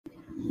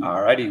All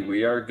righty,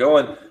 we are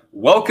going.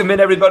 Welcome in,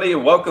 everybody,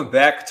 and welcome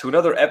back to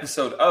another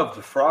episode of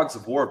the Frogs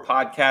of War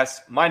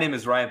podcast. My name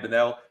is Ryan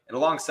Bonnell, and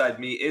alongside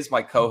me is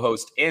my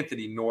co-host,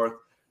 Anthony North.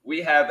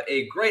 We have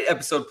a great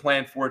episode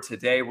planned for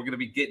today. We're going to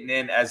be getting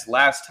in, as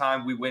last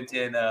time we went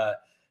in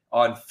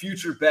on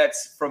future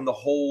bets from the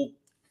whole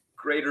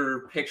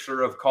greater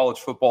picture of college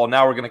football.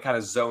 Now we're going to kind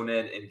of zone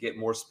in and get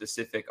more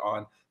specific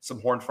on some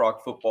Horned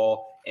Frog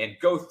football and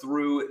go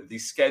through the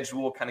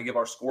schedule, kind of give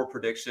our score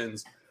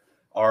predictions,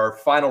 our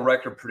final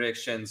record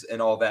predictions,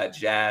 and all that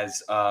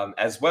jazz,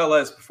 as well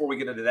as, before we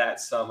get into that,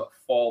 some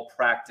fall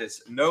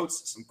practice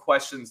notes, some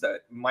questions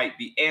that might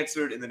be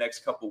answered in the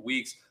next couple of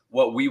weeks,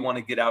 what we want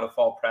to get out of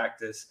fall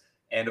practice,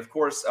 and, of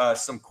course,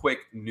 some quick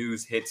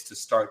news hits to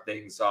start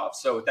things off.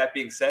 So with that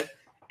being said,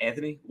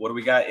 Anthony, what do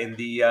we got in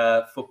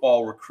the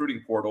football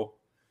recruiting portal?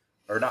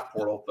 Or not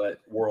portal,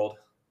 but world.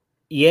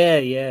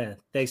 Yeah.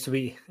 Thanks.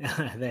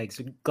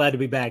 Glad to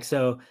be back.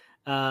 So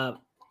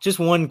just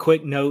one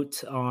quick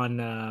note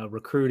on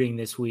recruiting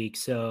this week.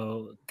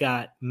 So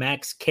got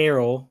Max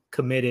Carroll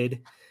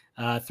committed,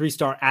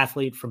 3-star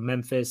athlete from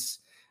Memphis,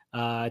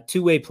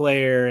 two-way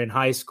player in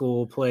high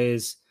school,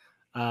 plays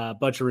a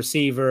bunch of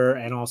receiver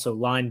and also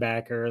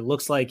linebacker.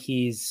 Looks like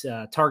he's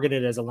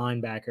targeted as a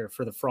linebacker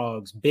for the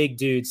Frogs. Big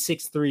dude,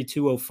 6'3",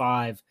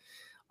 205,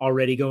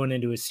 already going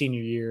into his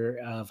senior year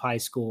of high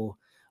school.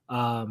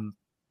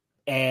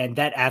 And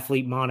that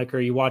athlete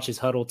moniker, you watch his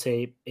huddle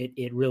tape,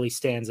 it really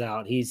stands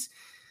out. He's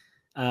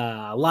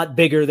a lot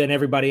bigger than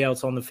everybody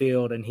else on the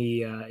field, and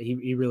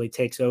he really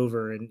takes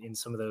over in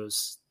some of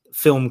those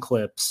film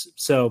clips.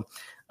 So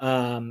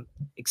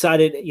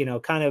excited,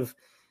 kind of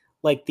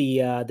like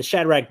the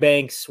Shadrach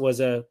Banks was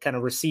a kind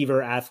of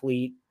receiver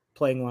athlete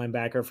playing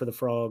linebacker for the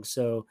Frogs.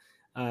 So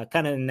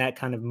kind of in that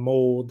kind of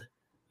mold.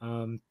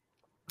 And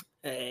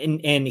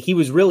he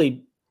was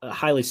really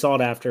highly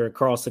sought after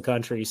across the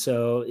country.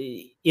 So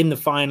in the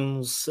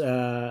finals,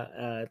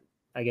 I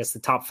guess the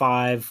top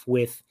 5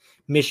 with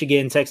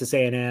Michigan, Texas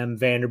A&M,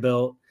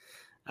 Vanderbilt.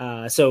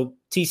 So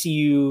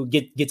TCU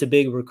gets a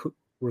big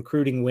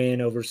recruiting win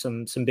over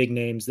some big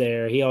names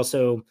there. He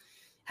also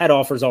had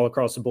offers all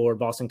across the board,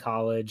 Boston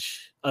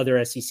College,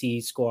 other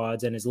SEC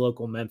squads, and his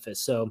local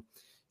Memphis. So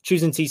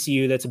choosing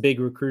TCU, that's a big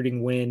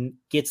recruiting win,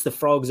 gets the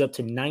Frogs up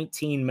to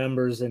 19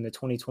 members in the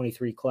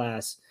 2023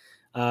 class.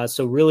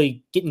 So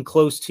really getting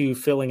close to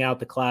filling out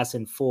the class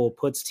in full,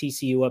 puts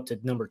TCU up to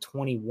number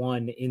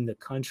 21 in the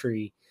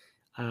country.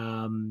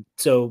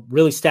 So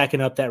really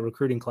stacking up that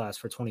recruiting class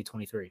for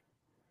 2023.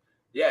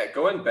 Yeah,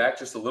 going back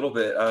just a little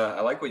bit, I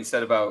like what you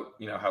said about,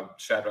 how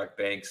Shadrach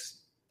Banks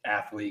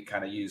athlete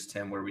kind of used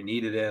him where we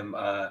needed him.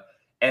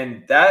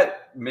 And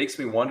that makes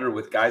me wonder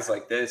with guys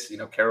like this,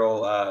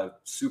 Carroll,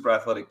 super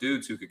athletic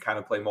dudes who could kind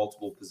of play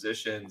multiple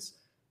positions.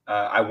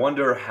 I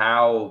wonder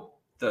how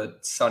the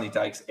Sonny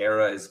Dykes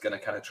era is going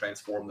to kind of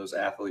transform those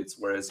athletes.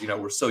 Whereas,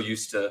 we're so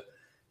used to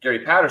Gary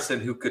Patterson,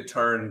 who could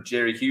turn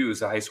Jerry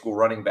Hughes, a high school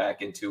running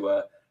back, into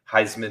a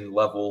Heisman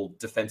level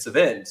defensive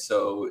end.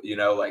 So,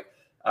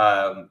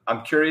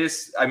 I'm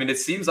curious. I mean, it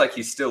seems like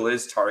he still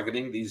is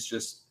targeting these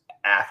just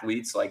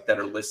athletes like that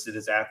are listed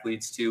as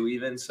athletes too,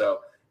 even.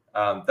 So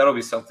that'll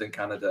be something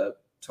kind of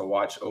to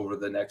watch over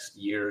the next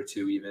year or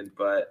two even.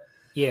 But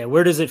yeah,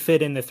 where does it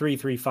fit in the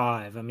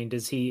 3-3-5? I mean,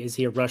 is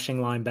he a rushing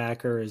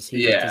linebacker? Does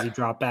he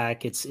drop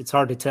back? It's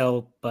hard to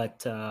tell,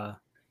 but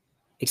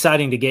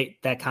exciting to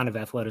get that kind of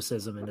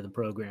athleticism into the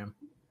program.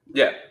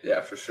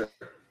 Yeah, for sure.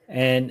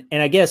 And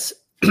I guess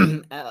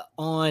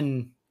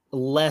on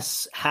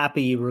less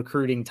happy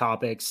recruiting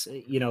topics,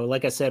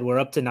 like I said, we're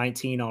up to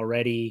 19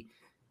 already.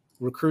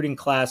 Recruiting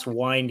class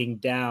winding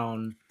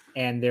down,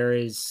 and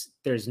there's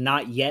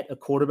not yet a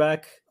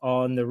quarterback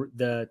on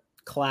the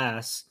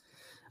class.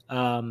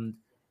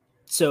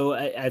 So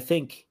I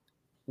think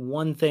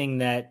one thing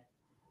that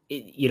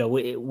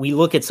we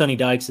look at Sonny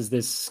Dykes as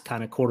this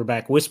kind of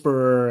quarterback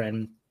whisperer,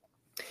 and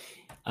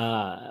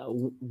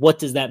what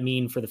does that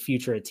mean for the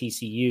future at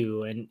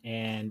TCU?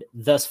 And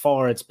thus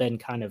far, it's been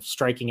kind of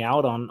striking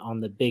out on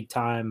the big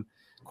time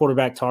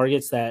quarterback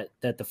targets that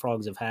the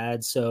Frogs have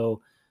had.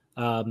 So.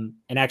 And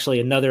actually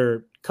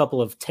another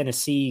couple of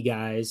Tennessee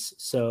guys.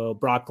 So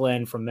Brock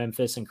Glenn from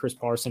Memphis and Chris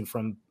Parson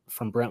from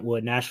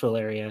Brentwood, Nashville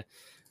area,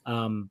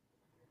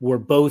 were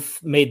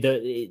both made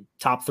the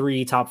top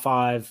 3, top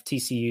 5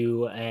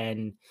 TCU,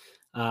 and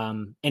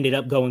ended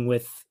up going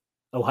with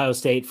Ohio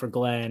State for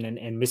Glenn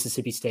and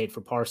Mississippi State for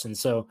Parson.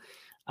 So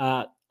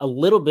a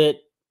little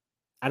bit,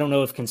 I don't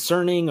know if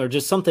concerning or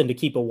just something to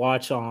keep a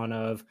watch on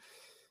of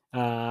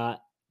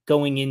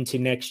going into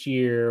next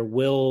year.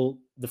 Will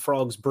the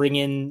Frogs bring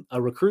in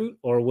a recruit,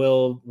 or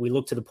will we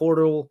look to the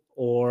portal,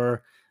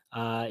 or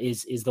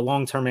is the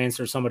long-term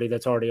answer somebody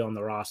that's already on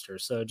the roster?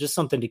 So just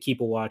something to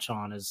keep a watch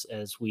on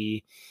as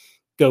we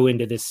go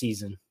into this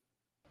season.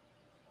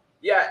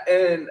 Yeah,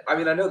 and I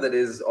mean, I know that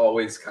is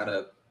always kind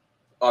of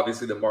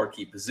obviously the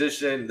marquee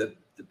position, the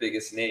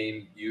biggest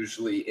name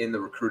usually in the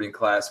recruiting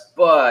class.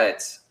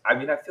 But I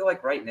mean, I feel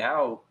like right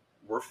now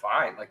we're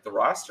fine. Like the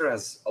roster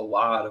has a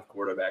lot of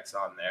quarterbacks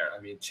on there.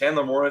 I mean,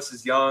 Chandler Morris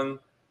is young,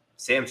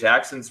 Sam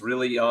Jackson's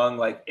really young.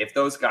 Like, if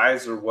those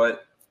guys are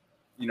what,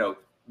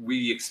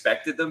 we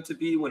expected them to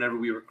be whenever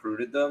we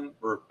recruited them,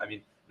 or, I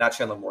mean, not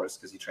Chandler Morris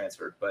because he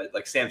transferred, but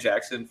like Sam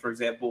Jackson, for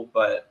example,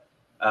 but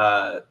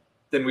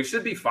then we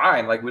should be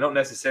fine. Like, we don't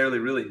necessarily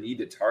really need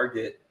to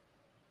target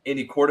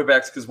any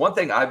quarterbacks, because one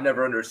thing I've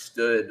never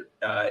understood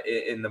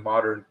in the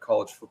modern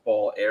college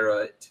football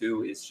era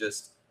too is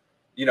just,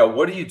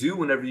 what do you do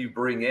whenever you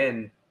bring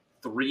in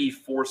 3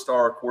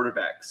 4-star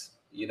quarterbacks?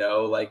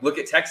 Like, look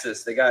at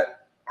Texas. They got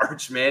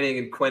Arch Manning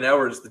and Quinn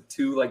Ewers, the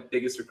 2 like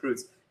biggest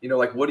recruits.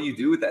 Like, what do you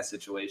do with that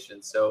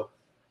situation? So,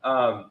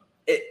 I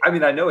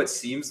know it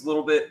seems a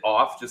little bit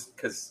off just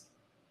because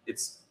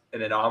it's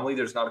an anomaly.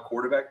 There's not a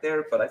quarterback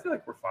there, but I feel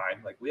like we're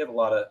fine. Like, we have a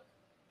lot of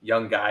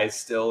young guys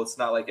still. It's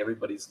not like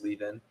everybody's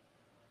leaving.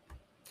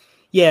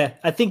 Yeah,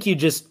 I think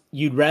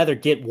you'd rather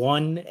get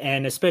one,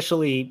 and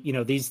especially,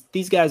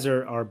 these guys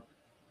are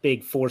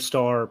big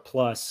 4-star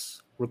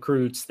plus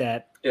recruits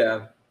that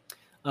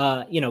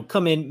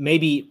come in,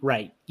 maybe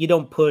right. You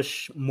don't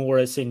push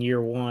Morris in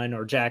year 1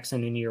 or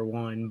Jackson in year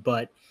 1,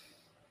 but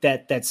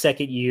that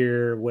second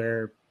year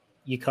where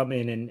you come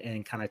in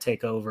and kind of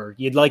take over,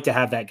 you'd like to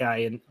have that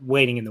guy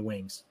waiting in the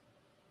wings.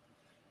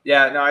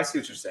 Yeah, no, I see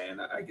what you're saying.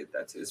 I get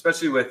that too,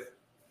 especially with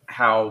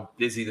how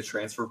busy the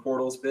transfer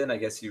portal's been. I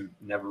guess you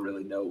never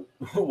really know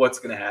what's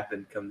going to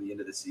happen come the end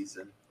of the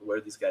season,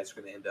 where these guys are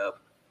going to end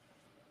up.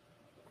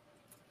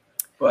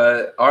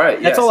 But all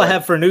right, that's all I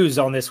have for news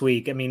on this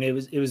week. I mean, it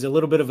was a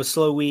little bit of a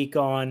slow week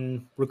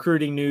on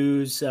recruiting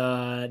news.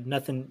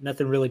 Nothing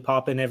really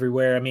popping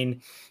everywhere. I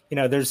mean,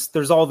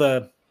 there's all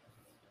the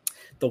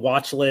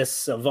watch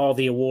lists of all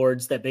the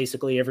awards that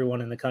basically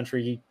everyone in the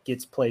country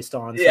gets placed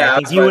on. So yeah, I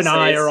think you and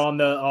I are on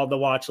the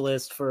watch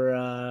list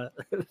for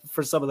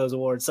some of those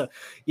awards. So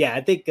yeah, I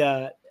think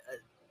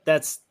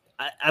that's.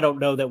 I don't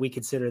know that we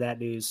consider that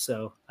news,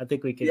 so I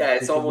think we can. Yeah,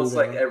 it's almost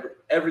like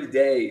every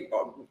day,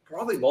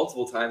 probably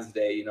multiple times a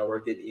day.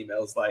 We're getting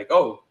emails like,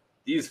 "Oh,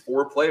 these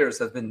 4 players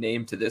have been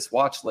named to this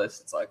watch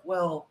list." It's like,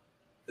 well,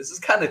 this is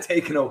kind of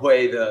taking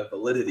away the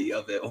validity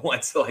of it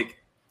once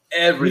like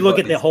you look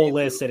at the whole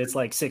list and it's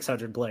like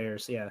 600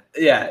 players. Yeah.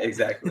 Yeah,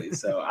 exactly.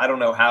 So I don't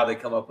know how they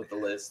come up with the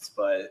lists,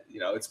 but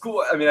it's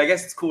cool. I mean, I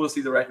guess it's cool to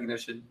see the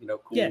recognition.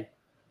 Cool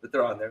that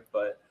they're on there,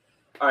 but.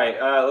 All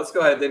right, let's go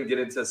ahead and get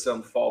into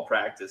some fall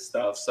practice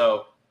stuff.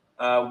 So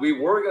we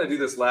were going to do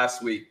this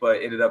last week,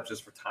 but ended up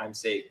just for time's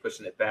sake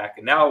pushing it back.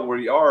 And now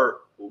we are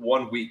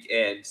 1 week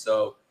in,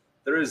 so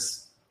there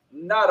is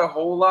not a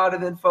whole lot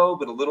of info,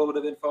 but a little bit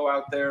of info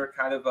out there,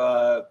 kind of.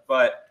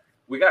 But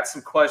we got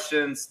some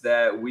questions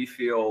that we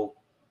feel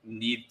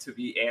need to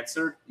be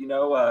answered,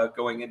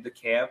 going into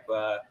camp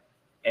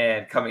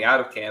and coming out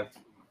of camp,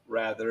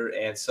 rather.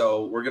 And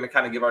so we're going to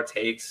kind of give our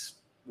takes,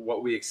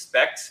 what we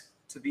expect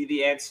to be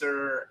the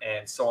answer,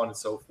 and so on and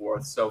so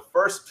forth. So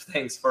first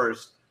things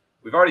first,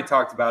 we've already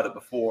talked about it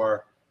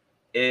before,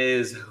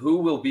 is who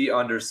will be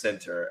under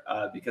center.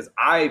 Because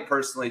I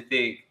personally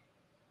think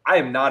I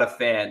am not a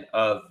fan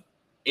of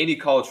any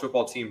college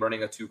football team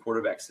running a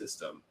 2-quarterback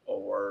system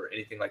or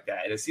anything like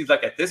that. And it seems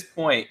like at this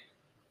point,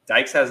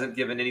 Dykes hasn't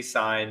given any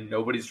sign.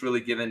 Nobody's really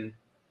given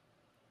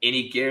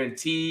any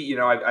guarantee.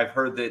 I've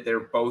heard that they're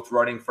both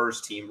running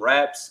first team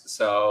reps.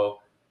 So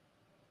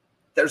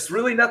there's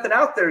really nothing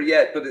out there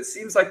yet, but it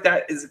seems like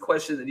that is a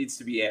question that needs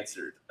to be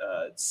answered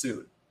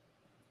soon.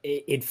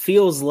 It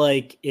feels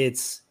like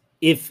it's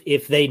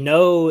if they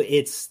know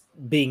it's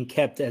being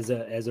kept as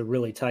a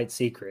really tight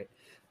secret,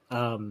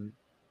 and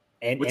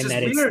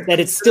that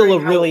it's still a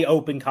really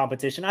open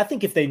competition. I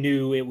think if they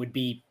knew, it would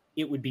be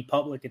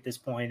public at this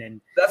point.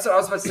 And that's what I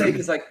was about to say,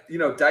 because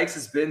Dykes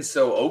has been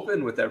so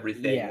open with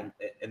everything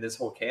in this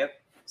whole camp.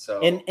 So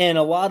and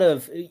a lot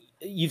of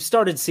you've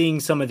started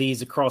seeing some of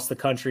these across the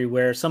country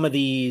where some of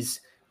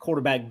these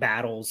quarterback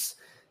battles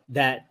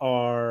that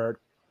are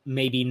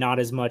maybe not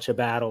as much a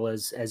battle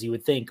as you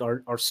would think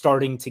are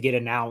starting to get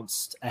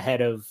announced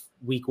ahead of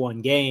week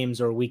 1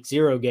 games or week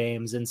 0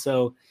 games. And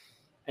so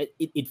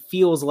it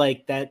feels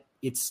like that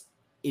it's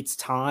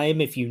time.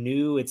 If you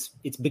knew, it's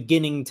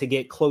beginning to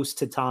get close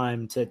to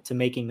time to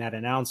making that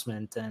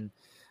announcement. And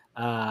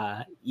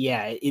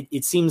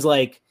it seems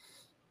like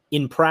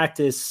in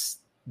practice,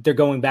 they're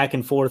going back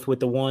and forth with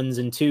the 1s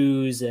and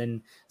 2s,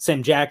 and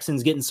Sam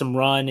Jackson's getting some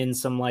run in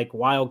some like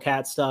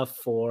Wildcat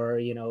stuff,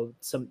 or,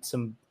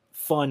 some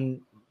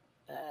fun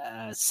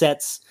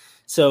sets.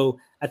 So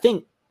I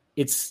think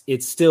it's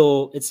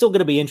still going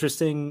to be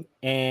interesting.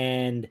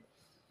 And,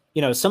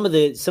 some of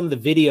the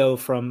video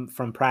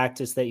from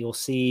practice that you'll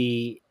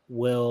see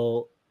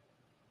there'll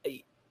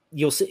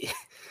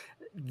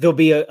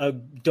be a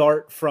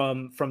dart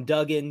from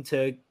Duggan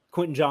to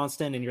Quentin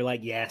Johnston, and you're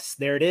like, yes,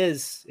 there it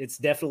is. It's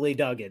definitely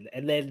Duggan.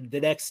 And then the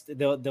next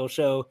they'll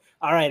show,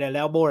 all right, and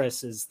now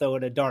Morris is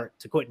throwing a dart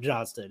to Quentin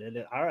Johnston.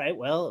 And all right,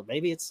 well,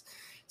 maybe it's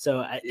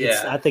so.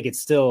 I think it's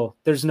still,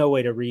 there's no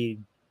way to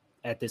read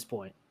at this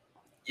point.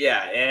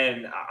 Yeah,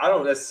 and I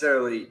don't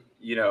necessarily,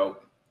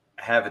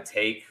 have a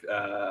take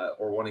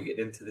or want to get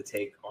into the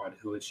take on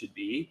who it should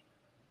be,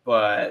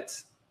 but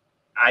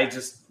I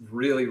just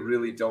really,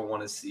 really don't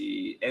want to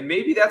see. And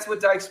maybe that's what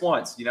Dykes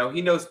wants.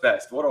 He knows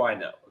best. What do I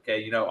know?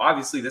 Okay.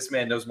 Obviously this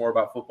man knows more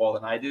about football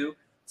than I do.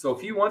 So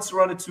if he wants to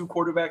run a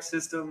 2-quarterback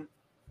system,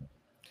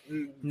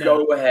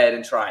 go ahead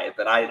and try it.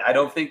 But I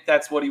don't think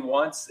that's what he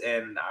wants.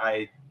 And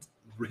I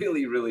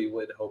really, really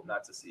would hope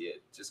not to see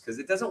it just because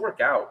it doesn't work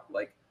out.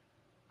 Like,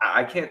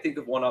 I can't think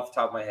of one off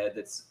the top of my head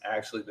that's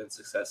actually been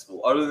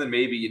successful other than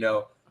maybe,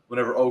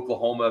 whenever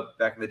Oklahoma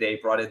back in the day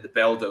brought in the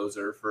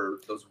Belldozer for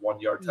those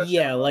 1-yard touchdowns.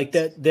 Yeah, like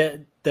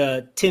the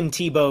Tim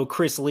Tebow,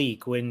 Chris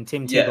Leak when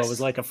Tim Tebow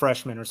was like a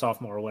freshman or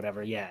sophomore or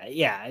whatever.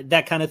 Yeah,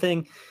 that kind of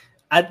thing.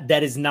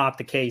 That is not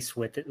the case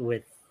with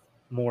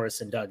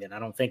Morris and Duggan. I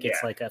don't think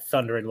it's like a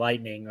thunder and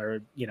lightning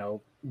or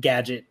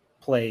gadget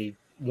play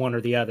one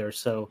or the other.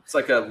 So it's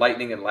like a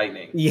lightning and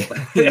lightning.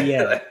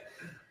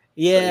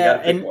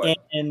 Yeah,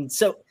 and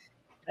so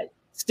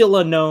still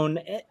unknown.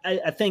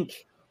 I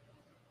think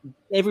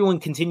everyone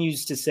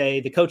continues to say,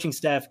 the coaching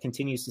staff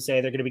continues to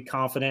say they're going to be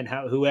confident.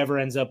 Whoever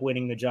ends up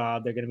winning the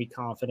job, they're going to be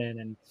confident,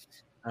 and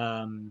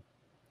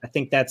I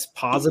think that's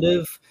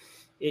positive.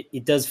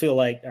 It does feel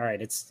like, all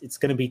right, it's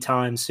going to be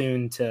time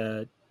soon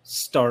to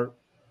start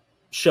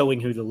showing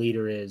who the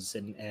leader is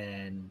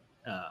and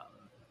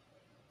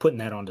putting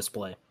that on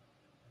display.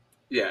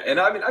 Yeah, and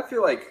I mean, I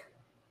feel like,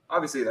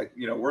 obviously, like,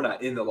 we're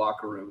not in the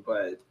locker room,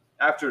 but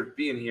after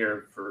being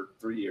here for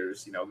 3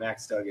 years,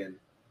 Max Duggan,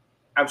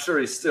 I'm sure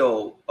he's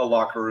still a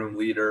locker room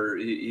leader.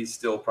 He's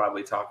still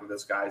probably talking to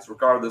those guys,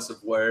 regardless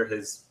of where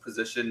his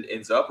position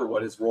ends up or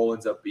what his role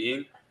ends up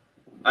being.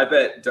 I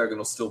bet Duggan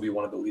will still be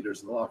one of the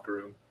leaders in the locker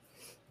room.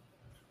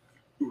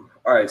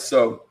 All right,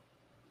 so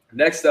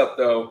next up,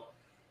 though,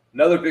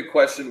 another big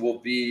question will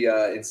be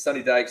in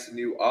Sonny Dykes'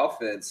 new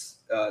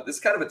offense. This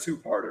is kind of a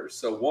two-parter.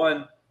 So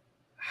one,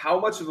 how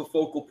much of a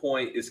focal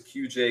point is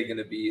QJ going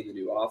to be in the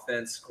new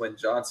offense, Quentin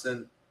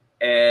Johnson?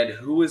 And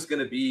who is going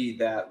to be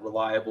that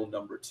reliable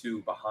number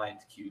 2 behind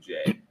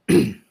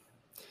QJ?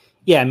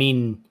 Yeah, I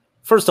mean,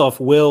 first off,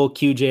 will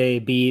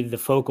QJ be the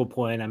focal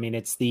point? I mean,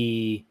 it's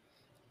the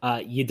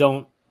you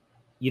don't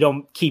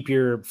keep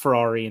your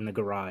Ferrari in the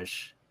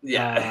garage.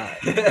 Yeah,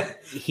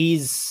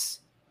 he's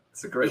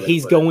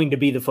going to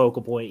be the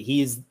focal point.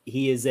 He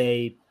is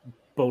a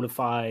bona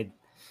fide,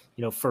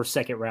 first,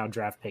 second round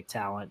draft pick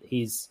talent.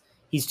 He's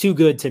too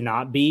good to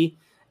not be.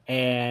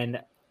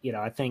 And,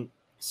 I think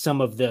some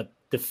of the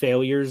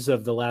failures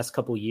of the last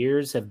couple of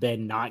years have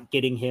been not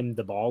getting him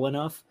the ball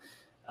enough.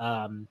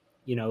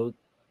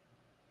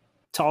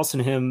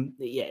 Tossing him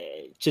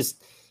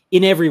just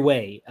in every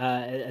way.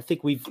 I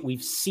think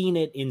we've seen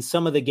it in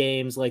some of the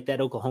games, like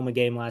that Oklahoma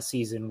game last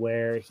season,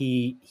 where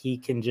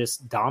he can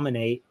just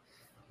dominate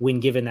when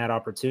given that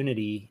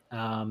opportunity.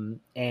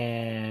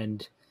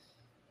 And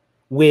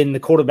when the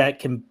quarterback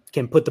can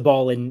put the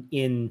ball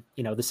in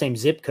the same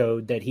zip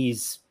code that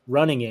he's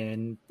running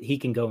in, he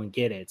can go and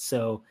get it.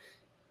 So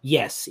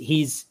yes,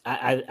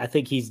 I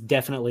think he's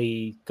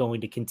definitely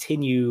going to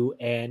continue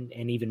and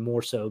even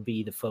more so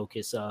be the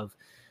focus of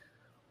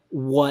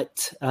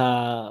what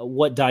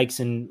Dykes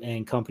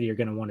and company are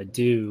going to want to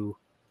do.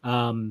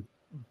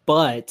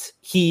 But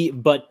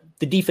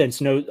the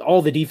defense knows,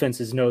 all the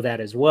defenses know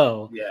that as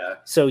well. Yeah.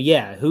 So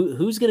yeah,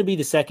 who's going to be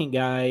the second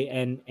guy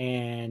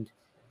and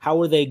how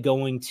are they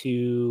going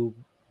to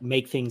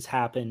make things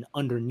happen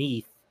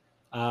underneath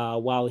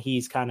while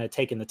he's kind of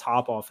taking the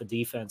top off of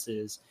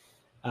defenses?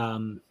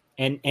 And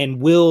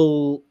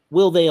will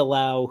they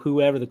allow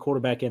whoever the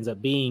quarterback ends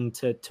up being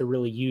to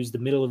really use the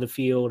middle of the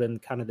field and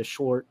kind of the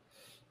short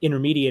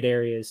intermediate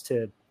areas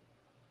to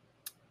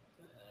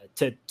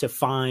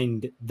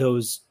find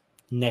those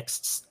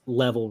next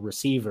level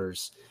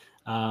receivers?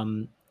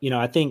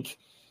 I think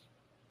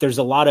there's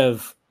a lot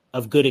of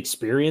good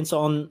experience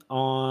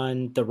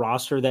on the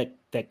roster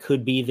that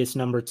could be this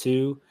number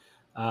 2.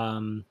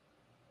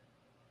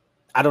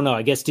 I don't know.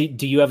 I guess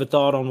do you have a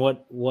thought on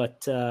what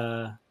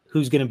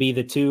who's going to be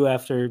the 2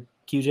 after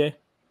QJ?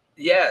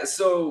 Yeah.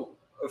 So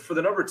for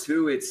the number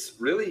 2, it's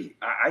really,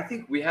 I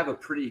think we have a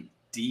pretty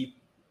deep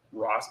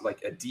roster,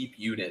 like a deep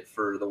unit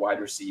for the wide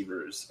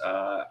receivers.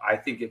 I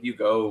think if you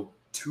go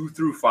 2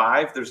 through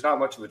 5, there's not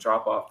much of a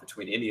drop off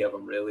between any of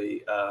them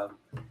really.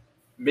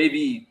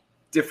 Maybe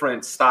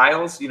different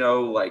styles,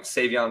 like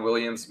Savion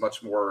Williams,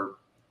 much more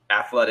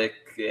athletic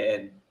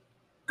and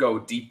go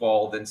deep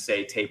ball than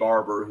say Tay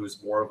Barber,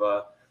 who's more of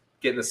a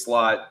get in the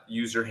slot,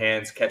 use your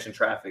hands, catching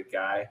traffic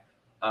guy.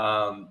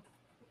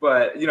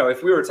 But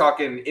if we were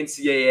talking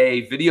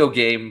NCAA video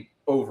game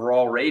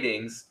overall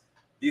ratings,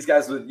 these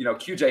guys would,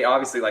 QJ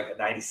obviously like a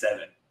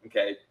 97.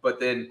 Okay. But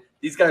then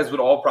these guys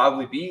would all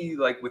probably be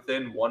like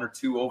within 1 or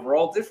 2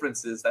 overall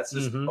differences. That's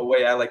just a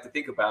way I like to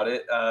think about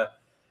it.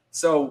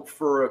 So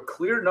for a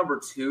clear number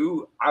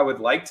 2, I would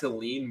like to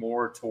lean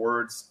more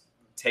towards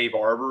Tay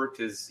Barber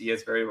because he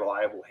has very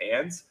reliable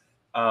hands,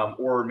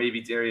 or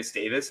maybe Darius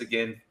Davis,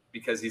 again,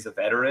 because he's a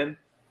veteran.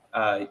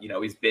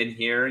 He's been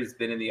here, he's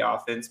been in the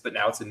offense, but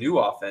now it's a new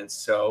offense.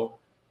 So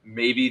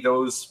maybe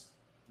those,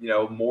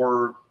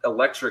 more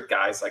electric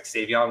guys like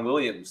Savion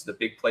Williams, the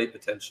big play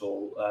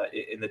potential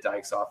in the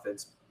Dykes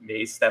offense,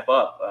 may step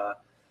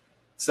up.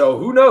 So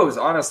who knows?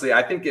 Honestly,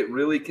 I think it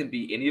really can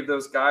be any of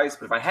those guys.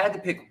 But if I had to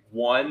pick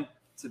one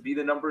to be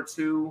the number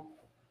 2,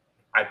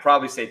 I'd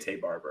probably say Tay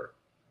Barber.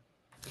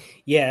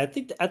 Yeah,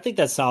 I think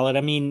that's solid.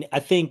 I mean, I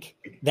think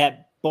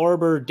that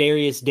Barber,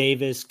 Darius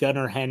Davis,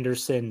 Gunnar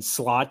Henderson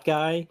slot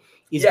guy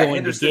is going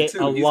Henderson to get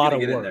too. a He's lot gonna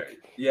of get in work. there.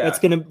 Yeah, That's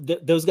gonna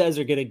those guys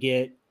are gonna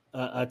get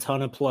a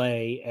ton of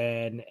play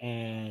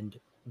and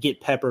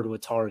get peppered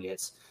with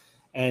targets.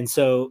 And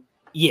so,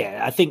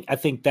 yeah, I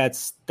think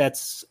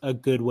that's a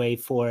good way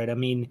for it. I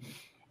mean,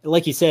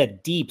 like you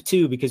said, deep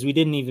too, because we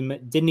didn't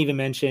even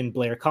mention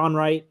Blair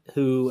Conright,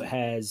 who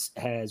has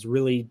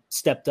really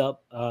stepped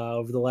up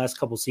over the last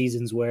couple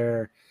seasons,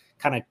 where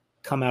kind of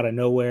come out of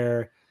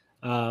nowhere,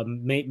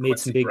 made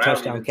some big Brown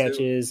touchdown even,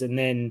 catches, too. And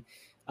then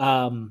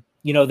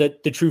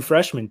the true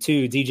freshmen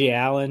too, DJ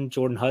Allen,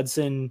 Jordan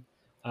Hudson.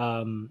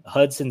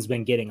 Hudson's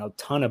been getting a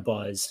ton of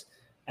buzz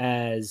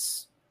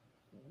as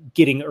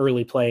getting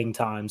early playing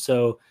time.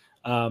 So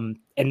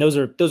and those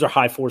are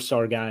high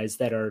 4-star guys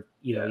that are,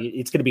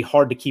 it's going to be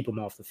hard to keep them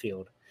off the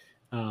field.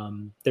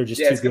 They're just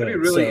too good. It's going to be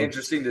really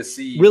interesting to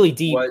see really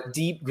deep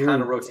group,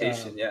 kind of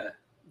rotation.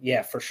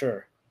 Yeah, for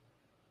sure.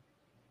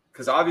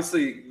 Because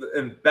obviously,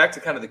 and back to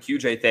kind of the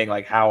QJ thing,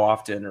 like how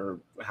often or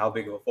how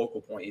big of a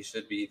focal point he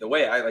should be. The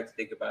way I like to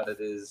think about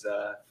it is,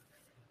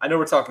 I know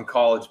we're talking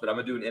college, but I'm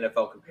going to do an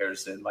NFL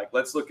comparison. Like,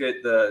 let's look at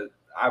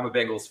I'm a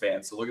Bengals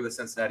fan, so look at the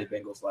Cincinnati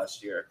Bengals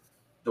last year.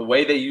 The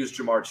way they used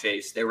Ja'Marr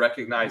Chase, they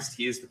recognized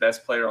he is the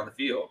best player on the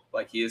field.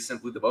 Like, he is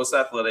simply the most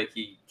athletic.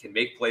 He can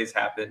make plays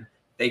happen.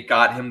 They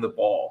got him the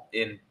ball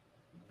in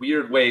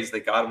weird ways. They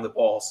got him the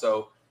ball.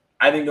 So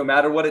I think no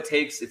matter what it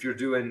takes, if you're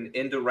doing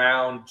end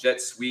around,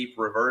 jet sweep,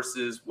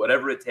 reverses,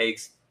 whatever it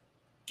takes,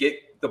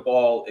 get the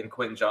ball in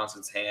Quentin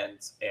Johnston's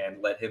hands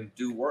and let him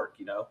do work,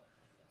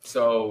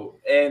 So,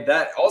 and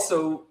that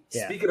also,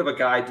 speaking of a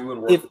guy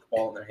doing work with the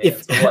ball in their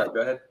hands, so what?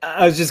 Go ahead.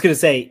 I was just going to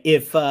say,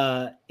 if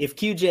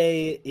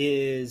QJ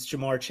is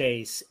Ja'Marr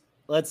Chase,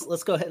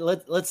 let's go ahead.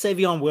 Let's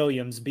Savion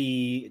Williams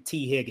be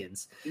T.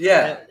 Higgins.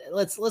 Yeah.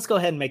 Let's go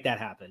ahead and make that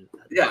happen.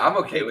 Yeah, I'm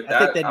okay with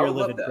that. I think that you're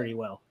living pretty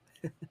well.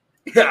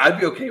 Yeah, I'd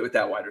be okay with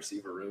that wide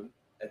receiver room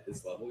at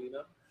this level,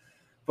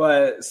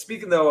 But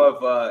speaking though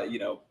of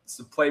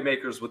some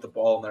playmakers with the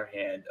ball in their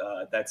hand,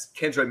 that's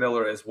Kendre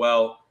Miller as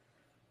well.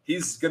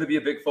 He's going to be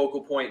a big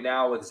focal point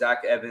now with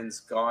Zach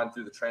Evans gone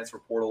through the transfer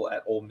portal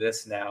at Ole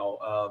Miss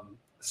now.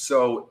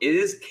 So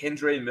is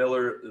Kendre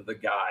Miller the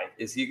guy?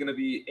 Is he going to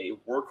be a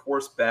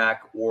workhorse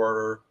back,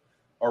 or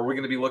are we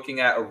going to be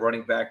looking at a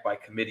running back by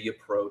committee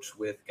approach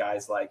with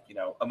guys like,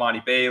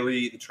 Amani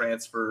Bailey, the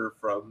transfer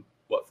from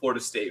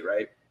Florida State,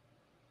 right?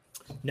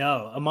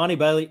 No, Amani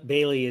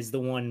Bailey is the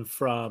one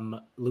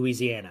from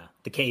Louisiana,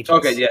 the Cajuns.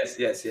 Okay, yes.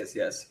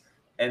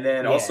 And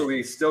then also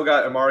we still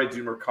got Amari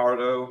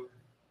DiMercado.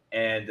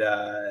 And,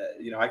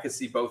 I could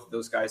see both of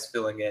those guys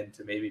filling in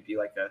to maybe be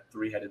like a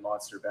 3-headed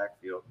monster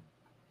backfield.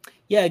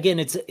 Yeah, again,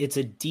 it's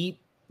a deep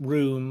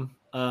room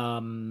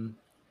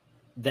that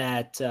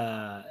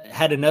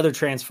had another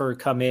transfer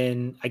come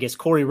in. I guess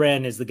Corey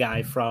Wren is the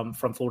guy from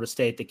Florida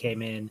State that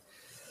came in.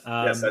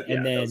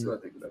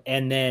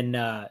 And then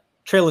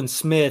Traylon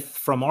Smith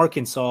from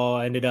Arkansas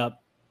ended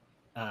up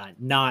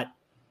not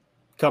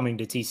coming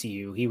to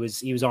TCU. He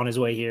was on his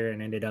way here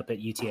and ended up at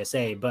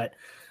UTSA. But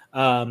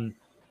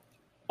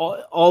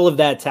all of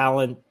that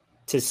talent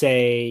to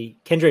say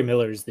Kendre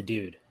Miller is the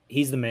dude.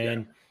 He's the man.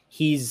 Yeah.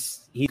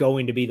 He's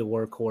going to be the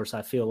workhorse.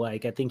 I feel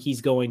like. I think he's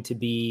going to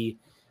be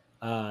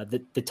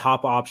the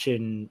top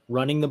option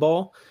running the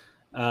ball.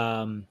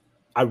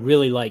 I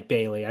really like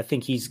Bailey. I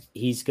think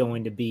he's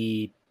going to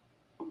be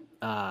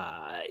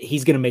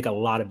he's going to make a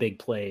lot of big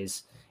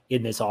plays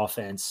in this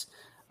offense.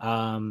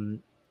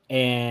 And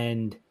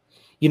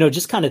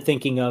just kind of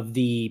thinking of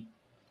the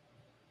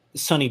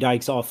Sonny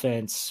Dykes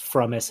offense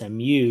from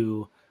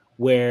SMU,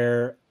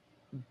 where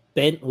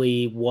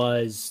Bentley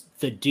was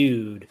the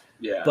dude,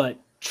 but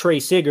Trey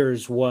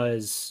Siggers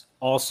was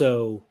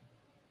also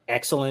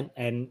excellent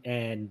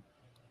and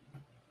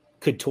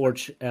could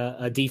torch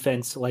a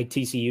defense like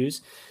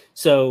TCU's.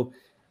 So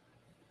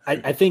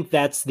I think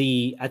it's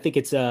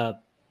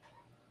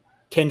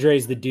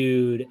Kendre's the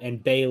dude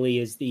and Bailey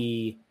is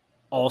the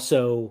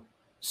also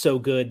so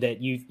good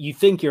that you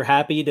think you're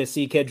happy to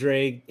see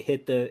Kendre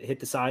hit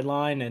the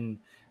sideline, and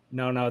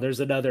no, there's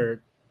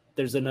another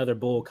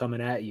bull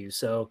coming at you.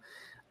 So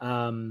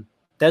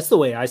that's the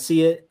way I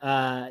see it.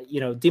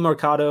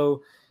 DiMercado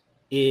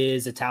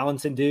is a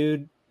talented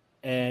dude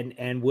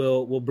and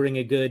will bring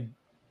a good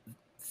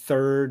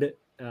third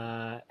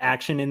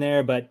action in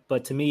there.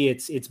 But to me,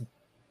 it's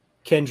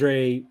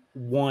Kendre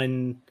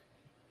 1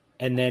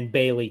 and then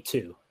Bailey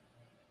 2.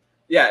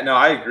 Yeah, no,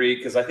 I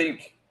agree. Cause I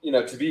think,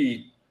 to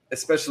be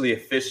especially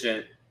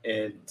efficient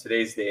in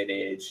today's day and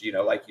age,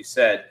 like you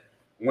said,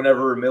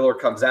 whenever Miller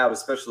comes out,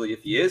 especially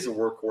if he is a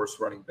workhorse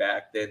running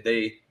back, then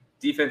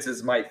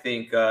defenses might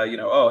think,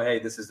 oh, hey,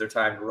 this is their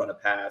time to run a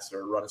pass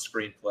or run a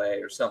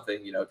screenplay or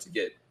something, to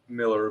get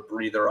Miller a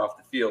breather off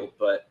the field.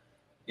 But,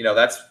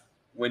 that's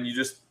when you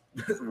just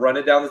run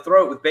it down the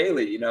throat with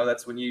Bailey.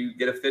 That's when you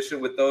get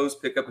efficient with those,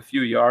 pick up a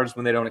few yards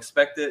when they don't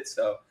expect it.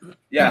 So,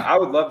 yeah, I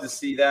would love to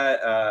see that.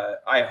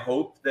 I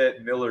hope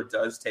that Miller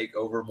does take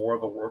over more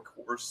of a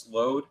workhorse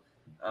load.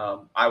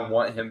 I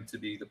want him to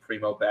be the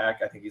primo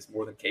back. I think he's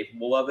more than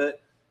capable of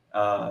it.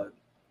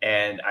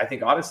 And I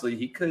think, honestly,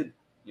 he could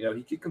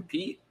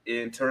compete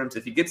in terms,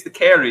 if he gets the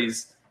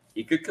carries,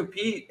 he could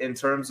compete in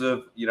terms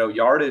of,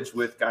 yardage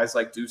with guys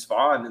like Deuce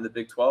Vaughn in the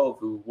Big 12,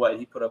 who,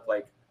 he put up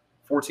like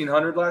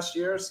 1,400 last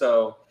year.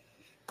 So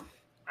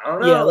I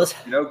don't know. Yeah, let's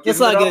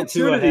not get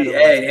too ahead of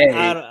hey.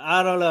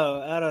 I don't know.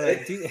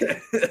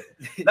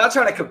 Not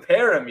trying to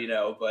compare him,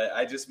 but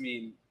I just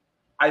mean,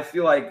 I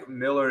feel like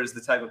Miller is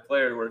the type of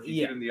player where if you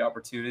give him the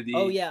opportunity.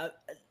 Oh, yeah.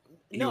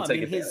 No, I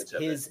mean,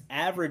 his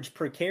average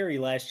per carry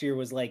last year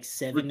was like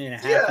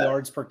 7.5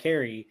 yards per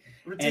carry.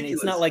 Ridiculous. And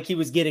it's not like he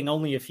was getting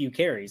only a few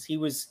carries. He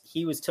was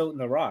toting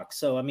the rock.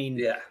 So, I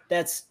mean,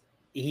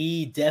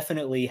 he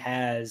definitely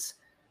has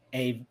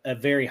a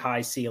very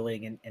high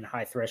ceiling and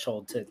high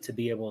threshold to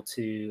be able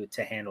to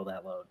handle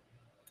that load.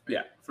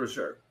 Yeah, for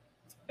sure.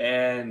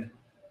 And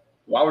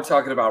while we're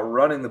talking about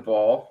running the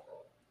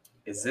ball,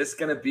 is this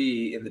going to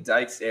be in the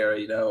Dykes era?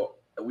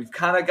 We've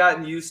kind of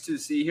gotten used to,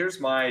 here's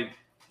my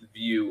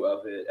view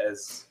of it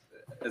as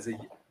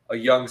a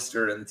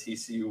youngster in the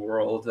TCU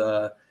world,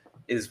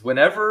 is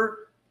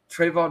whenever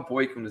Trayvon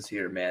Boykin was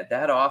here, man,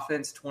 that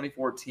offense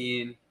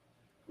 2014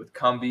 with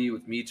Cumbie,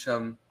 with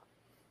Meacham,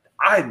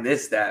 I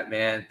miss that,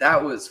 man.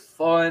 That was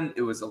fun.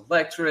 It was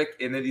electric.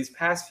 And in these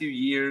past few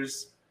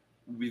years,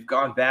 we've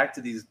gone back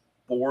to these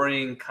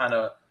boring kind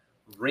of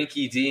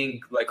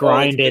rinky-dink, like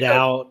grind it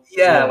out.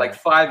 Yeah, like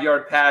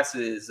 5-yard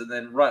passes and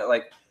then run,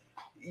 like,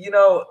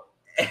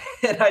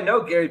 and I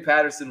know Gary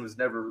Patterson was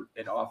never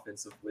an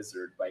offensive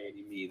wizard by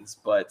any means,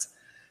 but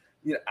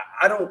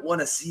I don't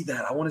want to see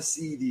that. I want to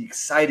see the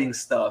exciting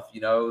stuff,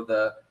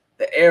 the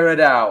air it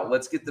out.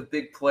 Let's get the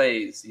big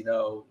plays,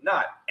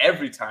 not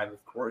every time,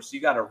 of course. You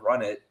got to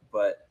run it,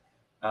 but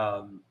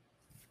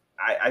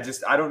I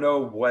don't know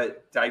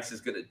what Dykes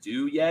is going to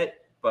do yet,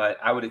 but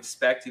I would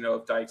expect,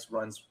 if Dykes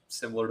runs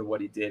similar to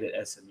what he did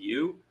at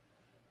SMU,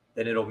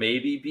 then it'll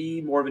maybe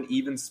be more of an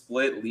even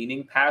split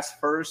leaning pass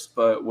first.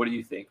 But what do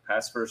you think?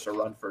 Pass first or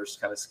run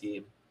first kind of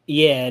scheme?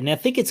 Yeah, and I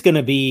think it's going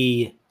to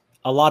be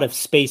a lot of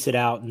space it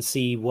out and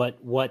see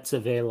what's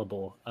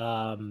available.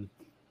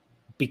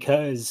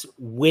 Because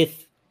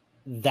with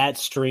that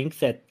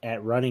strength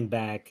at running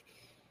back,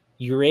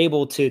 you're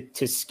able to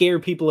scare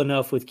people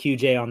enough with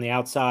QJ on the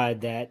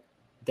outside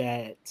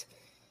that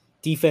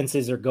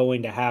defenses are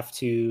going to have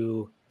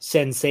to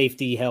send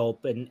safety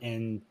help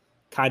and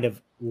kind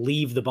of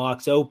leave the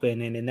box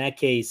open. And in that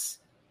case,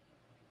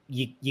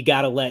 you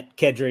got to let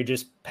Kedre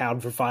just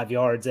pound for 5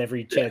 yards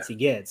every chance he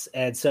gets.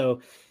 And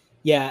so,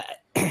 yeah,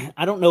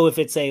 I don't know if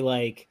it's a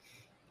like,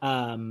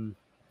 for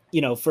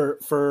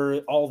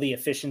all the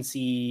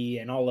efficiency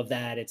and all of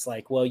that, it's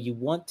like, well, you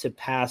want to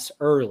pass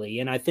early.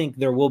 And I think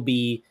there will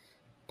be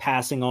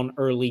passing on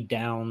early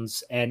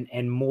downs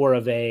and more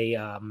of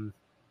a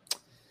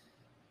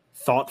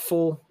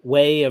thoughtful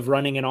way of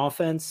running an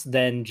offense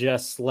than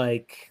just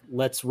like,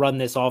 let's run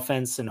this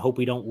offense and hope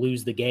we don't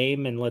lose the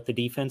game and let the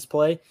defense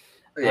play.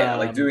 Yeah,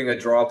 like doing a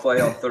draw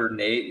play on 3rd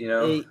and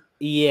 8,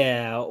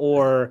 Yeah,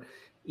 or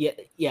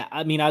yeah.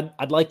 I mean,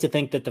 I'd like to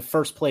think that the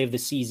first play of the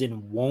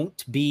season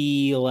won't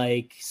be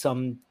like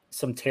some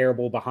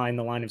terrible behind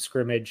the line of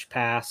scrimmage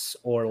pass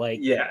or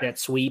like that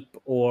sweep,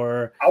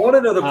 or I want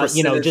to know the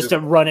percentage, just to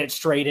run it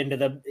straight into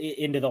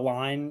the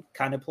line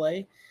kind of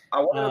play. I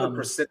want to know the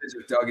percentage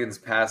of Duggan's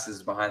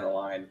passes behind the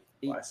line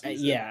last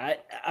season. Yeah,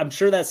 I'm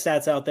sure that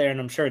stat's out there, and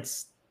I'm sure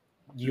it's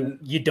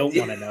you don't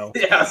want to know.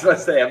 Yeah, I was about to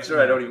say, I'm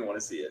sure I don't even want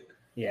to see it.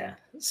 Yeah,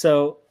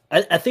 so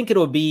I think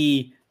it'll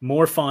be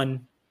more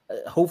fun,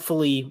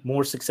 hopefully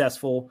more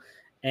successful,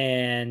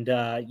 and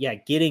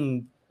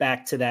getting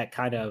back to that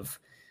kind of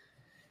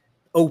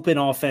open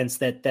offense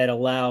that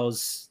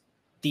allows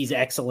these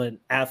excellent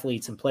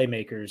athletes and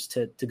playmakers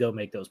to go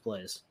make those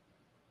plays.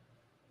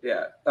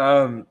 Yeah.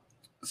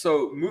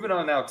 So moving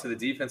on now to the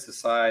defensive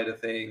side of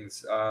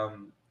things,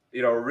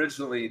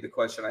 originally the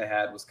question I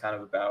had was kind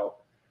of about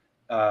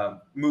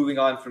moving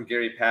on from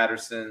Gary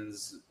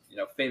Patterson's,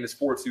 famous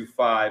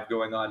 4-2-5,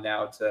 going on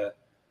now to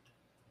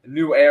a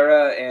new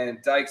era. And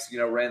Dykes,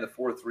 ran the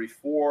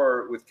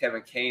 4-3-4 with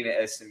Kevin Kane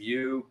at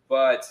SMU.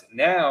 But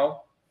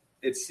now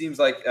it seems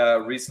like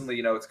recently,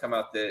 it's come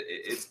out that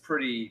it's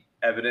pretty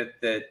evident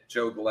that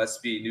Joe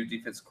Gillespie, new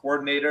defense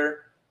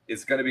coordinator,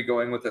 is going to be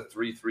going with a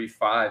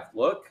 3-3-5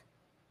 look.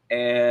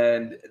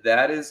 And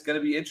that is going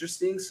to be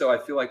interesting. So I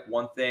feel like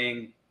one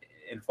thing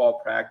in fall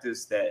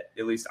practice that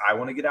at least I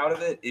want to get out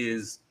of it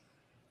is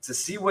to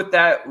see what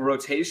that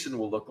rotation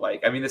will look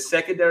like. I mean, the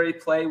secondary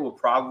play will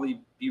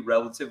probably be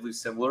relatively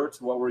similar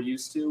to what we're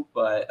used to,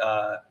 but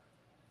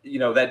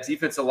that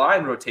defensive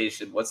line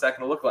rotation, what's that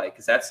going to look like?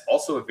 Because that's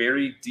also a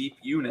very deep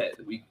unit.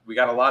 We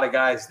got a lot of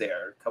guys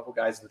there, a couple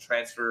guys in the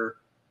transfer,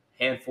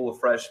 handful of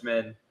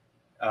freshmen.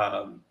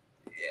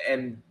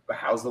 And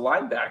how's the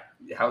linebacker?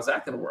 How's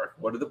that going to work?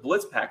 What are the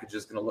blitz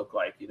packages going to look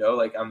like?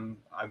 Like I'm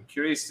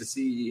curious to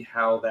see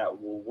how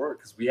that will work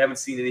because we haven't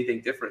seen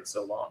anything different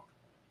so long.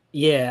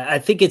 Yeah, I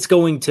think it's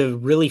going to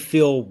really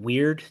feel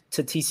weird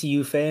to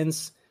TCU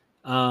fans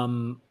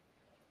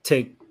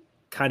to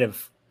kind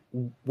of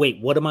wait,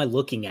 what am I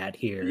looking at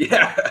here?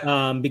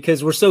 Yeah.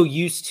 Because we're so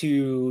used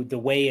to the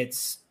way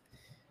it's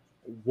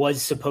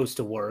was supposed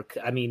to work.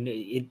 I mean,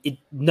 it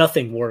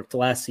nothing worked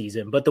last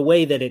season, but the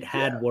way that it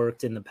had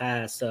worked in the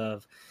past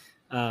of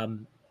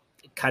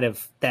kind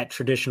of that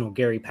traditional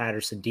Gary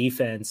Patterson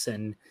defense,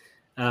 and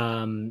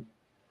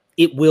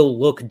it will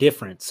look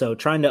different. So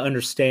trying to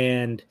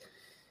understand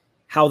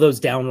how those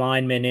down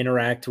linemen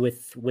interact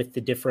with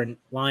the different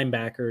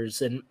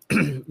linebackers. And,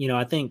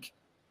 I think,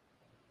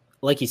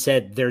 like you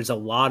said, there's a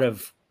lot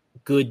of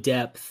good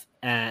depth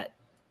at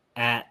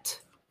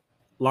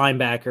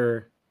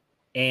linebacker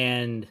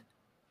and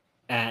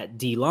at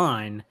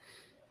D-line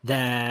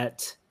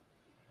that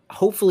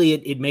hopefully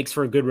it makes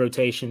for a good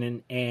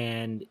rotation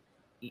and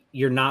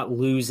you're not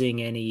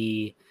losing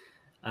any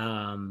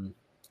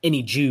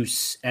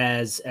juice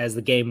as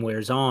the game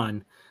wears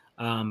on.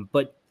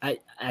 But I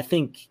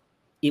think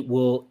it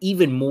will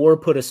even more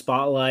put a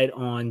spotlight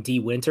on D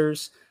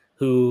Winters,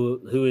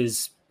 who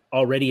is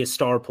already a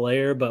star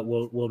player, but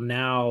will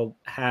now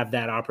have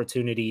that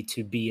opportunity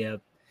to be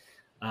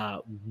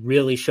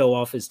really show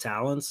off his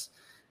talents.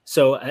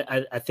 So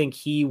I think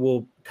he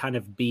will kind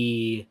of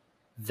be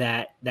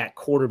that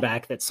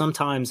quarterback that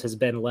sometimes has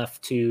been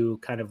left to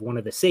kind of one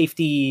of the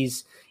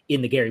safeties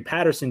in the Gary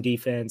Patterson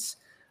defense.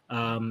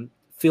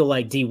 Feel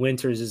like D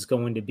Winters is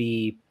going to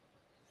be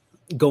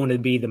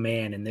the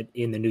man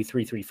in the new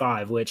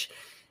 3-3-5, which,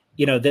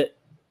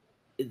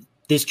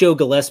 this Joe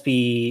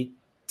Gillespie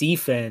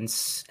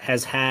defense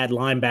has had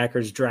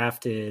linebackers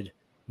drafted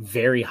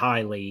very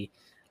highly.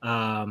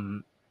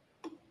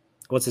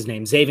 What's his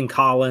name? Zaven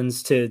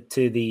Collins to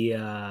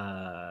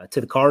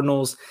the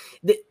Cardinals.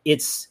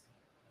 It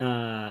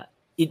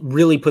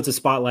really puts a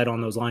spotlight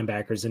on those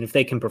linebackers, and if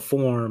they can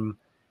perform,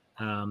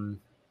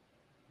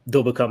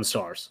 they'll become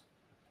stars.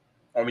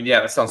 I mean,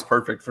 yeah, that sounds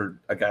perfect for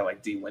a guy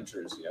like D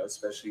Winters,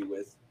 especially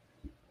with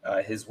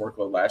his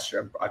workload last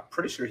year. I'm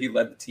pretty sure he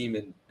led the team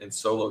in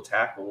solo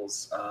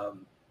tackles.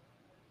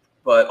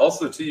 But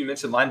also, too, you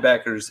mentioned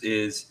linebackers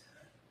is,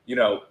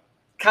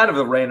 kind of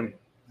a random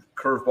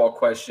curveball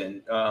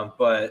question.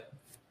 But,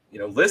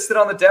 listed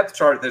on the depth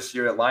chart this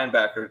year at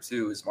linebacker,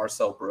 too, is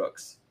Marcel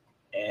Brooks.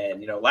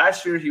 And,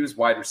 last year he was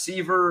wide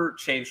receiver,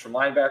 changed from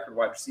linebacker to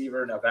wide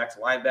receiver, now back to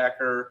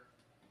linebacker.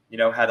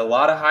 Had a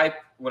lot of hype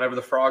whenever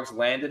the Frogs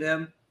landed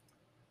him.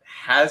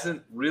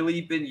 Hasn't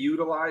really been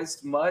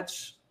utilized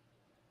much.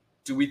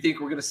 Do we think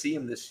we're going to see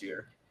him this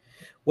year?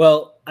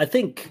 Well, I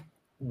think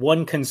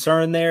one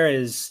concern there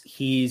is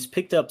he's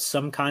picked up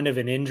some kind of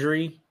an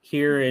injury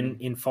here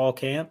in fall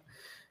camp.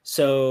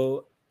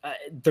 So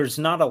there's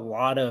not a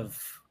lot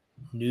of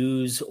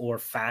news or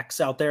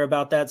facts out there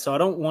about that. So I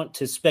don't want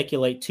to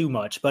speculate too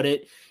much, but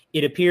it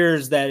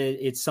appears that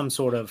it's some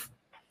sort of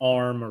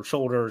arm or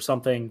shoulder or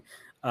something.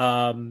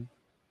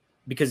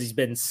 Because he's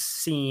been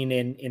seen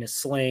in a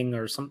sling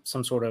or some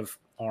sort of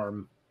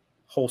arm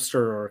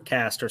holster or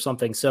cast or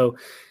something. So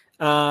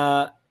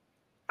I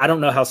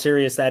don't know how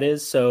serious that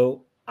is.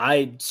 So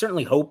I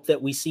certainly hope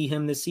that we see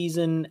him this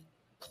season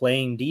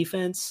playing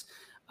defense.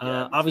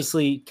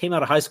 Obviously came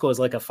out of high school as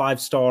like a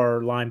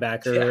 5-star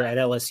linebacker at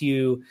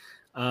LSU.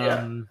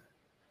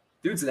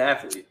 Dude's an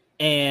athlete.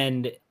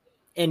 And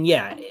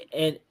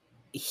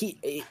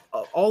he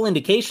all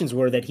indications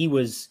were that he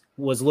was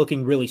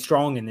looking really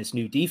strong in this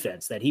new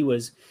defense, that he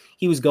was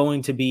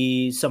going to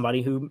be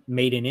somebody who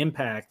made an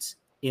impact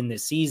in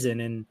this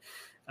season.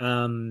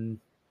 And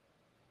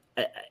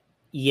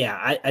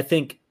I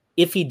think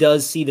if he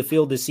does see the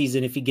field this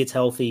season, if he gets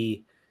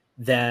healthy,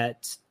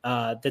 that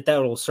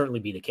will certainly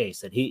be the case,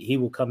 that he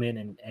will come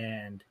in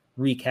and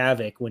wreak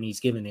havoc when he's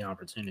given the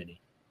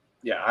opportunity.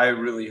 Yeah, I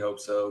really hope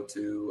so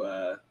too.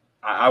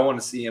 I want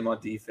to see him on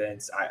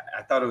defense.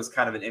 I thought it was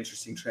kind of an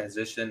interesting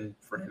transition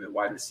for him at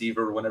wide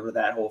receiver whenever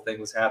that whole thing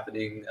was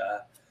happening.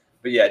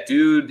 But yeah,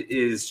 dude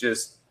is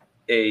just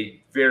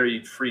a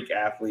very freak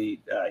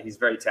athlete. He's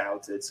very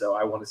talented. So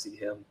I want to see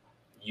him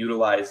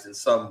utilized in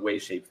some way,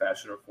 shape,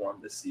 fashion, or form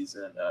this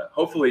season.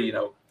 Hopefully,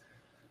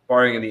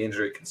 barring any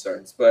injury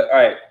concerns. But all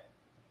right,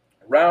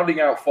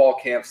 rounding out fall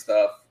camp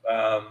stuff.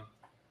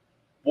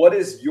 What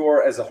is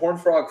as a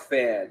Horned Frog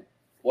fan,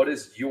 what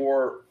is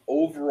your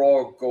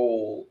overall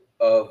goal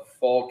of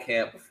fall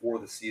camp before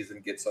the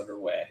season gets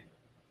underway?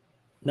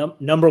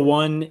 Number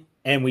one,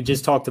 and we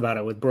just talked about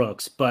it with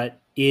Brooks, but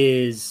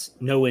is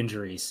no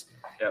injuries.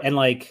 Yep. And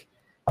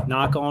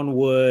knock on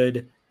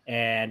wood,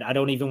 and I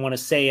don't even want to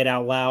say it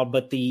out loud,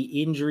 but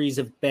the injuries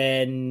have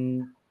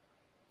been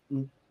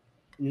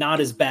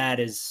not as bad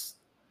as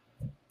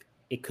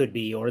it could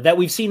be, or that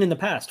we've seen in the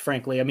past,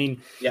 frankly. I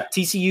mean,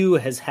 TCU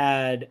has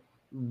had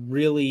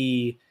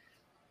really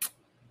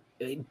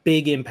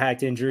big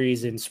impact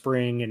injuries in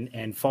spring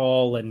and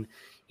fall. And,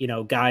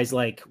 guys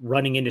like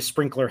running into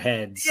sprinkler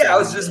heads. Yeah, I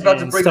was just about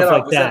to bring that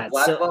up. Was that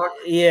Blacklock?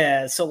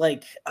 So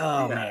like,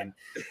 man.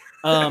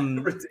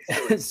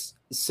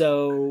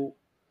 So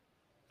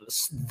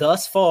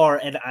thus far,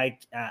 and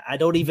I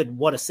don't even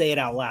want to say it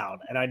out loud,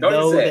 and I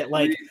know that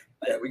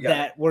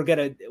that we're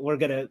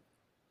gonna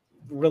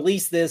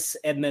release this,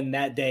 and then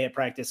that day at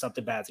practice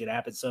something bad's gonna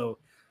happen. So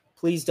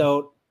please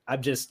don't.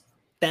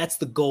 That's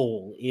the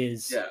goal,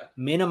 is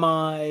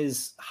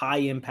minimize high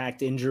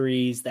impact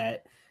injuries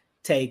that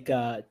take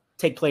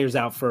players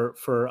out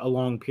for a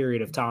long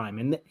period of time.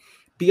 And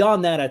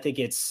beyond that, I think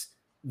it's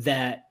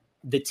that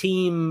the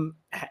team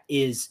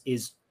is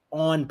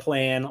on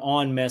plan,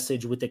 on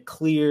message, with a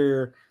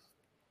clear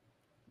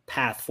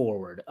path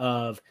forward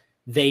of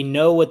they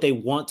know what they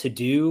want to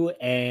do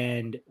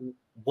and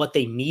what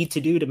they need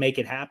to do to make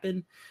it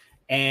happen.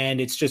 And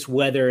it's just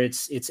whether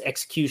it's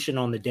execution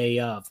on the day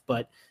of,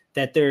 but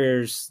that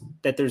there's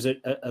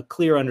a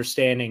clear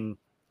understanding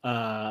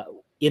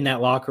in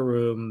that locker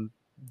room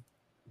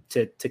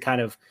to kind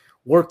of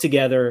work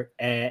together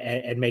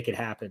and make it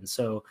happen.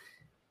 So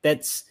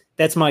that's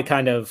my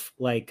kind of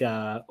like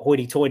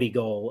hoity-toity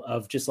goal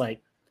of just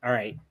like, all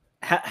right,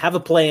 have a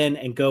plan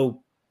and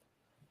go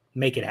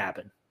make it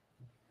happen.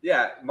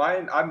 Yeah,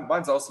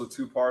 mine's also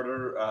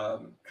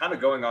two-parter. Kind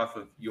of going off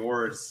of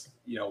yours,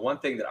 one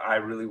thing that I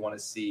really want to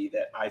see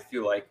that I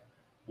feel like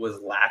was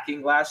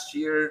lacking last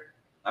year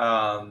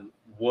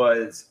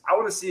was I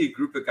want to see a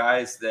group of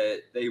guys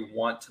that they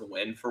want to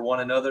win for one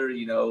another,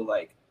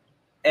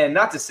 and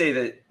not to say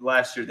that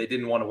last year they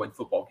didn't want to win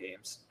football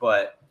games,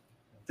 but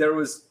there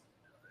was,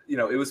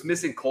 it was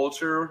missing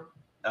culture.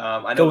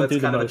 I know that's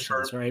kind of a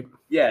term, right?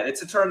 Yeah,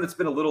 it's a term that's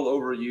been a little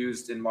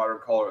overused in modern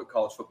college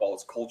football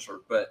as culture,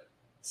 but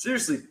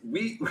seriously,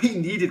 we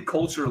needed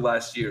culture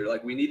last year.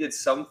 Like, we needed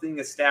something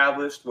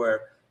established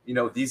where,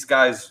 these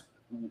guys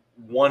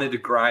wanted to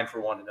grind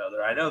for one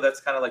another. I know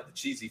that's kind of like the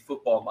cheesy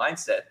football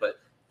mindset, but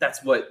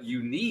that's what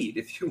you need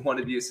if you want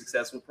to be a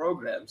successful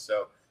program.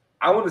 So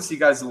I want to see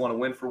guys that want to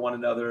win for one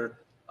another.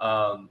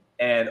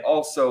 And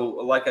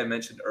also, like I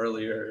mentioned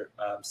earlier,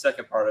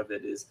 second part of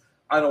it is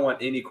I don't want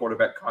any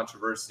quarterback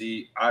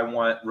controversy. I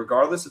want,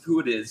 regardless of who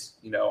it is,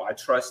 I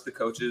trust the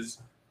coaches.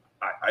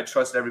 I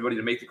trust everybody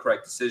to make the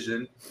correct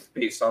decision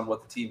based on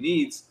what the team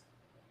needs.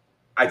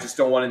 I just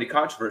don't want any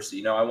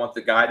controversy. I want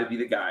the guy to be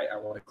the guy. I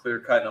want a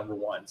clear-cut number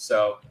one.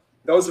 So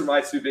those are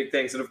my two big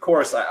things. And, of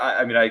course,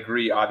 I mean, I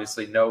agree,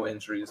 obviously, no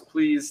injuries,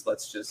 please. We'll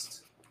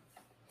just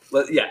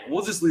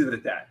leave it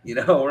at that.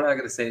 We're not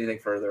going to say anything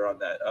further on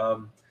that.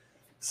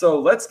 So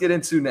let's get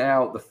into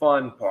now the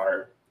fun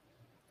part,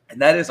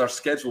 and that is our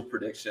schedule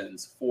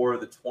predictions for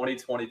the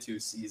 2022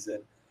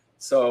 season.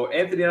 So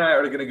Anthony and I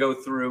are going to go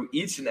through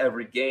each and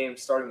every game,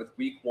 starting with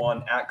week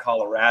 1 at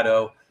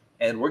Colorado,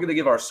 and we're going to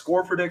give our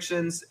score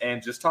predictions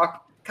and just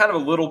talk kind of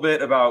a little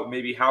bit about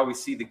maybe how we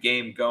see the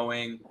game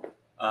going,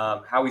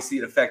 how we see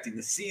it affecting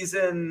the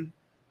season,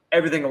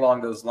 everything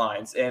along those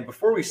lines. And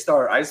before we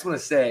start, I just want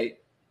to say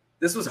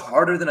this was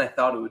harder than I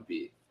thought it would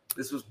be.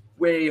 This was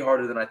way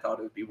harder than I thought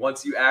it would be.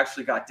 Once you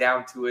actually got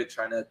down to it,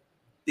 trying to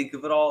think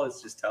of it all,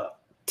 it's just tough.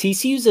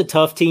 TCU's a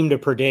tough team to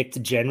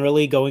predict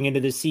generally going into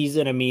the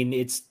season. I mean,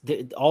 it's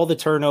all the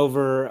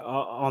turnover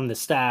on the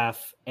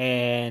staff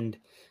and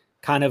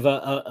kind of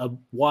a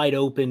wide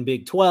open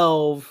Big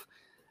 12.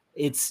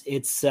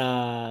 It's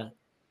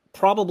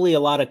probably a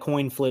lot of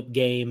coin flip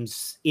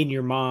games in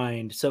your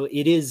mind. So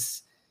it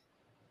is,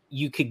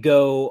 you could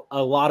go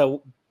a lot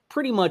of,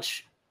 pretty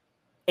much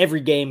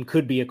every game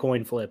could be a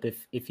coin flip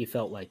if you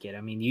felt like it.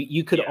 I mean,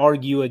 you could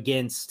argue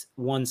against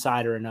one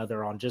side or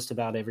another on just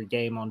about every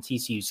game on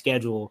TCU's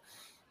schedule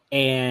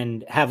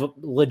and have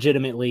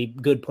legitimately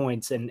good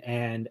points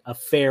and a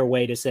fair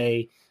way to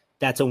say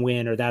that's a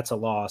win or that's a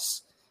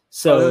loss.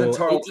 So other than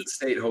Tarleton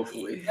State,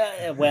 hopefully.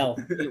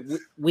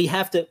 We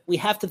have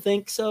to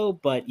think so,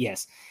 but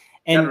yes.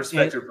 And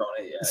respect your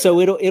opponent. Yeah. So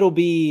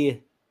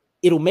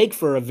it'll make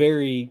for a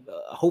very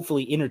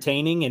hopefully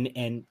entertaining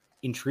and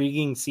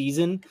intriguing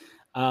season.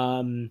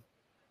 And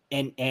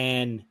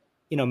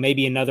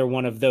maybe another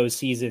one of those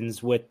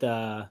seasons with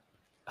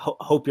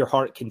hope your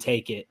heart can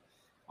take it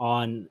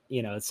on,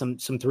 some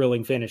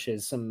thrilling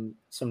finishes, some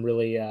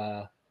really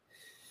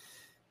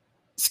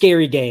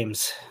scary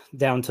games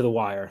down to the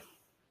wire.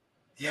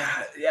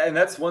 Yeah, and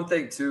that's one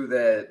thing too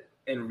that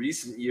in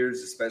recent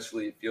years,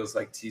 especially, it feels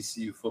like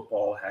TCU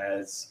football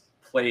has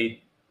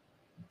played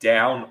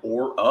down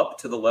or up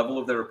to the level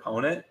of their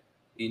opponent.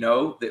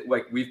 That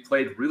like we've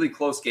played really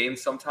close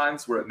games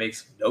sometimes where it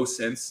makes no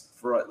sense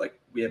for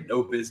we have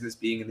no business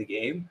being in the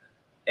game.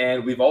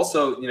 And we've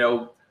also,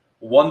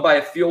 won by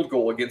a field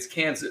goal against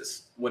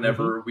Kansas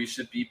whenever we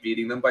should be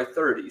beating them by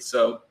 30.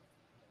 So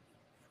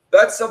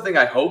that's something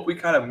I hope we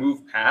kind of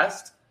move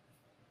past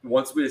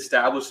once we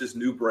establish this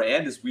new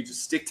brand, is we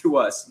just stick to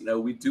us.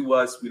 We do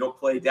us. We don't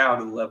play down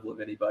to the level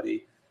of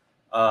anybody.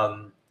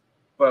 But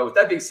with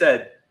that being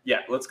said,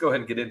 let's go ahead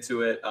and get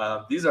into it.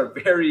 These are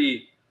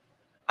very...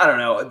 I don't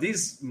know.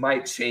 These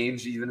might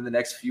change even in the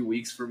next few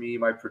weeks for me,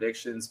 my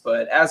predictions.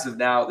 But as of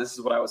now, this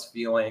is what I was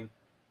feeling.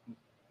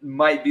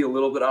 might be a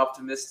little bit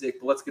optimistic,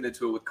 but let's get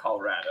into it with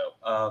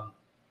Colorado.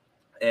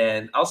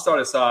 And I'll start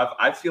us off.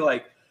 I feel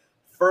like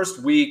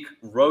first week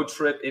road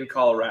trip in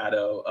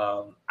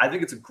Colorado, I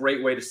think it's a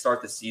great way to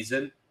start the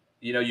season.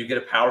 You know, you get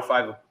a Power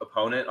 5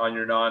 opponent on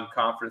your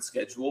non-conference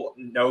schedule.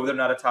 No, they're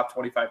not a top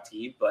 25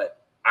 team,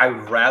 but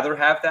I'd rather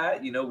have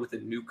that, you know, with a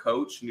new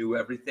coach, new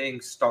everything,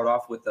 start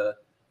off with a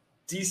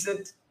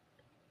decent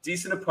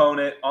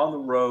opponent on the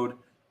road.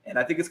 And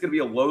I think it's going to be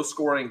a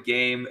low-scoring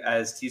game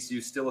as TCU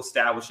is still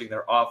establishing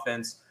their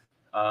offense.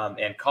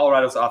 And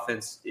Colorado's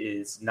offense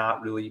is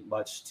not really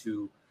much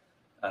to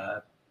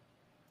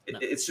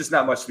it's just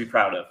not much to be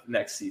proud of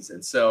next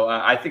season. So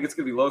I think it's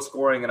going to be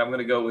low-scoring, and I'm going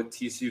to go with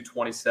TCU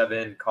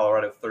 27,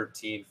 Colorado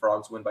 13.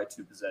 Frogs win by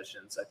 2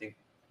 possessions. I think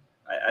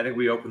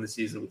we open the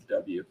season with a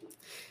W.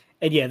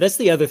 And yeah, that's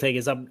the other thing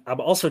is I'm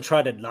also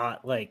trying to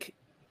not like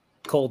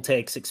cold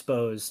takes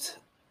exposed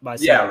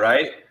myself. Yeah,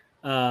 right.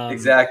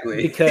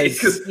 Exactly.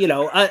 Because you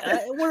know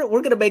we're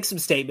going to make some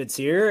statements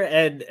here,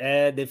 and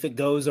if it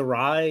goes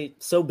awry,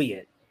 so be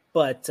it.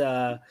 But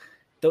the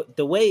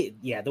way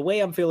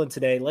I'm feeling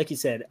today, like you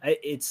said,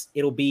 it's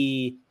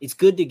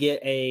good to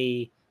get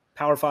a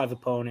Power 5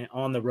 opponent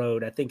on the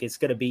road. I think it's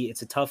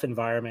a tough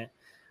environment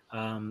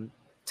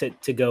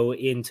to go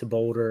into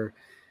Boulder,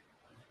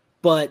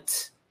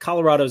 but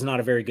Colorado's not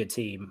a very good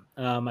team.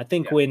 I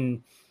think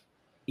when,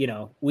 you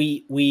know,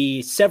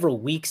 we several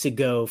weeks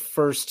ago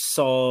first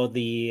saw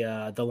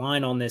the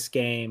line on this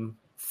game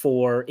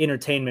for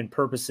entertainment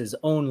purposes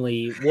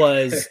only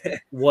was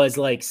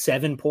like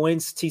 7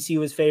 points. TCU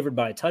was favored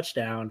by a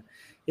touchdown.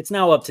 It's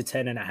now up to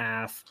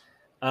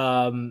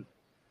 10.5.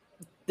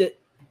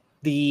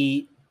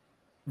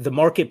 The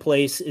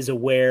marketplace is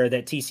aware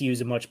that TCU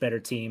is a much better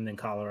team than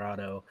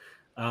Colorado.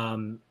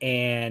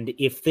 And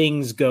if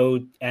things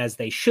go as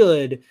they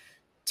should,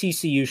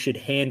 TCU should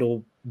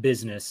handle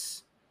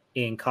business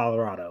in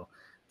Colorado.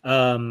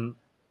 I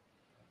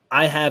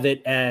have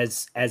it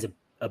as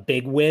a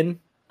big win.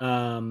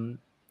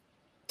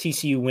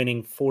 TCU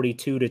winning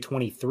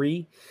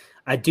 42-23.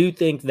 I do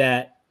think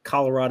that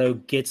Colorado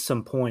gets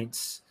some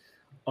points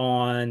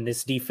on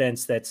this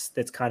defense that's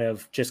kind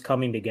of just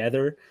coming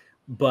together,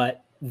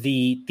 but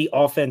the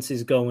offense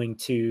is going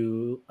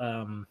to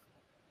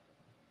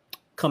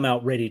come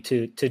out ready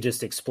to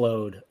just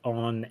explode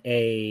on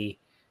a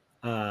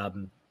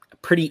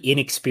pretty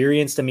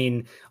inexperienced. I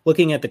mean,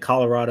 looking at the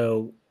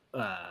Colorado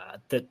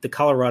the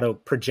Colorado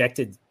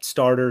projected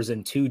starters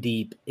and 2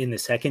 deep in the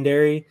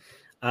secondary,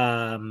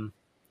 the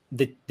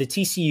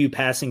TCU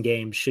passing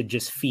game should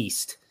just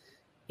feast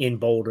in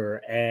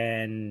Boulder,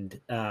 and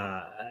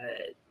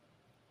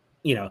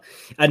you know,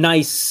 a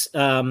nice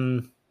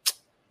kind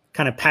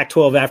of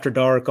Pac-12 after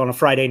dark on a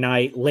Friday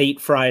night,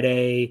 late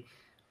Friday.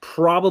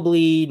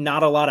 Probably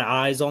not a lot of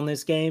eyes on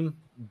this game,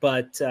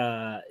 but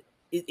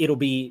it'll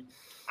be.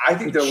 I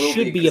think there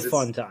should be a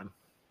fun time.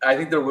 I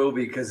think there will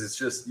be because it's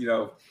just, you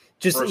know,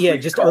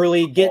 just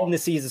early getting the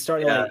season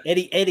started. Yeah.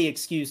 Like any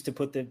excuse to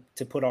put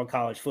on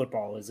college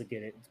football is a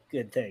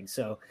good thing.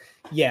 So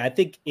yeah, I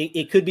think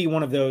it could be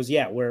one of those.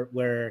 Yeah, where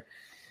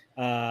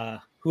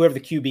whoever the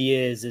QB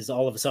is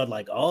all of a sudden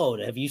like,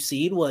 oh, have you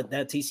seen what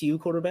that TCU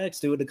quarterback's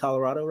doing to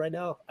Colorado right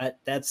now?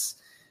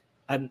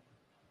 I'm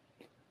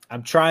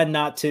trying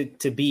not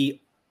to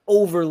be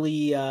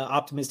overly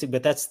optimistic,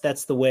 but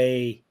that's the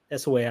way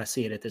I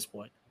see it at this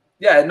point.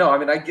 Yeah, no, I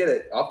mean, I get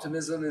it.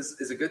 Optimism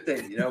is a good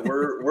thing. You know,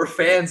 we're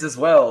fans as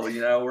well. You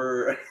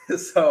know,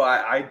 so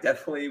I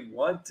definitely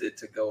want it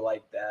to go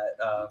like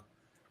that.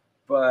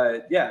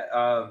 But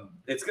yeah,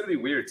 it's gonna be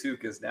weird too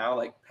because now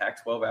like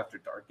Pac-12 after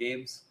dark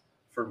games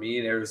for me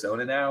in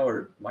Arizona now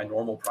are my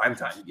normal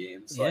primetime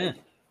games. Yeah.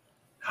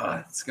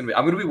 Like, I'm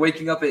gonna be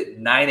waking up at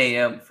 9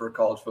 a.m. for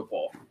college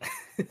football.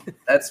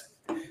 That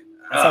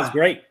sounds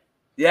great.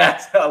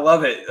 Yeah, I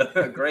love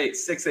it. Great.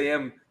 6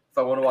 a.m. if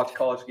I want to watch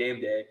College Game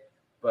Day.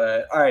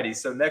 But alrighty,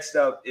 so next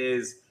up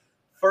is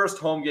first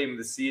home game of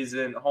the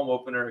season, home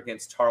opener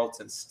against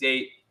Tarleton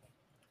State.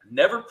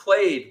 Never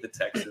played the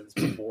Texans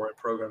before in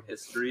program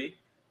history,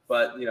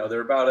 but you know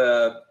they're about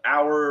an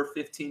hour,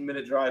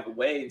 15-minute drive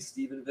away in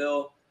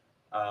Stephenville.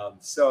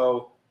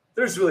 So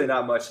there's really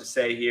not much to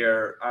say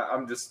here.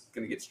 I'm just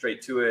going to get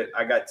straight to it.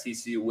 I got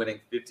TCU winning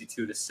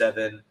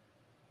 52-7.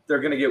 They're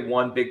going to get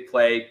one big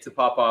play to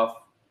pop off.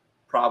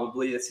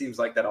 Probably. It seems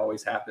like that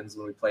always happens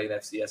when we play an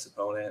FCS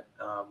opponent.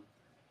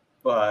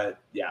 But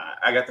yeah,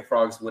 I got the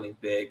Frogs winning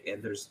big,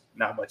 and there's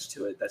not much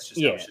to it. That's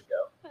just how it should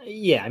go.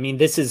 Yeah, I mean,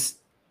 this is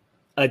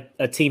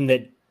a team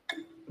that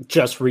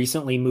just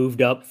recently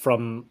moved up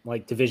from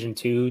like Division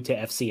II to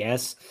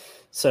FCS,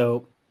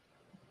 so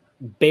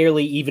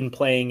barely even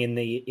playing in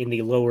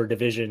the lower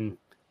division.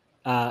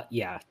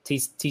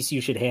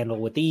 TCU should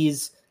handle with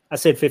ease. I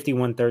said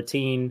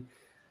 51-13.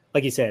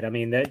 Like you said, I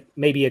mean that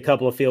maybe a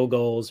couple of field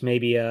goals,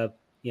 maybe a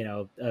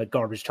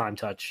garbage time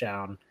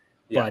touchdown,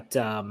 but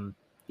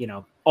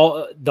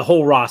the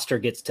whole roster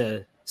gets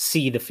to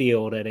see the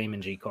field at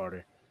Amon G.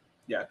 Carter.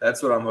 Yeah,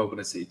 that's what I'm hoping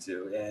to see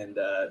too, and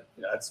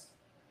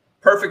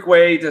perfect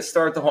way to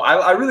start the whole.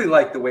 I really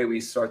like the way we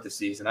start the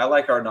season. I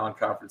like our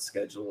non-conference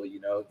schedule.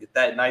 Get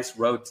that nice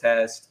road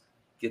test,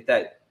 get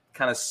that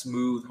kind of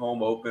smooth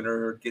home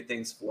opener, get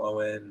things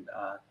flowing,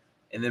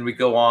 and then we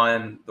go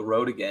on the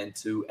road again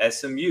to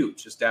SMU,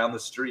 just down the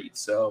street.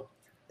 So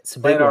it's a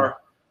big one.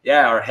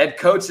 Our head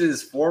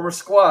coach's former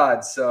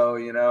squad. So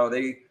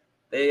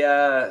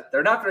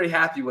they're not very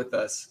happy with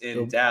us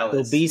in Dallas.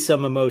 There'll be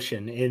some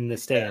emotion in the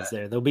stands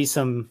there. There'll be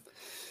some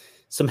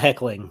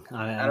heckling.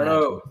 I don't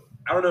know.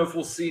 I don't know if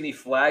we'll see any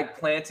flag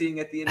planting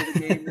at the end of the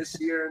game this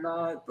year or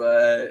not,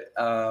 but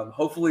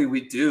hopefully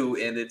we do,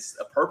 and it's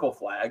a purple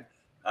flag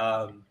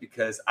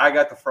because I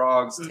got the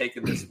Frogs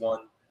taking this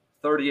one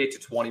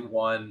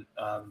 38-21.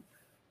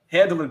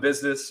 Handling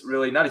business,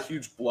 really. Not a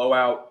huge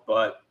blowout,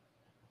 but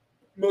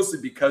mostly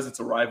because it's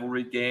a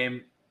rivalry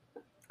game.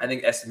 I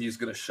think SMU is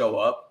going to show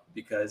up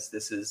because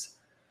this is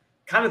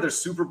kind of their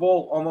Super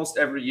Bowl almost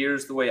every year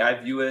is the way I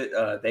view it.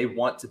 They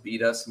want to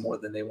beat us more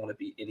than they want to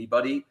beat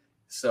anybody.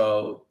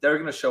 So they're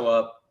going to show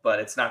up, but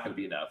it's not going to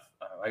be enough.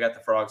 I got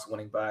the Frogs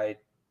winning by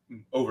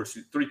over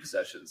 3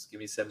 possessions. Give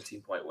me a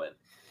 17-point win.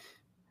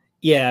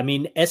 Yeah, I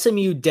mean,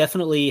 SMU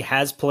definitely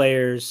has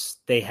players.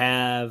 They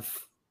have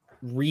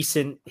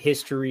recent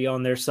history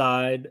on their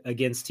side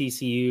against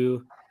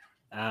TCU.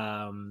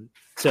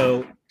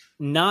 So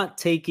not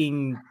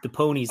taking the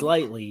ponies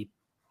lightly,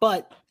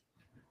 but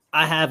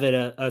I have it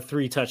a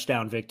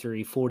 3-touchdown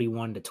victory,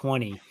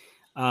 41-20.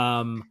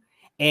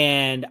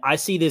 And I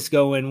see this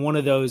going one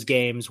of those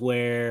games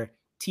where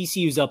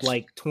TCU's up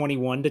like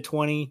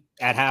 21-20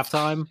 at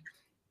halftime,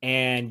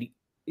 and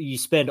you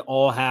spend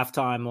all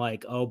halftime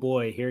like, oh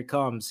boy, here it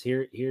comes.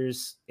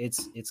 It's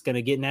going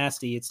to get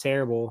nasty. It's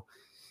terrible.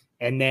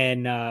 And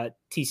then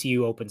TCU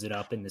opens it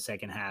up in the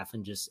second half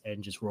and just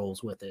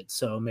rolls with it.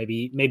 So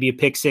maybe a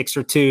pick 6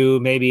 or 2,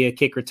 maybe a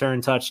kick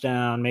return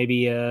touchdown,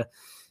 maybe it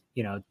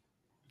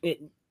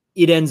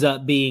ends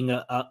up being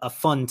a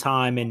fun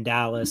time in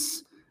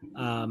Dallas,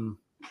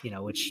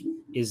 which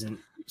isn't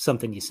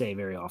something you say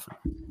very often.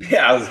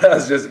 Yeah, I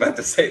was just about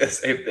to say the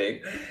same thing.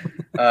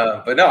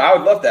 But no, I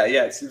would love that.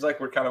 Yeah, it seems like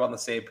we're kind of on the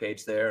same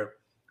page there.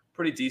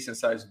 Pretty decent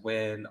sized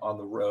win on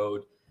the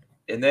road.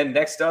 And then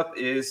next up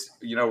is,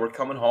 we're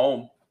coming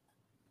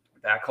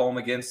back home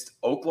against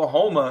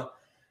Oklahoma.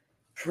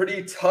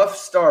 Pretty tough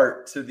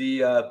start to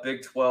the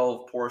Big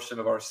 12 portion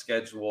of our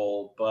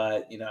schedule.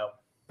 But,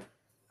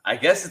 I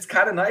guess it's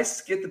kind of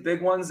nice to get the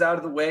big ones out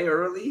of the way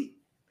early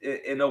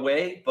in a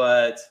way.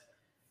 But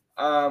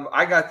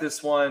I got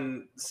this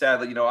one,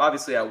 sadly.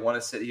 Obviously I want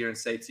to sit here and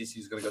say TCU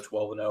is going to go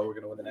 12-0. We're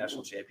going to win the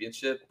national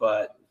championship.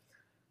 But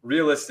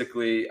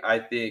realistically, I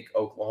think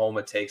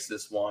Oklahoma takes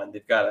this one.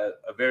 They've got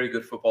a very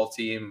good football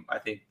team. I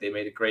think they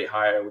made a great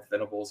hire with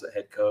Venables at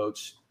head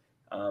coach.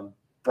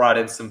 Brought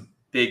in some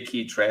big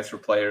key transfer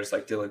players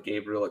like Dylan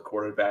Gabriel at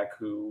quarterback,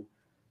 who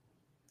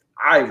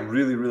I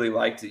really, really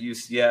liked at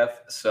UCF.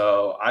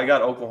 So I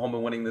got Oklahoma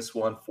winning this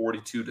one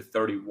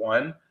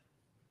 42-31.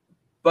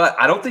 But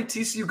I don't think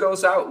TCU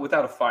goes out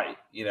without a fight.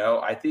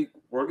 I think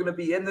we're going to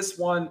be in this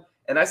one.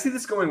 And I see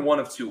this going one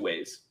of two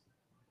ways.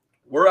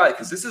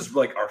 Because this is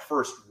like our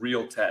first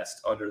real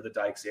test under the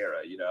Dykes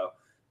era,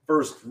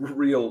 first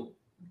real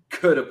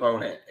good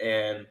opponent.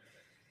 And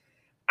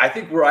I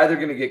think we're either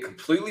going to get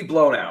completely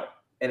blown out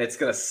and it's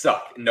going to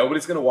suck.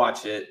 Nobody's going to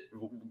watch it,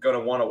 going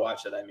to want to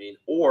watch it,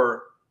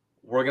 or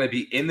we're going to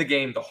be in the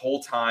game the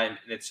whole time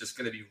and it's just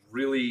going to be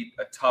really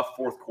a tough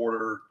fourth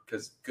quarter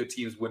because good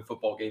teams win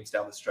football games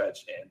down the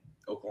stretch and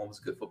Oklahoma's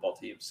a good football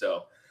team.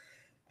 So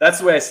that's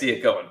the way I see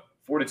it going.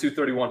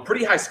 42-31,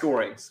 pretty high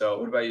scoring. So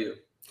what about you?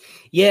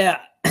 Yeah,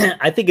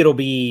 I think it'll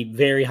be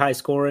very high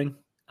scoring.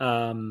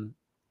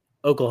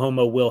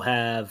 Oklahoma will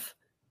have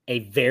a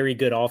very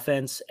good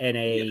offense and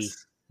a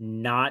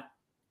not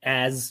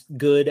as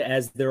good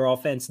as their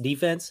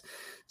defense.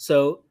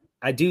 So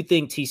I do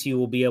think TCU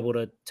will be able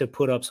to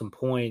put up some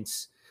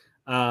points.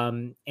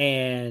 So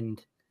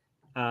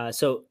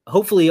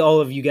hopefully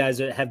all of you guys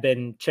have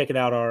been checking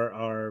out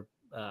our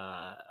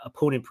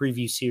opponent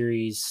preview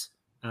series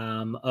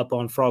up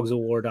on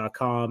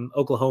frogsofwar.com.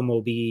 Oklahoma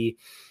will be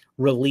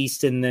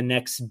released in the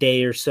next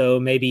day or so.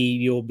 Maybe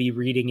you'll be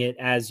reading it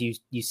as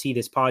you see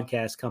this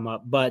podcast come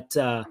up, but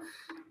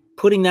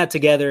putting that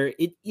together,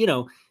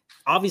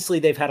 obviously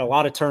they've had a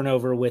lot of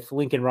turnover with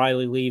Lincoln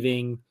Riley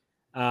leaving.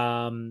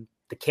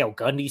 The Cale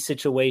Gundy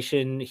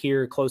situation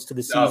here close to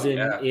the season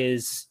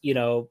is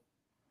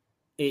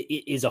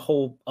a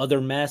whole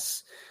other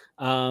mess.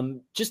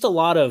 Just a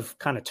lot of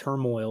kind of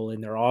turmoil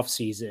in their off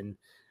season.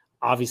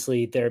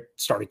 Obviously, their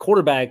starting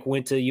quarterback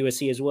went to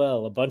USC as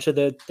well. A bunch of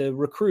the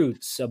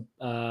recruits,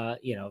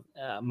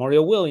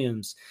 Mario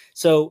Williams.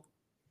 So,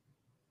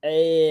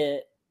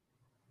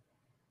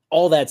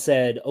 all that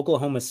said,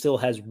 Oklahoma still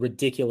has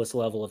ridiculous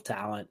level of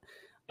talent.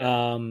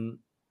 And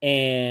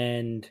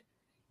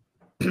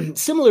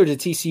similar to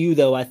TCU,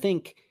 though, I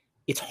think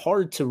it's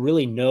hard to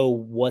really know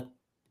what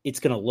it's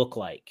going to look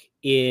like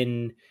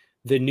in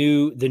the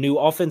new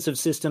offensive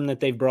system that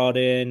they've brought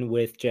in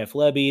with Jeff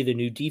Lebby, the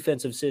new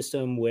defensive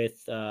system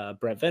with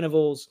Brett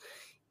Venables.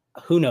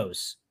 Who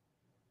knows?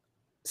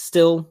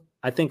 still,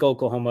 I think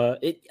Oklahoma.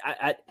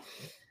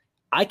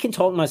 I can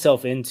talk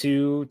myself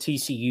into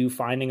TCU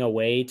finding a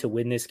way to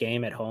win this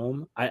game at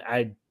home.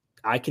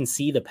 I can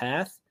see the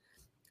path,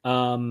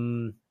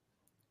 and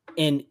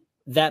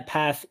that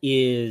path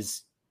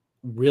is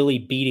really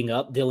beating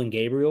up Dylan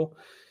Gabriel.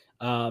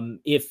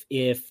 If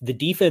the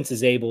defense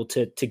is able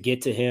to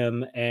get to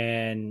him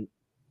and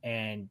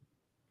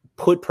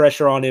put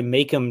pressure on him,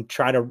 make him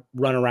try to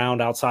run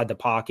around outside the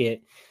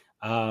pocket,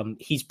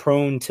 he's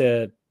prone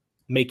to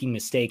making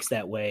mistakes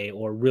that way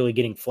or really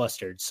getting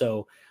flustered.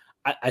 So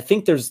I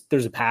think there's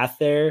a path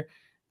there,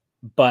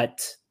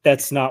 but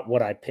that's not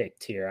what I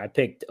picked here. I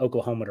picked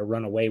Oklahoma to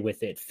run away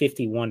with it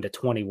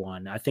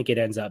 51-21. I think it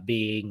ends up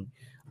being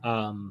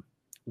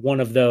one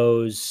of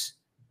those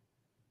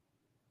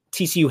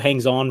TCU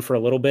hangs on for a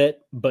little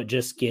bit, but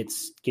just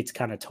gets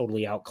kind of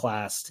totally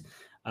outclassed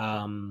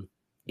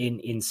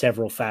in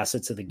several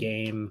facets of the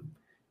game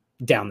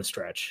down the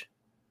stretch.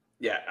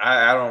 Yeah,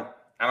 I don't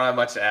have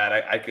much to add.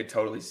 I could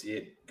totally see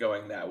it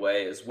going that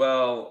way as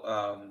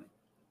well.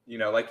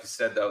 Like you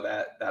said, though,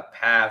 that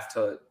path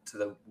to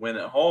the win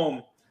at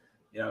home,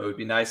 it would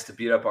be nice to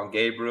beat up on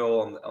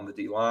Gabriel on the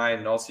D line,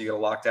 and also you got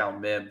to lock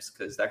down Mims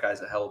because that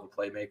guy's a hell of a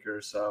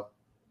playmaker. So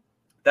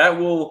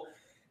it'll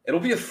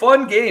be a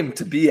fun game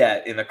to be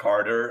at in the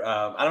Carter.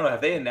 I don't know.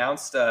 Have they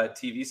announced a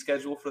TV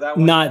schedule for that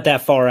one? Not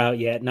that far out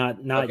yet. Not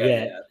okay,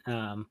 yet.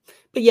 Yeah.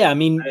 But yeah, I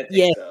mean,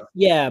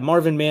 yeah,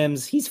 Marvin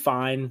Mims, he's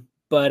fine,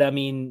 but I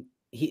mean,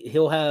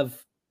 he'll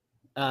have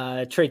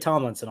Trey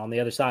Tomlinson on the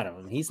other side of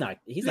him. He's not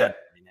anything.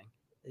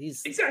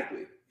 He's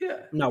exactly. Yeah.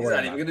 He's not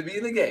even going to be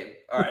in the game.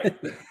 All right.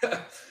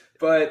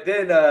 But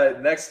then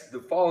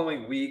the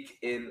following week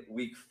in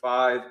week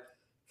 5,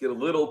 get a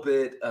little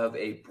bit of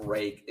a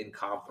break in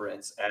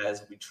conference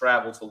as we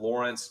travel to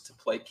Lawrence to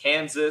play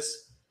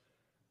Kansas,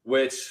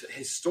 which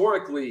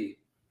historically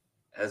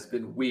has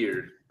been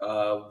weird.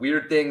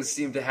 Weird things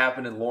seem to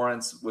happen in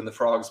Lawrence when the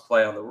Frogs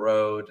play on the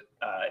road.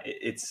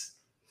 It's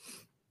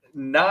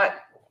not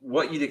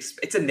what you'd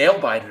expect. It's a nail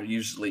biter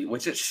usually,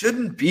 which it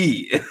shouldn't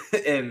be,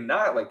 and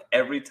not like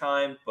every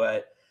time,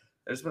 but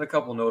there's been a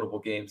couple notable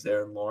games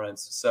there in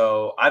Lawrence.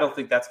 So I don't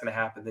think that's going to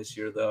happen this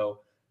year,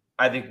 though.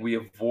 I think we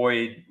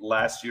avoid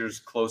last year's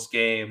close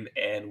game,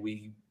 and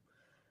we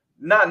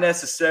not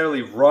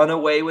necessarily run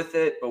away with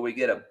it, but we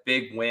get a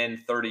big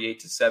win,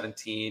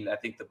 38-17. I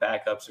think the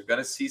backups are going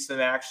to see some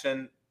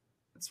action.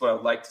 That's what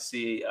I'd like to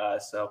see.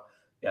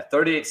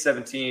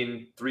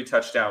 38-17,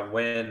 3-touchdown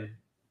win.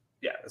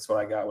 Yeah, that's what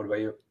I got. What about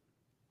you?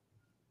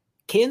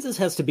 Kansas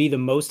has to be the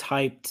most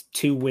hyped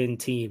 2-win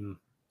team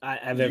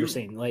I've ever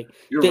seen. Like,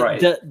 you're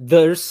right.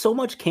 There's so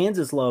much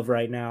Kansas love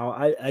right now.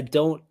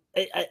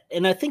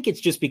 And I think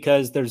it's just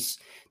because there's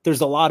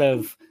a lot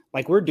of,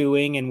 like we're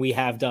doing and we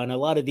have done a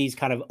lot of these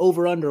kind of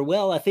over under.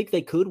 Well, I think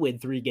they could win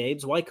 3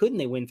 games. Why couldn't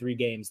they win 3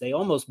 games? They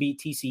almost beat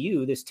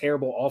TCU, this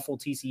terrible, awful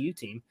TCU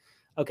team.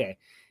 Okay.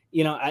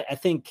 I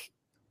think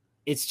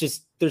it's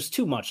just, there's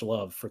too much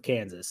love for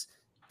Kansas.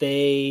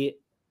 They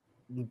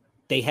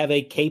have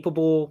a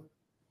capable,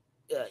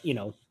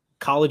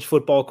 college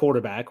football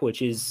quarterback,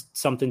 which is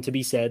something to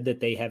be said that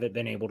they haven't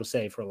been able to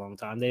say for a long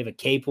time. They have a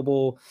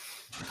capable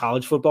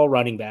college football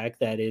running back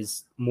that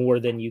is more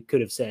than you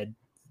could have said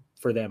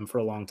for them for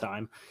a long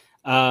time.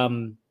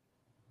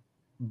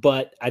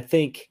 But I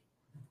think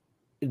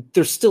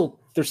they're still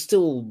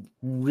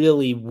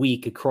really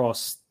weak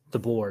across the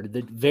board,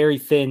 the very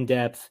thin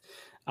depth.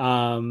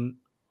 And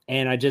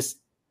I just,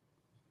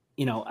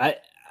 I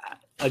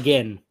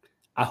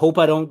hope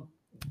I don't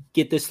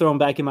get this thrown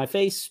back in my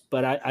face,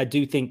 but I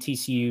do think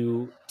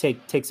TCU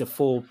takes a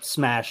full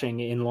smashing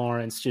in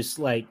Lawrence, just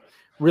like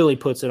really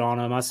puts it on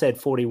them. I said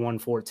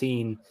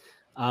 41-14,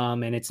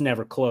 and it's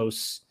never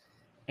close.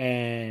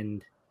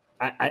 And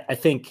I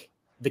think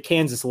the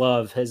Kansas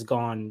love has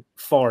gone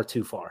far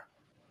too far.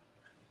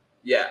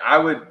 Yeah, I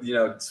would,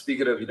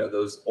 speaking of,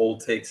 those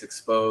old takes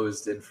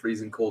exposed and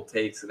freezing cold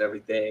takes and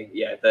everything.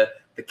 Yeah, the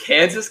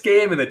Kansas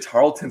game and the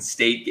Tarleton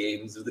State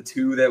games are the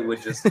two that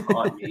would just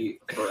haunt me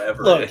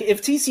forever. Look,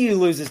 if TCU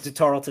loses to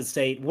Tarleton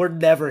State, we're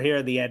never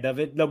hearing the end of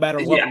it, no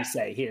matter what we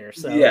say here.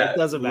 So it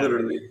doesn't matter.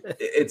 Literally,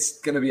 it's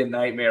going to be a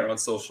nightmare on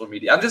social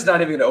media. I'm just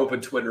not even going to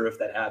open Twitter if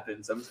that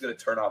happens. I'm just going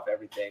to turn off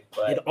everything.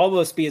 But it'd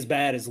almost be as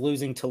bad as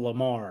losing to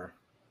Lamar,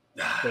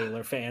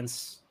 Baylor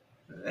fans.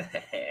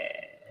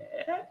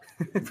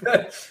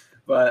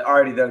 But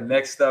alrighty, though.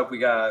 Next up, we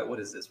got,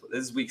 what is this?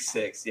 This is week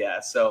 6. Yeah.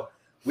 So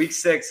week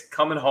 6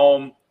 coming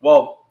home.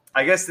 Well,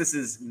 I guess this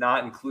is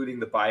not including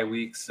the bye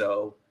week.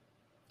 So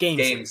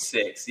game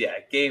 6. Yeah.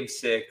 Game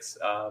 6.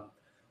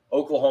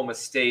 Oklahoma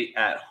State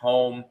at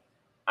home.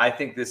 I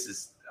think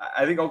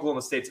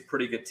Oklahoma State's a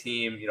pretty good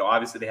team.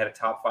 Obviously they had a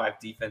top 5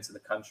 defense in the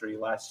country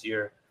last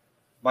year.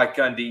 Mike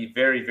Gundy,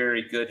 very,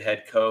 very good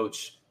head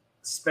coach.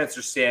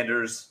 Spencer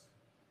Sanders,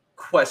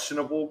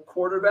 questionable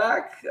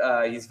quarterback.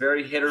 He's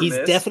very hit or miss.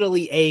 He's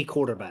definitely a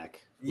quarterback.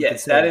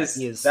 Yes, that is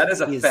a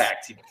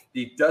fact.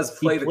 He does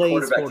play the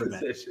quarterback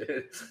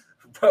position.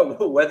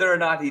 But whether or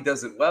not he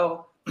does it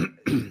well,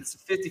 it's a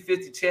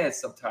 50-50 chance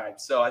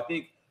sometimes. So I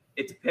think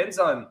it depends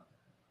on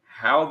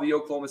how the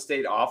Oklahoma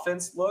State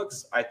offense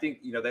looks. I think,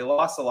 they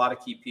lost a lot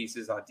of key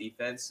pieces on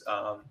defense.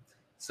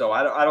 So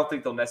I don't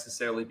think they'll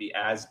necessarily be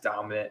as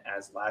dominant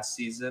as last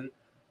season,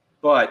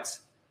 but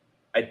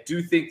I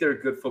do think they're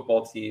a good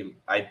football team.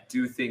 I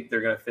do think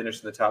they're going to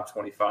finish in the top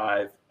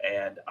 25,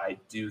 and I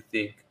do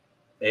think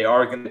they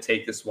are going to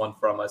take this one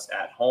from us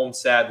at home,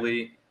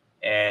 sadly.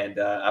 And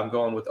I'm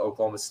going with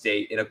Oklahoma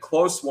State in a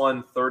close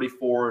one,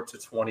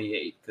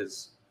 34-28,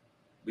 because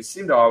we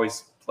seem to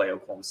always play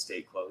Oklahoma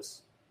State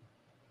close.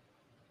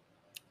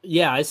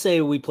 Yeah, I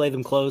say we play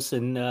them close,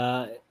 and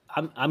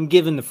I'm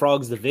giving the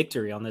Frogs the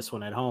victory on this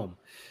one at home.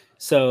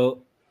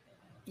 So,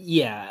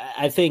 yeah,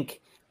 I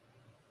think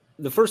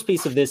the first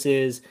piece of this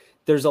is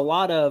there's a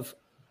lot of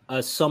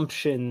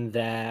assumption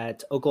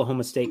that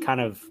Oklahoma State kind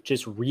of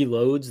just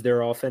reloads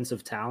their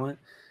offensive talent.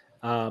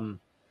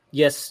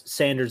 Yes,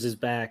 Sanders is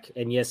back,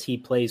 and yes, he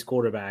plays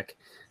quarterback.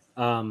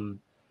 But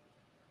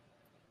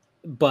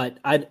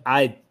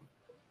I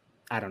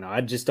don't know. I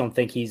just don't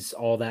think he's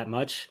all that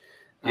much.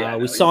 Yeah,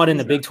 we saw it in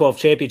the Big 12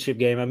 championship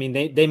game. I mean,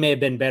 they may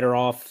have been better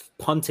off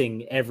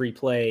punting every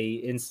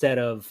play instead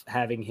of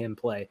having him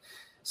play.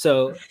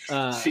 So,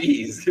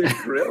 jeez, you're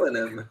grilling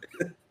him.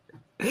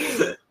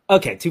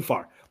 Okay, too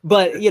far.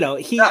 But I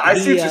see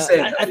what you're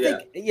saying. I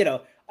think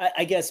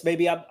I guess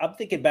maybe I'm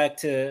thinking back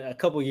to a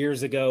couple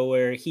years ago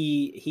where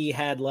he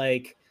had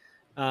like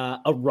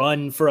a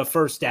run for a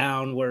first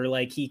down where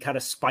like he kind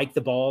of spiked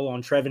the ball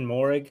on Trevin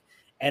Moehrig,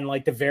 and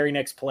like the very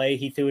next play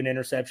he threw an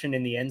interception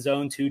in the end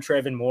zone to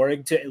Trevin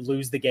Moehrig to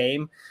lose the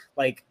game.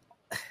 Like,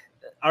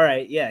 all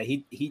right, yeah,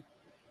 he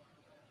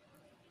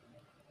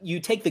you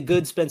take the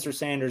good Spencer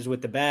Sanders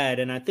with the bad,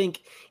 and I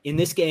think in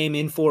this game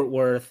in Fort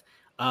Worth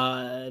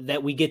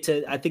that we get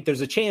to, I think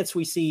there's a chance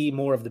we see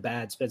more of the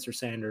bad Spencer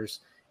Sanders.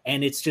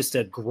 And it's just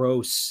a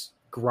gross,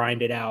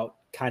 grinded out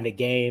kind of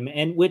game,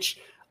 and which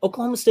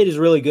Oklahoma State is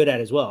really good at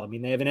as well. I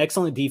mean, they have an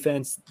excellent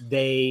defense.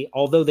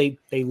 Although they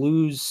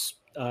lose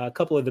a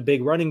couple of the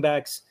big running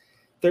backs,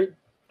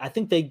 I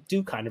think they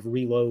do kind of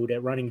reload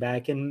at running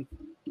back. And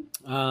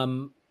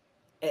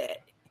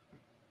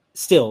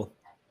still,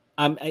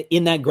 I'm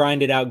in that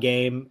grinded out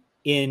game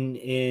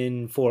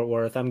in Fort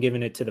Worth. I'm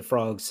giving it to the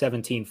Frogs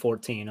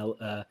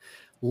 17-14.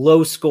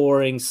 Low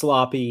scoring,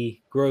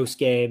 sloppy, gross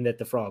game that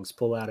the Frogs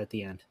pull out at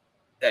the end.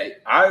 Hey,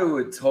 I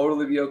would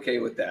totally be okay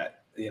with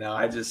that.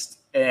 I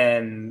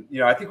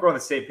think we're on the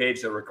same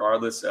page that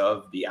regardless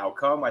of the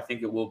outcome, I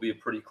think it will be a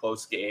pretty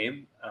close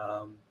game.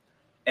 Now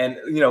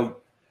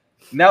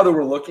that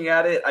we're looking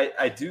at it,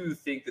 I do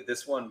think that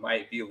this one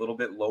might be a little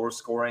bit lower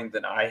scoring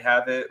than I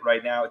have it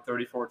right now at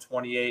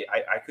 34-28.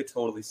 I could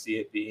totally see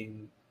it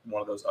being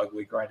one of those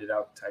ugly, grinded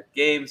out type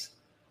games.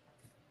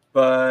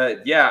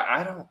 But yeah,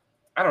 I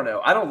don't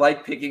know. I don't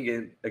like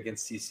picking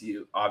against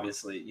TCU,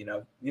 obviously.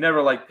 You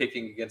never like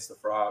picking against the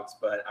Frogs,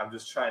 but I'm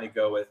just trying to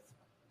go with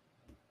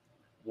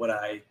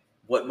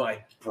what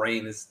my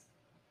brain is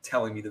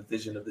telling me the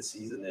vision of the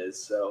season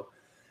is. So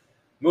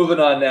moving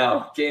on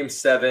now, Game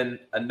 7,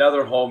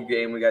 another home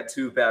game. We got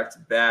two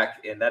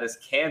back-to-back, and that is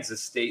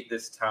Kansas State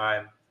this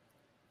time.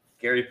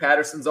 Gary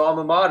Patterson's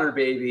alma mater,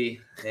 baby.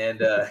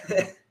 And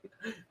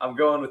I'm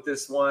going with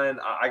this one.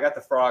 I got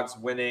the Frogs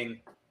winning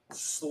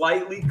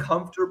slightly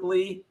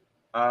comfortably.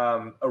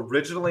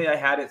 Originally I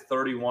had it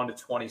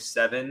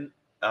 31-27 in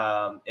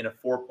a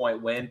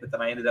 4-point win, but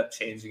then I ended up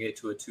changing it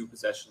to a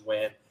 2-possession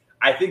win.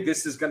 I think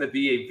this is going to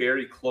be a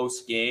very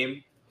close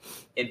game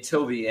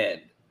until the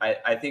end.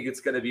 I think it's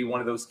going to be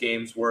one of those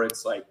games where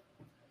it's like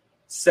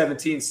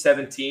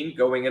 17-17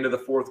 going into the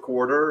fourth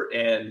quarter,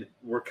 and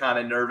we're kind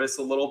of nervous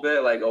a little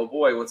bit, like, oh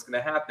boy, what's going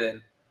to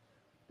happen?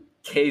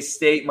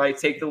 K-State might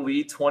take the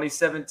lead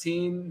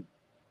 2017,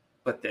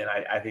 but then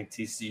I think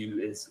TCU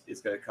is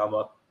going to come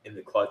up in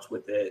the clutch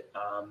with it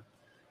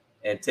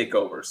and take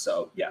over.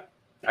 So, yeah,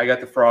 I got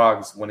the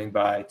Frogs winning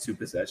by 2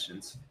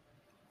 possessions.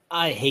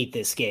 I hate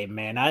this game,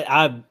 man.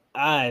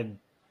 I'm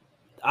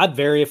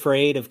very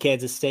afraid of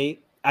Kansas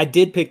State. I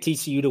did pick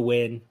TCU to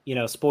win.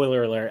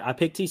 Spoiler alert. I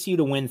picked TCU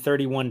to win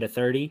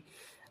 31-30.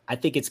 I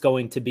think it's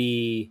going to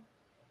be.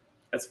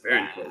 That's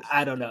very close.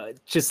 I don't know.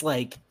 Just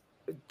like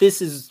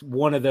this is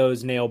one of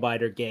those nail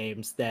biter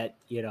games that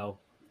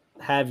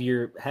have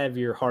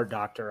your heart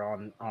doctor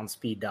on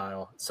speed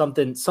dial.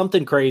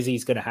 Something crazy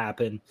is going to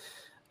happen.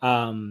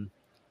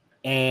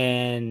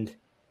 And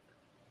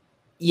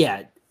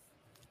yeah,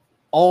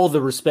 all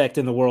the respect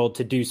in the world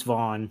to Deuce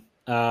Vaughn.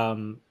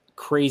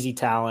 Crazy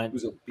talent,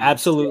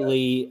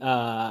 absolutely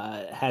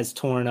has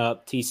torn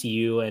up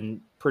TCU and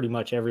pretty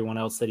much everyone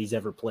else that he's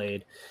ever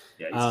played.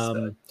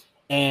 Yeah,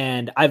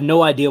 and I have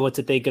no idea what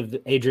to think of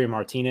Adrian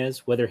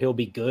Martinez, whether he'll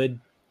be good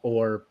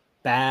or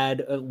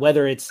bad,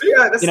 whether it's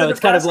it's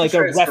kind of like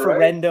a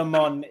referendum,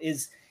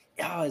 right?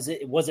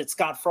 Was it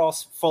Scott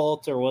Frost's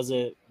fault or was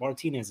it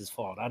Martinez's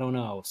fault? I don't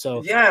know.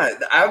 So yeah,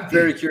 I'm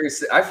very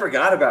curious. I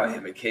forgot about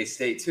him at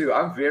K-State too.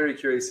 I'm very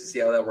curious to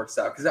see how that works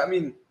out, because I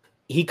mean,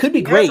 he could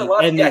be great,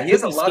 and he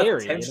has a lot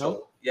scary, of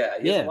potential. Yeah,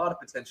 he has a lot of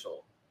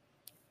potential.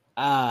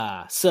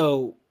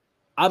 So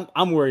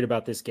I'm worried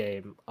about this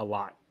game a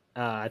lot.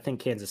 I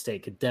think Kansas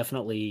State could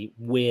definitely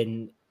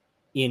win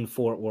in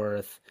Fort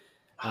Worth.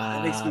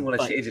 That makes me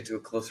want to change it to a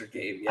closer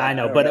game. Yeah, I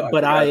know,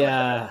 but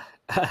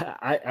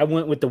I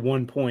went with the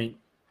 1 point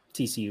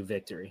TCU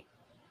victory.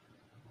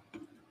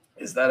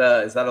 Is that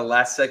a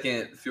last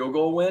second field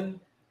goal win?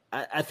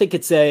 I think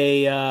it's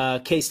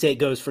a K-State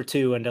goes for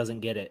 2 and doesn't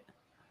get it.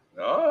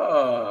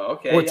 Oh,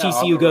 okay. Or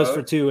TCU goes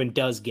for 2 and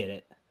does get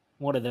it.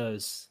 One of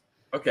those.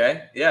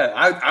 Okay. Yeah,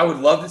 I would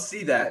love to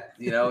see that.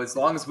 As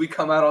long as we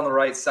come out on the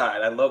right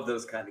side. I love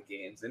those kind of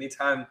games.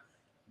 Anytime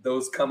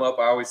those come up,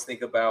 I always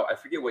think about, I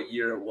forget what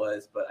year it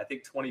was, but I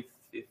think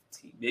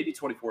 2015, maybe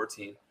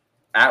 2014,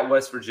 at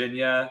West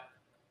Virginia,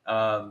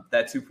 that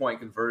 2-point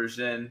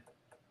conversion,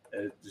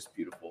 just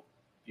beautiful.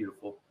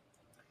 Beautiful.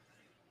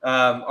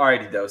 All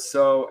righty, though.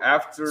 So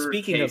after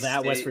Speaking K-State, of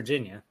at West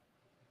Virginia.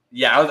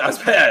 Yeah, I was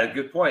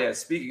good point. Yeah,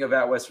 speaking of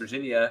at West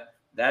Virginia,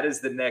 that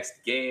is the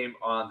next game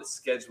on the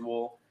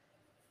schedule.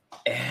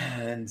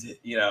 And,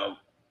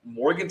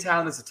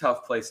 Morgantown is a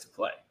tough place to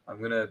play. I'm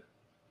going to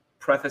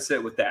preface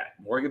it with that.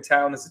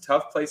 Morgantown is a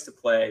tough place to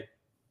play.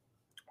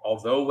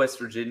 Although West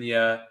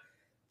Virginia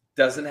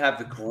doesn't have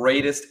the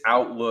greatest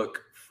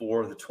outlook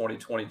for the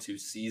 2022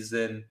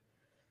 season,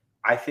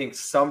 I think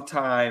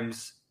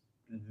sometimes,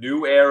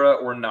 new era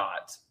or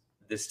not,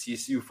 this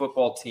TCU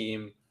football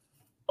team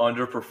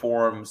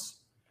underperforms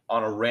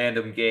on a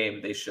random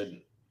game they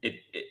shouldn't.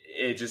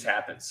 It just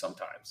happens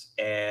sometimes.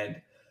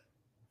 And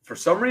for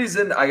some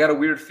reason, I got a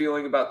weird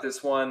feeling about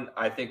this one.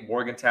 I think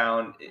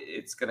Morgantown,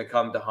 it's going to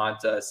come to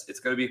haunt us. It's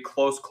going to be a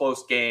close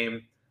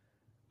game.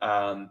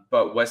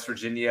 But West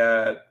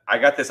Virginia, I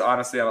got this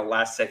honestly on a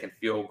last-second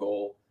field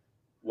goal.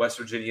 West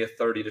Virginia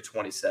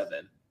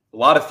 30-27. A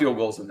lot of field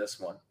goals in this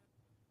one.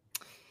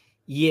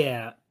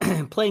 Yeah,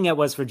 playing at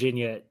West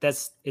Virginia,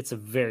 it's a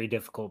very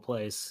difficult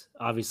place.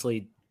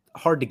 Obviously,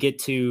 hard to get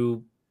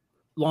to,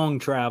 long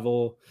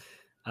travel,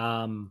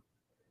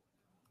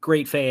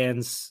 great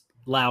fans,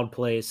 loud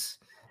place.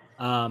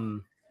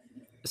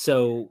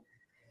 So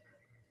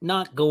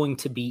not going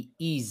to be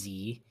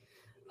easy.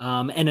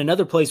 And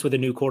another place with a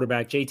new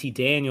quarterback, JT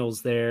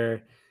Daniels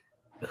there,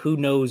 who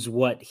knows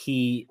what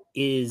he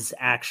is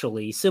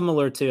actually,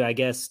 similar to, I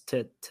guess,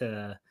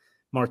 to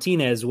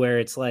Martinez, where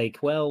it's like,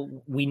 well,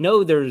 we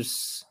know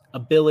there's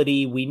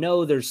ability. We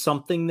know there's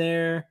something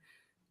there.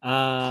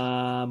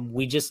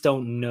 We just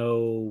don't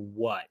know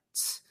what.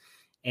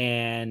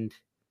 And,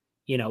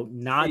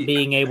 not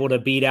being able to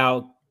beat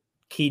out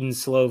Keaton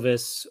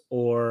Slovis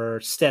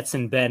or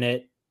Stetson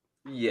Bennett.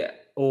 Yeah.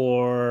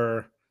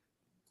 Or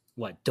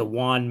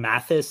DeJuan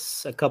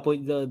Mathis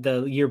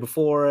the year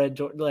before.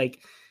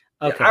 Like,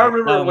 okay. Yeah, I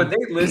remember when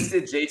they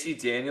listed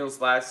JT Daniels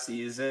last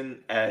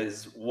season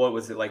as, what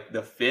was it, like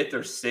the 5th or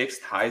 6th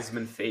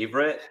Heisman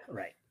favorite?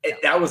 Right.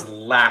 That was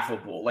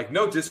laughable. Like,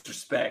 no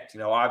disrespect.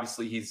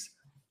 Obviously he's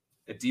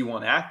a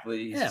D1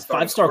 athlete. He's a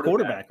 5-star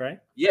quarterback, right?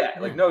 Yeah,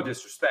 like no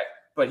disrespect.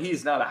 But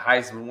he's not a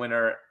Heisman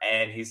winner,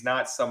 and he's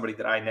not somebody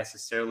that I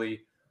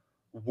necessarily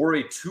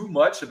worry too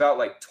much about,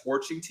 like,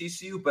 torching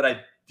TCU.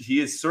 But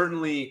he is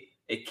certainly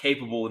a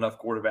capable enough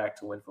quarterback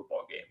to win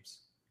football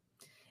games.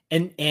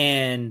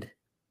 And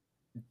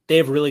they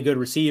have really good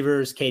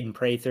receivers. Caden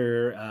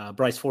Prather,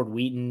 Bryce Ford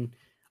Wheaton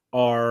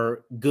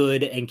are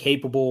good and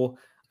capable.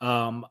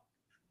 I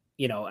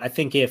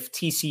think if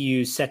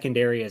TCU's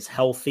secondary is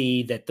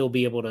healthy, that they'll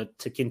be able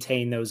to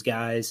contain those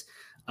guys.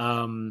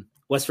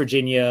 West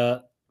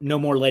Virginia, no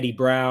more Letty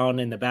Brown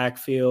in the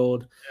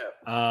backfield.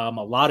 Yeah.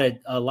 A lot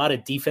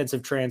of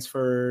defensive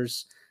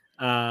transfers.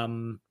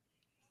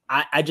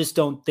 I just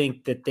don't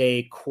think that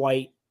they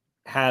quite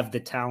have the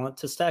talent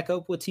to stack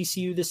up with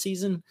TCU this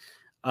season.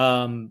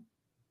 I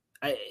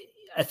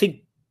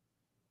think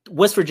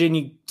West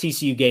Virginia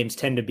TCU games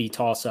tend to be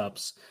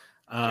toss-ups.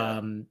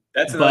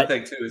 That's another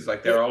thing too. Is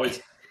like they're always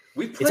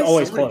it's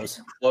always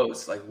close.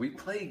 Like we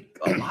play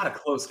a lot of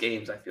close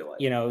games. I feel like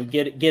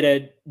get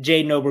a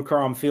Jaden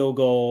Obercrom field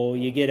goal,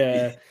 you get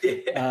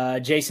a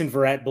Jason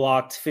Verrett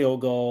blocked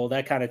field goal,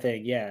 that kind of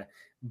thing. Yeah,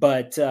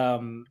 but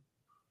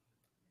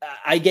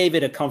I gave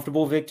it a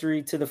comfortable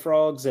victory to the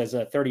Frogs as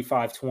a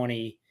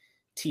 35-20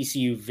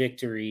 TCU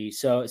victory.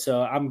 So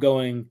I'm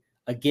going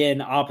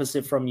again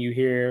opposite from you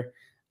here.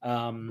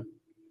 I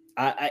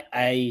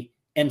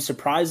am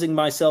surprising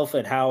myself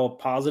at how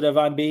positive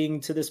I'm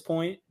being to this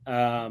point.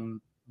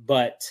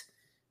 But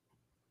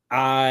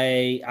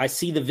I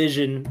see the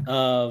vision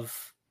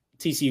of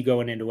TCU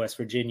going into West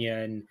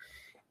Virginia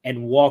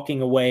and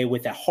walking away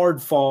with a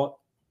hard fought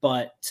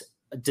but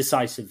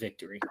decisive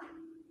victory.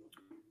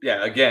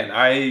 Yeah, again,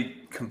 I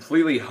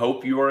completely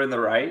hope you are in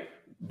the right,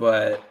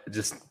 but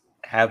just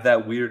have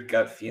that weird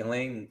gut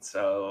feeling.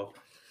 So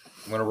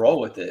I'm going to roll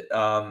with it.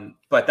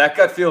 But that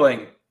gut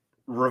feeling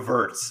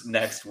reverts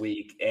next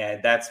week,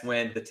 and that's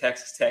when the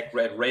Texas Tech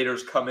Red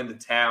Raiders come into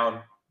town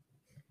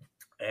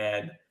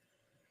and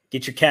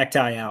get your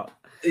cacti out.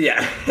 Yeah,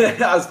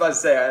 I was about to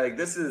say, I think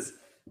this is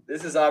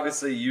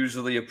obviously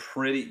usually a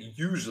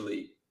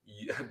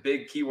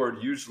big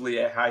keyword, usually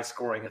a high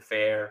scoring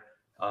affair.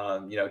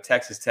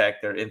 Texas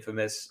Tech, their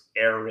infamous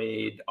air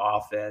raid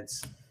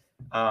offense.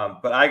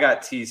 But I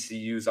got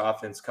TCU's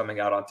offense coming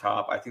out on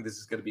top. I think this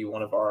is going to be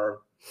one of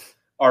our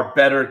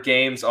better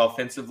games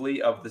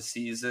offensively of the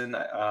season.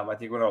 I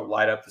think we're going to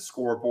light up the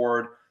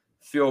scoreboard.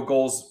 Field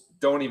goals,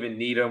 don't even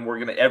need them. We're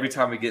going to, every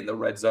time we get in the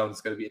red zone,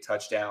 it's going to be a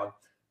touchdown.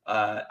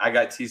 I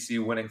got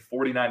TCU winning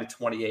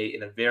 49-28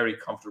 in a very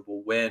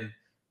comfortable win.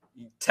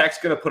 Tech's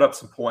going to put up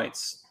some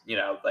points.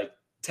 Like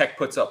Tech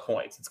puts up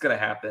points. It's going to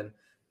happen.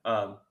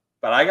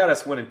 But I got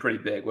us winning pretty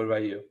big. What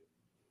about you?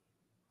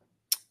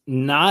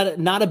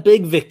 Not a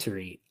big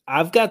victory.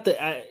 I've got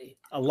a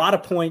lot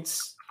of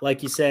points,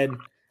 like you said.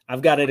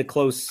 I've got it a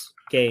close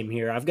game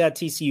here. I've got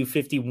TCU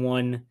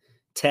 51,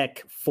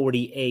 Tech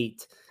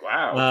 48.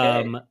 Wow.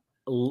 Okay.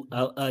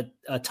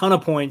 A ton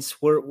of points.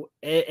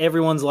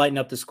 Everyone's lighting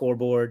up the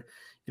scoreboard.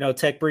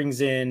 Tech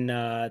brings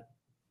in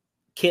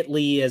Kit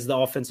Lee as the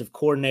offensive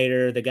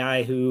coordinator, the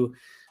guy who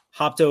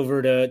hopped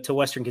over to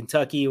Western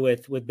Kentucky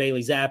with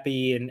Bailey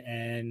Zappi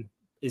and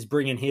is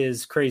bringing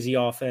his crazy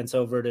offense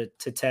over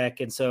to Tech.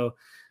 And so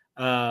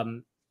they're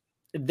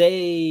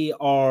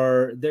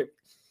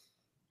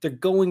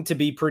going to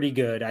be pretty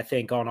good, I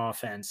think, on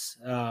offense.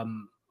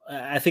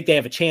 I think they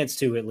have a chance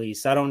to, at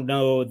least. I don't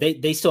know.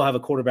 They still have a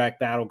quarterback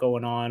battle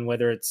going on,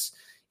 whether it's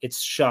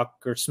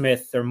Shuck or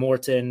Smith or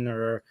Morton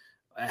or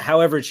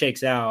however it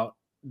shakes out.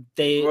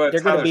 They're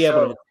going to be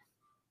able to.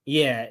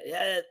 Yeah,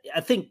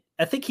 I think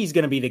he's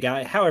going to be the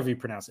guy. However you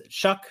pronounce it,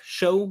 Shuck.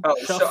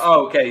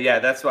 Okay, yeah,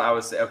 that's what I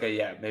was saying. Okay,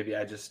 yeah, maybe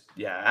I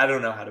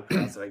don't know how to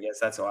pronounce it. I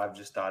guess that's what I've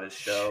just thought is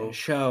show.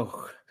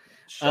 Show.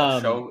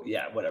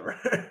 Yeah,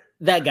 whatever.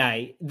 That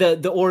guy,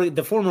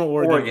 the former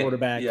Oregon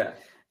quarterback. Yeah.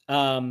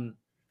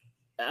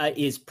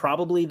 Is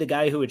probably the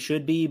guy who it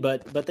should be,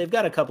 but they've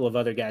got a couple of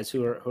other guys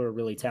who are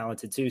really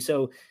talented too.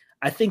 So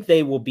I think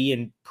they will be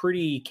in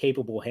pretty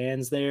capable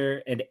hands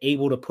there and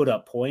able to put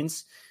up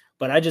points.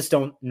 But I just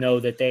don't know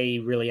that they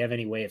really have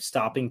any way of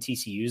stopping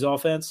TCU's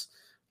offense.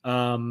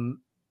 And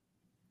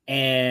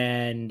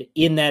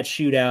in that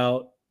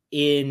shootout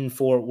in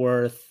Fort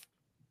Worth,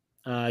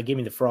 give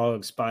me the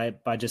Frogs by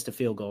just a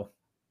field goal.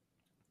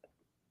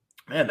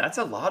 Man, that's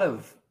a lot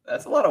of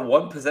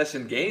one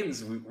possession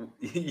games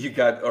you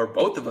got, or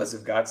both of us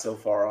have got so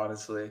far,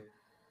 honestly.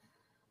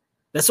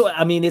 That's what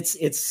I mean.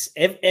 It's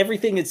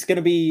everything. It's going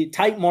to be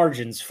tight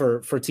margins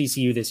for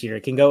TCU this year.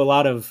 It can go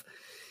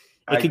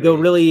go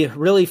really,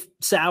 really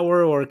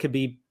sour, or it could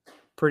be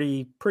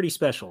pretty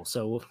special.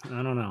 So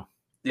I don't know.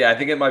 Yeah, I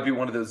think it might be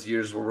one of those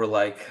years where we're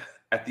like,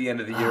 at the end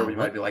of the year, we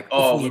might be like,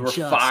 oh, we were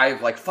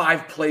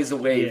five plays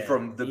away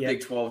from the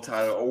Big 12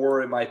 title,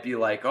 or it might be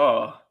like,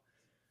 oh,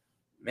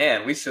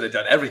 man, we should have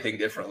done everything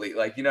differently.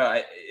 Like,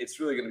 it's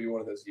really going to be one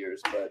of those years.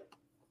 But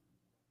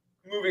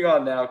moving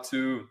on now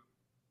to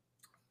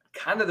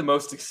kind of the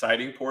most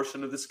exciting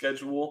portion of the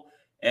schedule,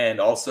 and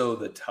also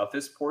the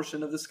toughest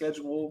portion of the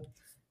schedule,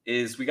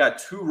 is we got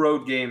 2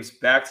 road games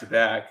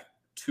back-to-back,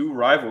 2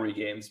 rivalry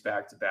games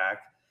back-to-back,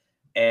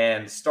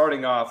 and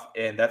starting off,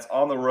 and that's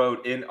on the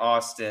road in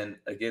Austin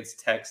against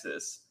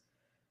Texas.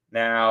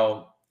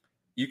 Now,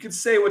 you can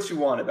say what you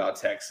want about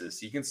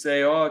Texas. You can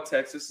say, oh,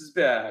 Texas is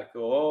back.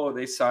 Oh,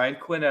 they signed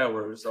Quinn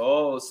Ewers.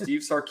 Oh,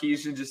 Steve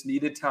Sarkisian just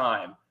needed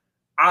time.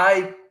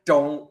 I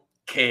don't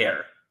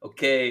care,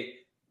 okay?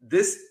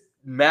 This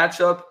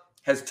matchup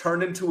has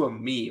turned into a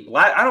meme.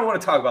 I don't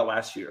want to talk about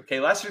last year, okay?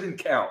 Last year didn't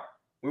count.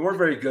 We weren't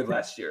very good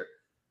last year.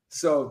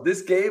 So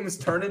this game has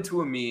turned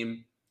into a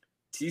meme.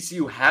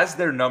 TCU has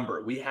their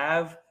number. We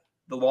have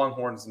the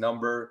Longhorns'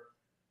 number.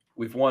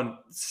 We've won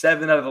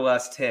 7 out of the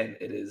last 10.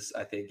 It is,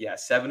 I think,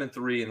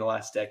 7-3 in the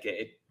last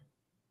decade.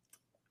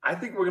 I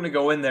think we're going to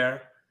go in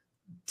there.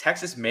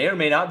 Texas may or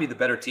may not be the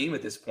better team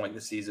at this point in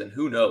the season.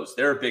 Who knows?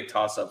 They're a big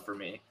toss-up for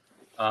me.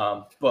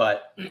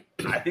 But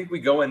I think we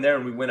go in there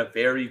and we win a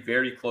very,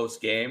 very close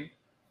game.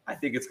 I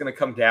think it's going to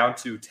come down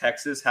to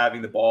Texas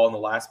having the ball in the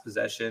last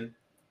possession.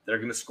 They're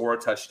going to score a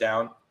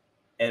touchdown,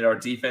 and our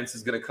defense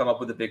is going to come up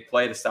with a big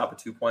play to stop a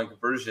 2-point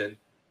conversion.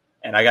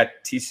 And I got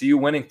TCU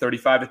winning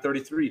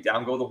 35-33.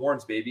 Down go the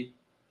Horns, baby.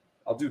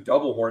 I'll do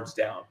double horns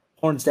down.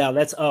 Horns down.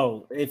 That's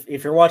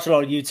if you're watching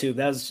on YouTube,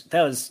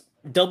 that was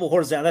double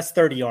horns down. That's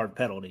 30-yard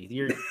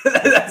penalty.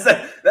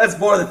 That's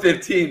more than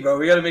 15, bro.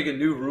 We got to make a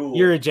new rule.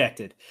 You're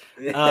ejected.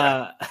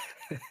 Yeah.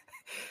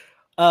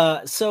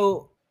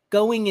 So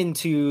going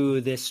into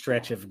this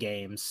stretch of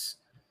games,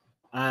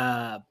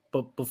 but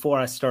before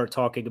I start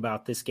talking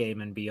about this game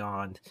and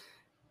beyond,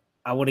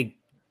 I want to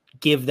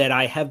give that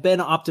I have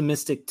been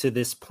optimistic to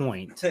this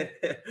point.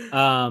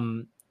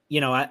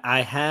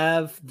 I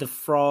have the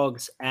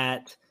Frogs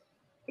at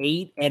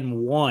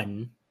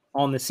 8-1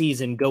 on the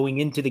season going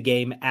into the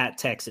game at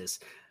Texas.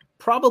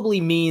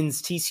 Probably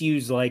means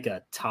TCU's like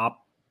a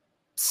top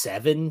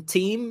 7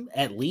 team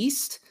at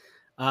least.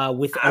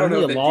 With I don't only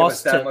know if a they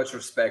loss give us that much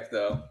respect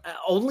though.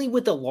 Only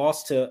with a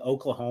loss to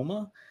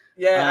Oklahoma.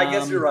 Yeah, I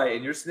guess you're right.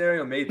 In your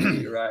scenario, maybe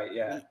you're right.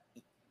 Yeah.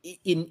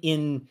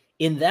 In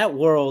that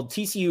world,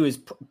 TCU is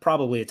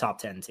probably a top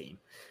 10 team.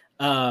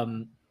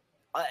 Saying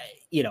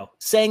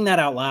that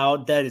out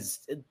loud,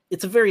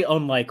 it's a very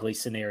unlikely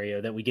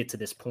scenario that we get to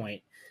this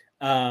point.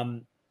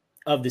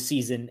 of the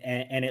season,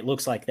 and it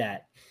looks like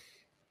that.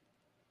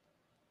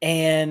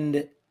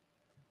 And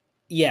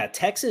yeah,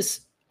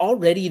 Texas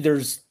already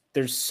there's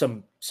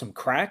some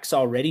cracks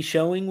already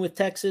showing with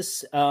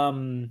Texas.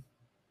 Ajayi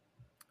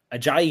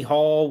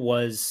Hall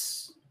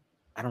was,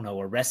 I don't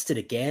know, arrested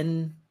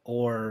again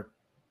or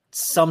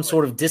some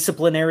sort of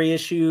disciplinary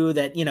issue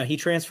that, he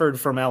transferred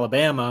from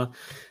Alabama.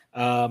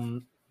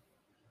 And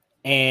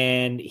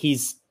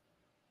he's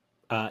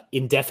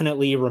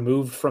indefinitely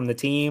removed from the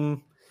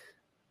team.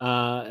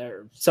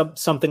 Or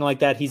something like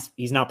that.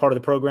 He's not part of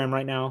the program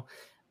right now.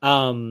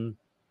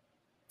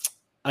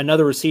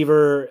 Another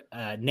receiver,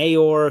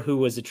 Nayor, who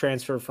was a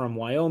transfer from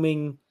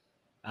Wyoming,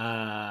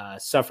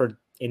 suffered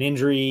an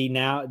injury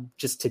now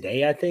just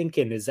today, I think,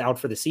 and is out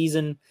for the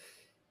season.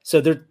 So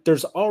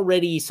there's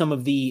already some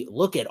of the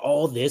look at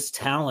all this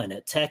talent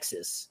at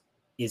Texas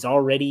is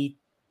already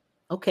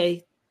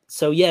okay.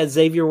 So yeah,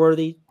 Xavier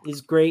Worthy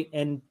is great,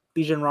 and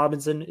Bijan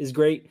Robinson is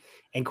great,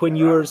 and Quinn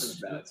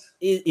Ewers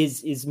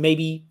is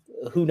maybe,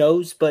 who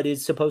knows, but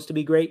is supposed to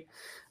be great.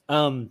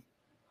 So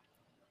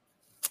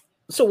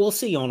we'll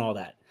see on all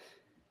that.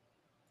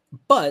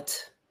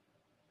 But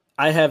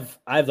I have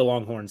the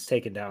Longhorns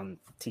taking down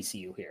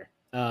TCU here.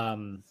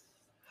 And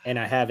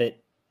I have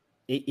it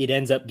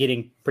ends up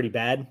getting pretty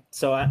bad.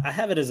 So I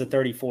have it as a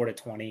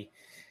 34-20.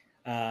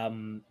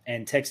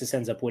 And Texas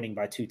ends up winning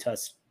by 2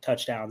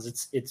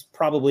 touchdowns. It's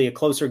probably a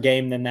closer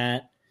game than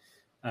that.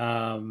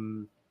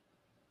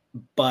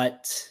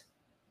 But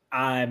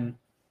I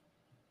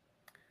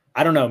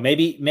don't know.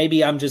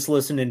 Maybe I'm just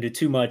listening to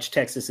too much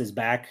Texas is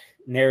back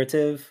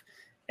narrative,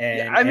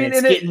 and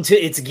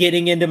it's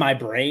getting into my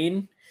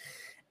brain,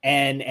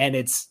 and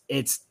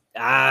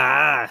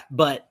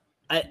but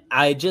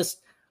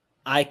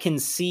I can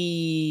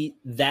see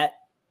that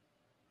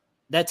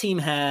team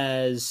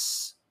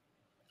has,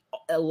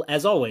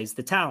 as always,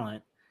 the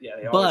talent. Yeah,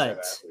 they always have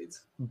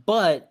athletes.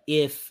 But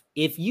if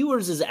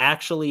Ewers is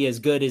actually as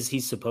good as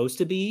he's supposed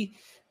to be,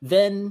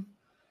 then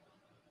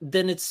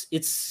it's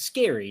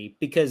scary,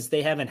 because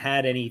they haven't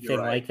had anything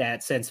like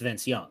that since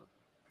Vince Young.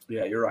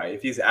 Yeah, you're right.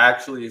 If he's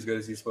actually as good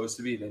as he's supposed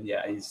to be, then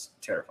yeah, he's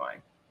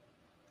terrifying.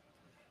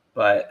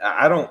 But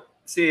I don't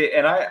see it,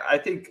 and I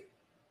think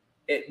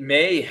it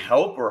may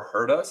help or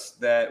hurt us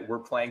that we're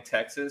playing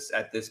Texas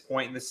at this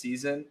point in the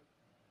season.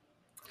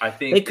 I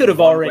think they could have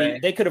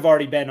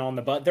already been on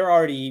the butt. They're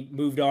already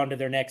moved on to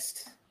their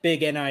next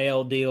big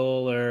NIL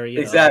deal, or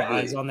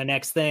eyes on the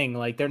next thing.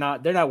 Like they're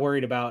not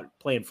worried about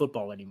playing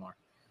football anymore.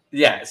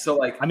 Yeah, so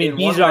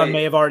Bijan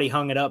may have already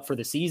hung it up for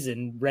the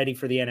season, ready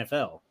for the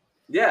NFL.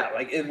 Yeah,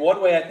 in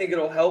one way, I think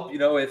it'll help.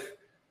 If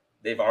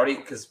they've already,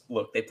 because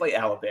look, they play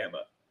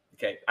Alabama.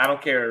 Okay, I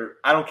don't care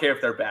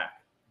if they're back.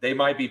 They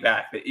might be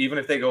back. Even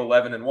if they go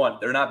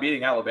 11-1, they're not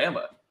beating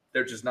Alabama.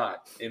 They're just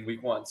not in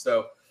week 1.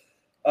 So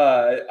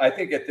I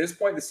think at this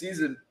point in the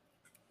season,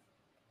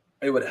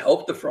 it would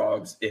help the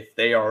Frogs if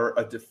they are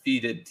a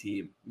defeated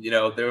team.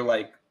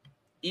 They're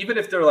even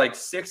if they're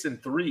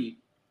 6-3,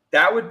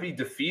 that would be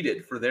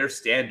defeated for their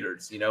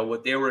standards.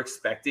 What they were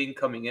expecting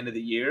coming into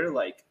the year.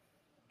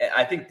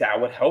 I think that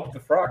would help the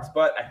Frogs,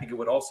 but I think it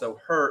would also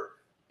hurt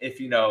if,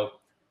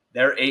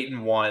 they're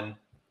 8-1.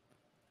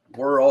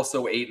 We're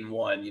also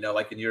 8-1,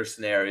 like in your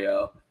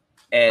scenario.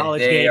 And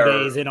College game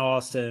days in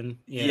Austin.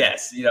 Yeah.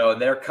 Yes,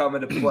 and they're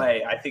coming to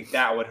play. I think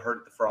that would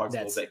hurt the Frogs a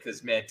little bit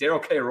because, man, Darrell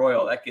K.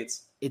 Royal,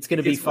 it's going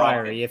to be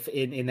fiery if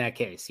in that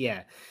case.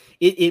 Yeah.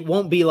 It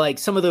won't be like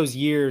some of those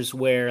years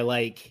where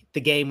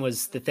the game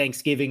was the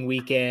Thanksgiving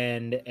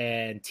weekend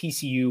and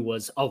TCU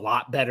was a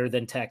lot better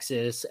than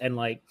Texas, and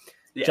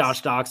yes.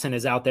 Josh Doxson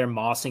is out there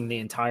mossing the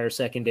entire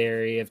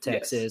secondary of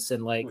Texas, yes.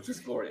 And which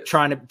is glorious.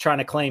 trying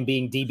to claim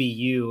being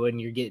DBU,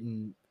 and you're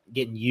getting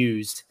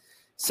used.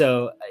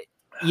 So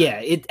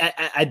yeah,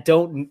 I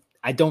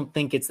don't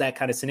think it's that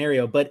kind of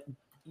scenario, but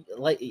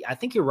I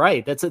think you're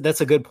right.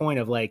 That's a good point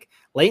of late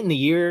in the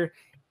year,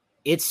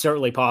 it's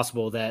certainly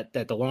possible that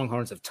the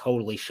Longhorns have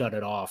totally shut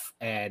it off,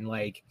 and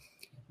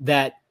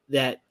that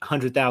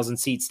 100,000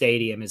 seat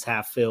stadium is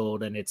half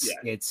filled, and it's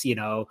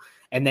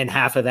and then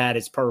half of that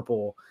is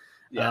purple.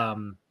 Yeah.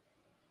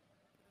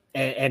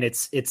 And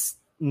it's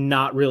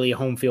not really a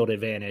home field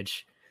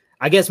advantage.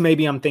 I guess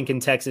maybe I'm thinking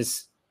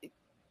Texas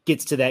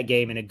gets to that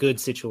game in a good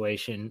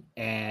situation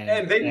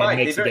and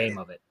makes a game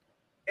of it.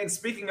 And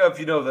speaking of,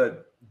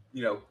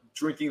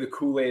 drinking the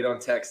Kool-Aid on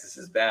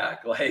Texas's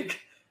back,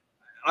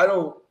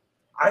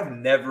 I've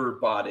never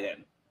bought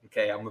in.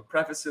 Okay, I'm gonna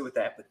preface it with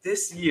that. But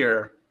this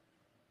year,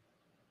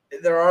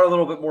 there are a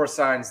little bit more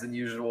signs than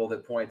usual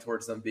that point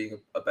towards them being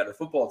a better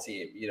football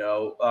team.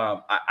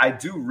 I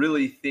do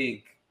really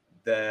think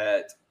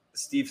that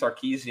Steve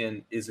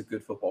Sarkisian is a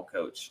good football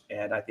coach,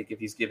 and I think if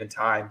he's given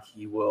time,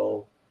 he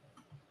will.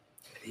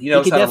 He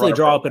can definitely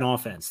draw up an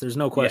offense. There's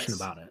no question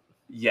about it.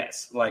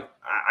 Yes,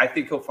 I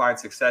think he'll find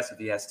success if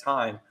he has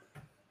time.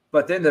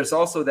 But then there's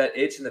also that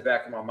itch in the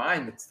back of my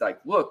mind that's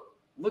look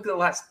at the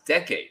last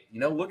decade.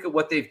 Look at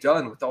what they've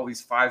done with all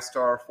these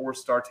 5-star,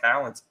 4-star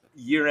talents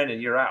year in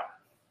and year out.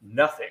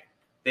 Nothing.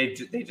 They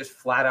just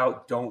flat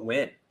out don't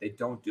win. They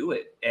don't do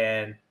it.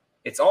 And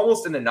it's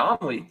almost an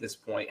anomaly at this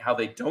point how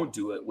they don't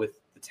do it with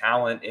the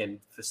talent and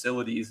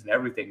facilities and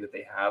everything that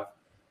they have.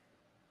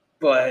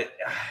 But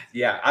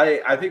yeah,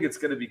 I think it's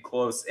going to be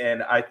close.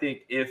 And I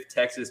think if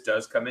Texas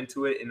does come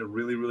into it in a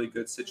really, really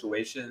good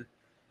situation,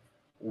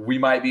 we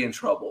might be in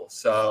trouble.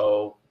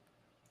 So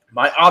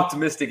my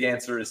optimistic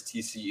answer is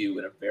TCU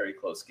in a very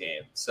close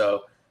game.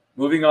 So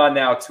moving on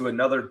now to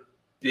another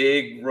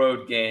big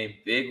road game,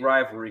 big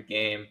rivalry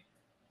game.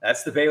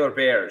 That's the Baylor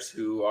Bears,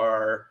 who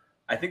are,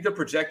 I think they're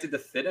projected to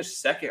finish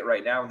second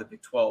right now in the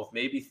Big 12,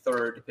 maybe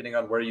third, depending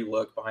on where you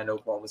look, behind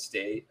Oklahoma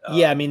State.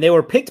 Yeah, I mean, they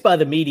were picked by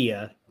the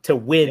media to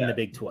win the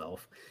Big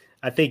 12.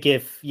 I think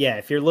if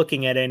you're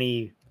looking at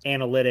any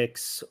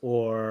analytics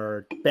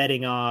or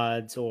betting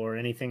odds or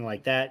anything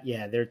like that,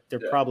 they're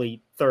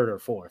probably third or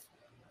fourth.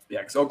 Yeah,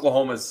 because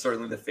Oklahoma is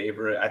certainly the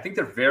favorite. I think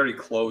they're very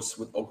close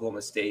with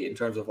Oklahoma State in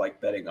terms of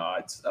like betting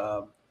odds.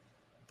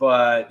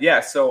 But yeah,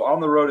 so on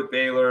the road at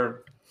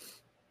Baylor,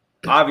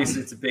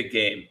 obviously it's a big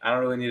game. I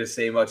don't really need to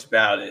say much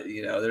about it.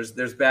 You know,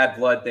 there's bad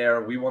blood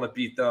there. We want to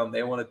beat them.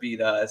 They want to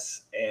beat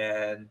us.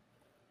 And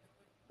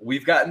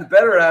we've gotten the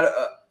better out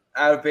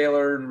of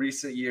Baylor in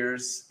recent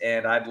years.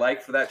 And I'd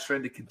like for that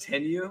trend to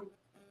continue.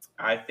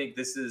 I think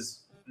this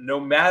is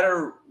one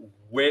of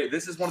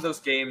those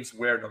games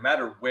where no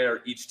matter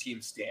where each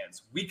team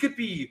stands, we could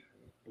be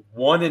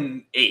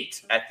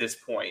 1-8 at this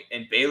point,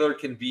 and Baylor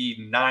can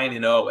be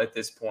 9-0 at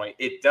this point.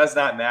 It does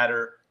not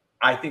matter.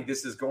 I think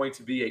this is going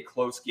to be a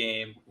close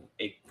game,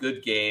 a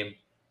good game,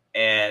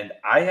 and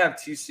I have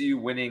TCU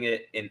winning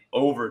it in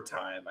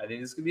overtime. I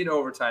think it's going to be an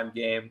overtime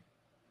game.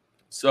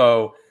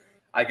 So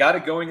I got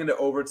it going into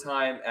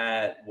overtime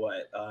at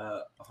what?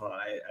 Hold on,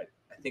 I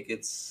think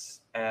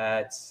it's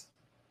at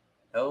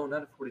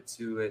not at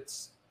 42.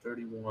 It's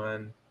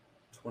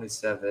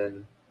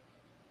 31-27.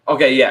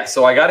 Okay, yeah.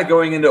 So I got it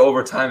going into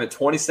overtime at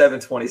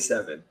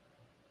 27-27.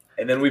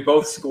 And then we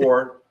both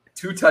score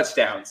 2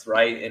 touchdowns,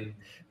 right? And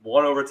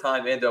one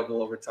overtime and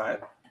double overtime.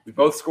 We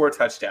both score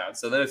touchdowns.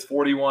 So then it's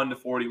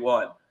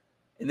 41-41.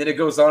 And then it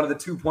goes on to the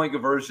 2-point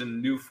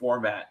conversion, new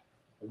format.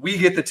 We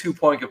get the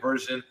 2-point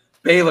conversion.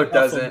 Baylor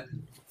doesn't.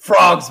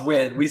 Frogs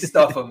win. We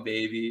stuff them,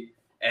 baby.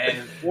 And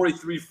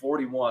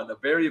 43-41, a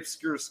very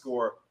obscure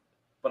score.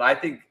 But I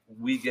think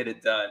we get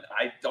it done.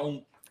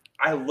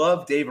 I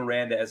love Dave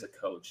Aranda as a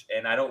coach,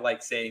 and I don't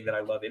like saying that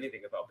I love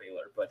anything about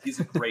Baylor, but he's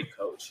a great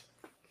coach.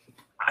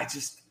 I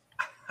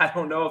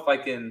don't know if I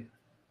can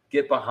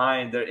get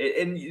behind there.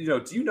 And, you know,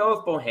 do you know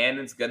if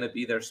Bohannon's going to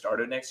be their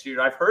starter next year?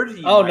 I've heard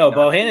he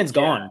Bohannon's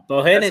gone.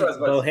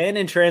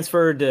 Bohannon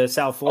transferred to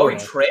South Florida. Oh,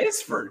 he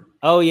transferred?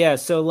 Oh, yeah.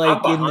 So,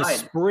 like, in the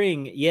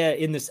spring, I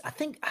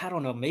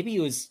don't know, maybe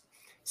it was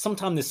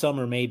sometime this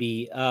summer,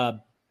 maybe,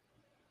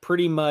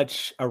 pretty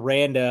much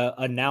Aranda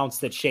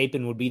announced that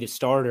Shapen would be the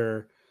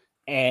starter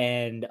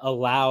and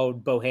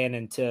allowed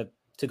Bohannon to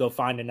go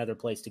find another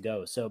place to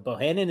go. So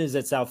Bohannon is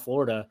at South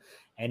Florida,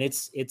 and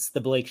it's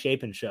the Blake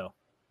Shapen show.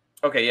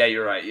 Okay, yeah,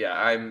 you're right. Yeah,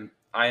 I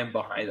am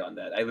behind on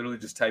that. I literally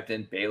just typed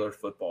in Baylor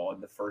football,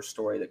 and the first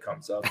story that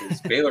comes up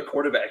is Baylor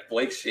quarterback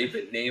Blake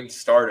Shapen named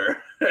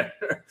starter.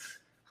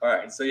 All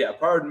right, so yeah,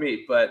 pardon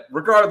me, but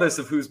regardless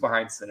of who's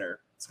behind center,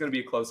 it's going to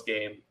be a close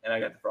game, and I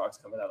got the Frogs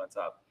coming out on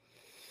top.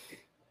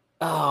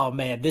 Oh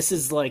man, this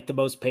is like the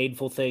most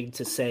painful thing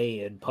to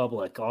say in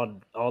public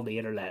on the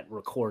internet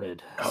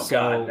recorded.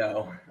 God,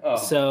 no. Oh,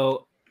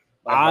 so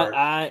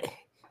I'll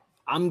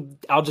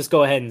just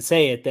go ahead and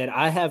say it that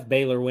I have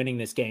Baylor winning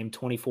this game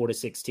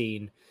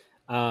 24-16.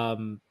 A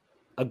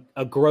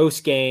gross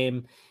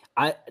game.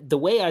 The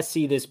way I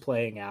see this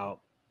playing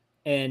out,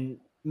 and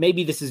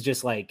maybe this is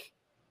just like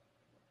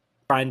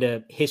trying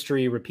to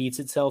history repeats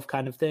itself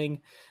kind of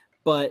thing,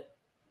 but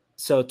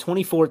so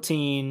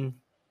 2014.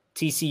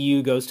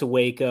 TCU goes to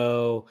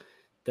Waco,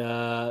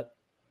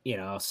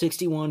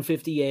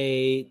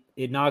 61-58.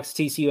 It knocks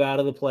TCU out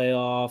of the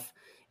playoff.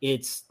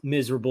 It's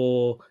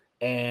miserable,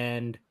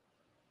 and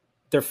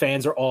their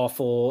fans are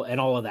awful, and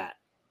all of that.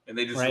 And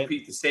they just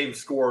repeat the same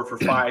score for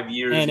 5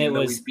 years, and even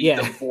though we beat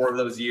them 4 of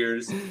those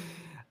years.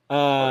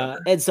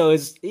 And so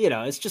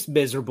it's just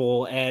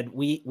miserable, and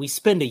we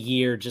spend a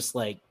year just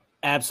like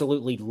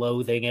absolutely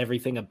loathing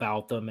everything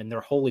about them and their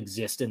whole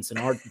existence and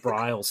Art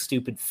Briles'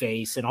 stupid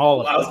face and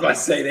all of I was about to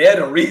say they had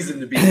a reason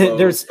to be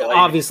there's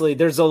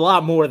a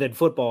lot more than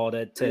football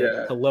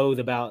to loathe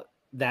about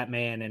that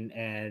man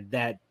and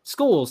that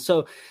school.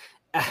 So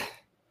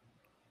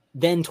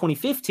then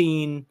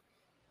 2015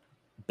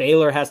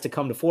 Baylor has to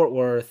come to Fort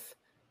Worth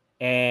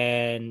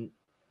and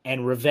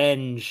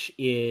revenge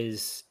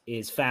is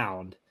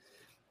found,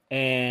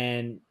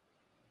 and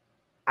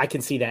I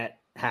can see that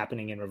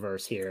happening in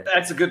reverse here.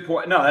 That's a good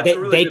point. No, that's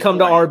they come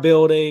to our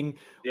building.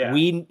 Yeah.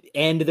 We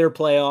end their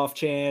playoff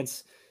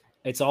chance.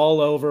 It's all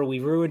over.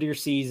 We ruined your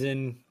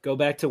season. Go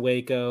back to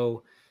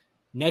Waco.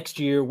 Next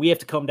year, we have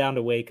to come down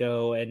to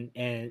Waco, and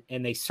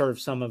they serve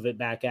some of it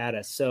back at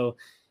us. So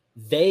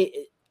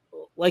they,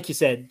 like you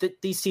said,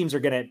 these teams are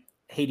going to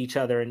hate each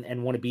other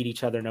and want to beat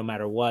each other no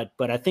matter what.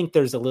 But I think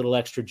there's a little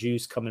extra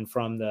juice coming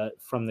from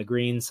the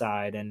green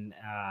side, and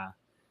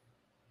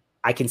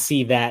I can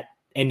see that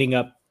ending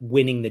up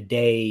winning the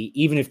day,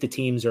 even if the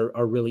teams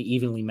are really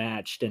evenly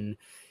matched, and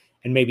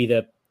maybe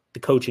the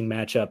coaching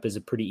matchup is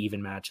a pretty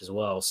even match as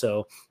well.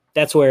 So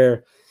that's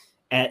where,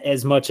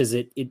 as much as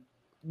it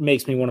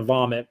makes me want to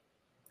vomit,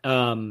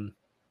 I'm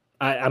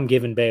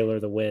giving Baylor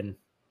the win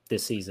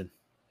this season.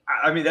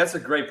 I mean, that's a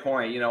great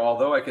point.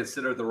 Although I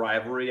consider the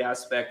rivalry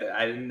aspect,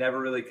 I never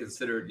really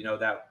considered,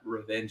 that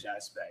revenge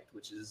aspect,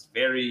 which is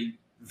very,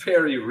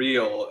 very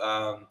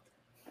real,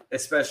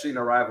 especially in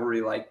a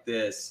rivalry like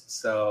this.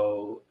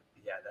 So,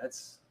 yeah,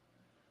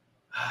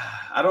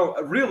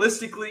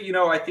 realistically,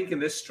 I think in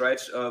this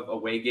stretch of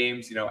away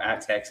games,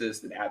 at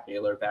Texas and at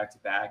Baylor back to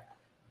back,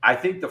 I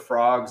think the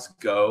Frogs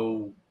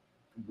go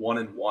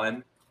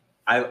 1-1.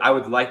 I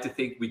would like to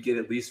think we get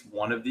at least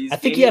one of these. I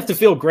think you have to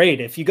feel great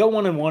if you go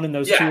 1-1 in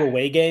those two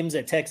away games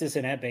at Texas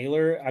and at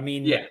Baylor. I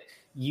mean,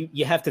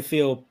 you have to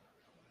feel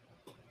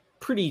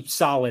pretty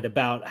solid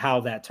about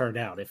how that turned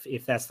out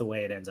if that's the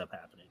way it ends up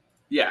happening.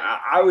 Yeah,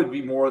 I would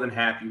be more than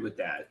happy with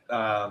that.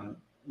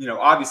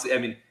 Obviously, I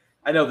mean,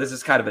 I know this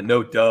is kind of a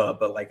no duh,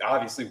 but like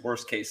obviously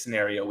worst case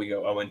scenario we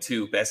go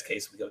 0-2, best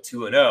case we go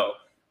 2-0.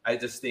 I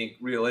just think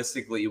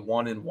realistically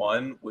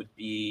 1-1 would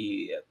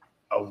be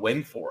a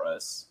win for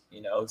us,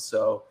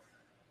 so.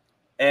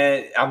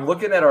 And I'm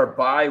looking at our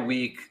bye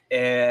week,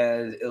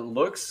 and it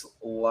looks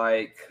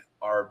like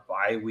our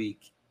bye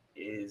week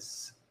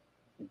is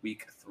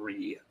week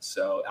 3.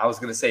 So I was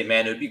going to say,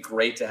 man, it would be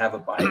great to have a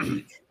bye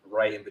week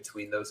right in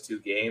between those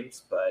two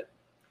games, but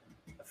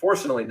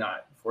unfortunately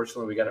not.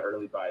 Fortunately, we got an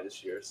early bye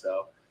this year.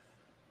 So,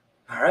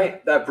 all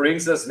right, that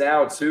brings us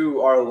now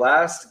to our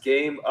last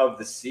game of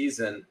the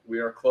season. We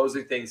are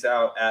closing things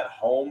out at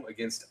home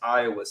against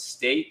Iowa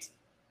State.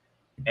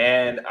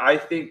 And I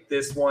think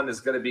this one is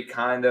going to be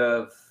kind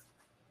of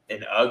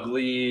an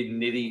ugly,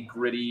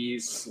 nitty-gritty,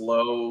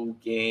 slow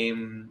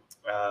game.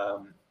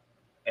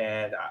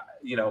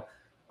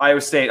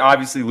 Iowa State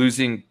obviously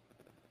losing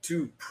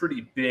two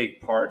pretty big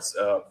parts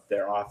of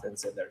their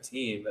offense and their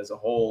team as a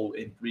whole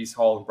in Breece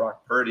Hall and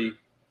Brock Purdy.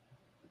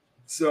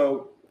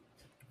 So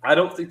I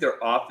don't think their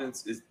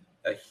offense is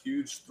a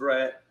huge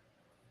threat,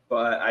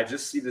 but I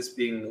just see this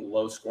being a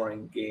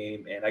low-scoring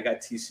game, and I got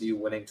TCU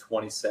winning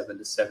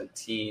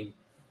 27-17.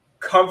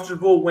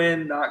 Comfortable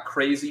win, not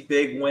crazy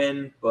big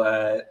win,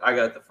 but I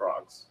got the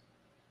Frogs.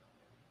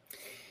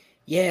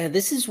 Yeah,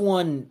 this is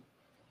one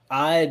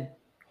I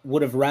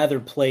would have rather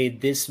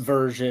played this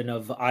version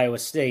of Iowa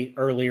State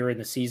earlier in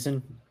the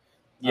season.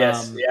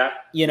 Yes,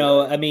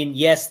 I mean,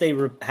 yes, they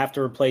have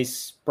to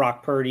replace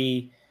Brock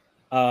Purdy,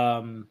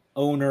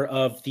 owner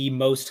of the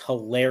most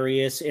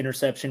hilarious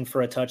interception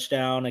for a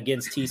touchdown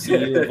against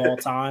TCU of all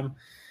time.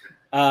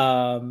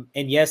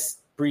 And yes,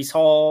 Breece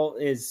Hall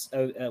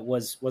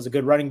was a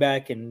good running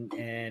back,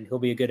 and he'll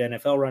be a good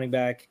NFL running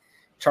back.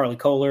 Charlie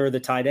Kohler, the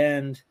tight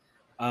end,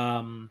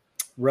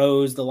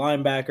 Rose, the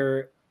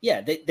linebacker.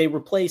 Yeah, they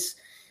replace.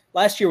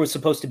 Last year was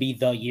supposed to be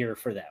the year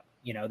for them.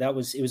 It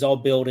was all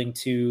building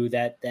to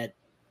that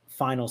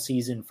final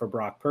season for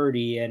Brock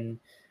Purdy, and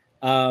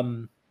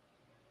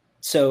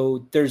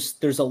so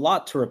there's a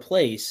lot to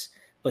replace.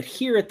 But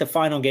here at the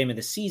final game of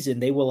the season,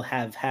 they will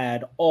have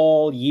had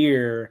all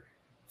year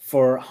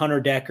for Hunter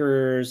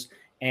Deckers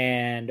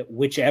and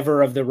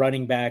whichever of the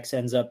running backs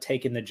ends up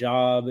taking the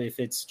job, if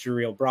it's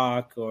Juriel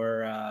Brock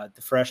or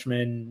the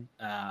freshman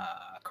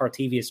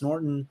Cartevious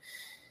Norton.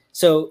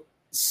 So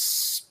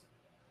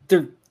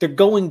they're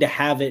going to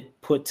have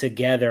it put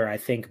together, I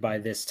think, by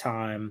this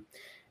time.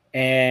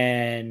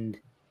 And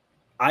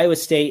Iowa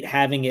State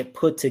having it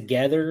put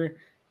together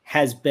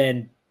has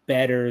been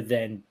better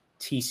than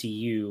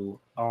TCU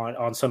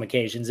on some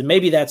occasions. And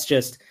maybe that's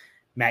just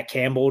Matt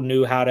Campbell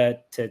knew how to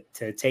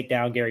take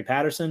down Gary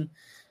Patterson.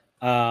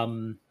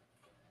 But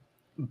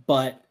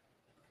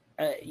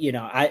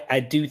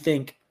I do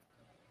think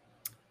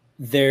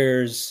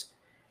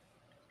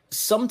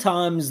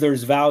sometimes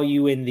there's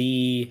value in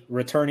the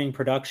returning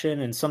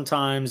production, and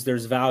sometimes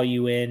there's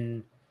value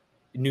in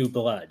new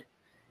blood.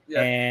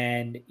 Yeah.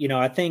 And,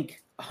 I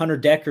think Hunter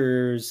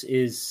Deckers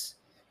is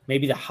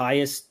maybe the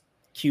highest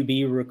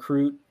QB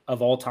recruit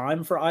of all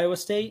time for Iowa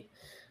State.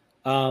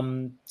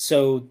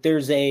 So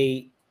there's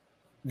a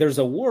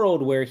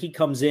world where he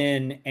comes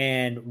in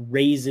and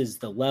raises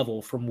the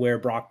level from where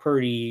Brock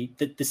Purdy,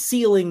 the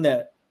ceiling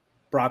that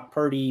Brock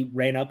Purdy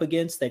ran up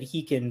against, that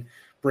he can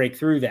break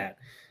through that.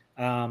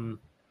 I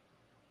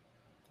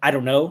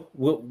don't know.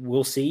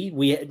 We'll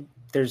see.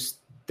 There's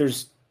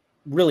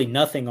really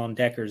nothing on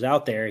Deckers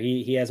out there.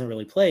 He hasn't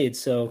really played,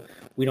 so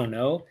we don't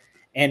know.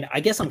 And I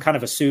guess I'm kind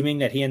of assuming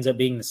that he ends up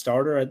being the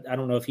starter. I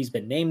don't know if he's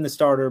been named the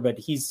starter, but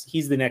he's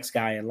the next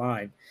guy in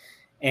line.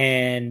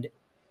 And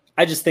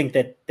I just think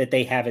that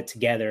they have it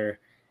together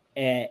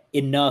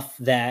enough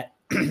that,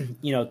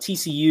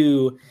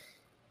 TCU,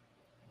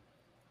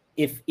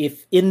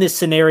 if in this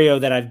scenario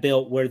that I've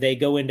built where they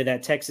go into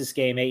that Texas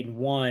game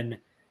 8-1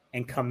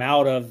 and come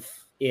out of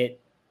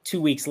it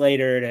 2 weeks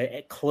later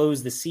to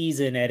close the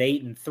season at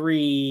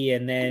 8-3,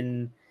 and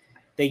then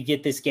they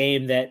get this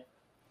game that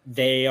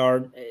they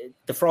are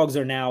the Frogs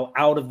are now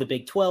out of the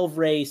Big 12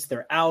 race.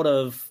 They're out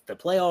of the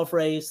playoff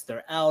race.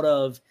 They're out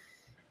of,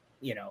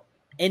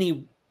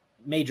 any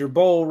major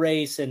bowl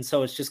race. And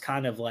so it's just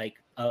kind of like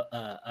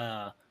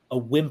a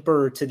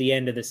whimper to the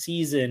end of the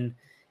season.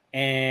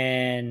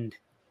 And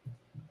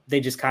they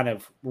just kind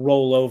of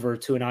roll over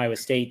to an Iowa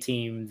State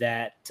team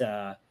that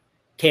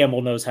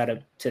Campbell knows how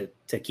to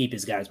keep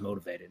his guys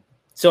motivated.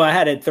 So I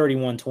had it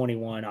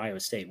 31-21 Iowa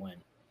State win.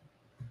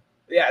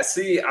 Yeah,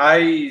 see,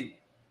 I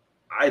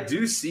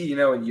do see,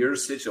 in your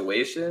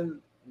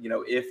situation,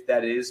 if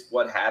that is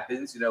what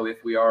happens,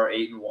 if we are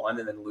 8-1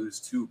 and then lose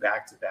 2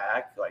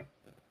 back-to-back, like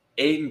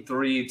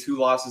 8-3, 2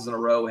 losses in a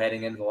row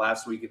heading into the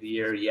last week of the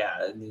year. Yeah,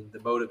 I mean, the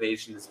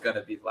motivation is going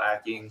to be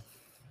lacking.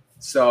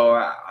 So,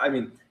 I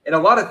mean, and a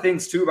lot of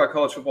things too about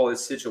college football is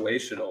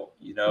situational,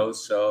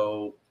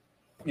 so,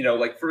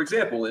 like for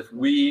example, if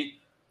we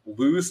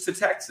lose to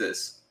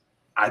Texas,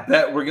 I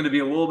bet we're going to be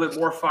a little bit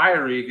more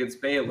fiery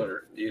against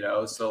Baylor,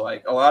 so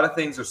like a lot of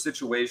things are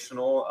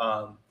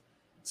situational.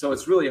 So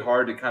it's really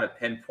hard to kind of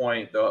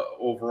pinpoint the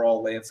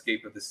overall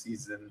landscape of the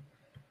season.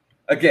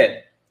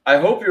 Again, I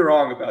hope you're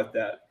wrong about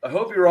that. I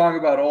hope you're wrong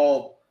about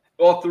all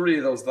 3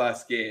 of those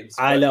last games.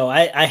 I know.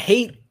 I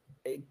hate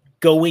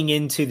going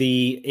into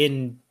to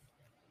end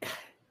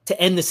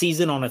the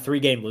season on a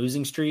 3-game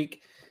losing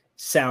streak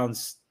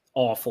sounds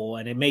awful.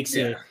 And it makes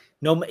it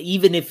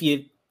even if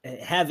you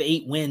have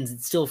 8 wins,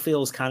 it still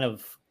feels kind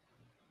of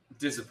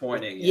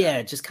disappointing.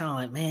 Yeah. Just kind of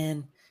like,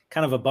 man,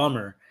 kind of a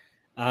bummer.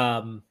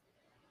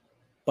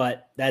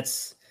 But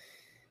that's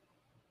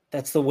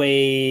the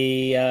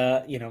way,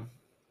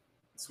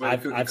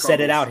 I've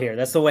said it out here.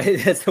 That's the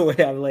way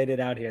I've laid it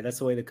out here. That's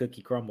the way the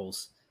cookie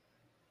crumbles.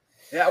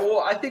 Yeah. Well,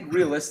 I think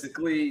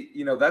realistically,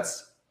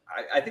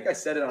 I think I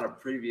said it on a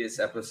previous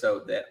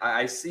episode that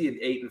I see an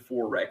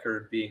 8-4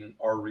 record being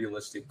our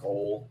realistic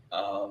goal,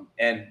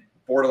 and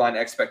borderline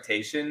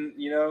expectation,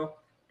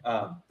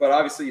 but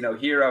obviously,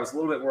 here I was a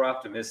little bit more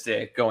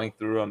optimistic going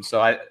through them.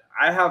 So I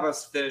have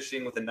us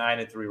finishing with a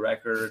 9-3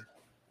 record,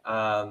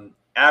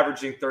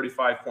 averaging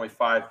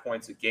 35.5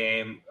 points a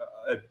game,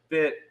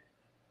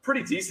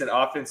 pretty decent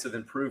offensive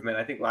improvement.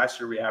 I think last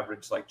year we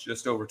averaged like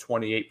just over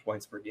 28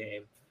 points per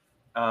game.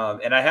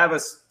 And I have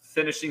us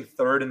finishing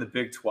 3rd in the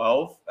Big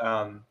 12.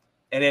 And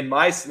in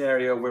my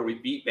scenario where we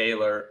beat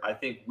Baylor, I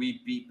think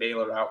we beat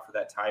Baylor out for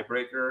that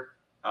tiebreaker.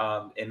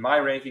 In my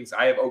rankings,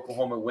 I have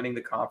Oklahoma winning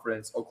the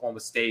conference, Oklahoma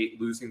State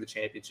losing the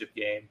championship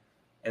game,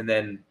 and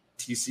then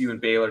TCU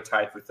and Baylor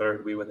tied for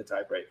 3rd. We win the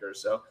tiebreaker.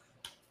 So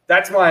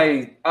that's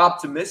my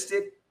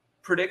optimistic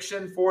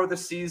prediction for the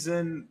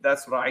season.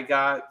 That's what I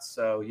got.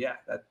 So yeah,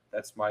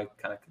 that's my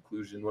kind of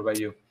conclusion. What about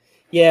you?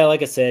 Yeah,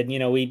 like I said,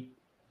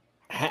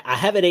 I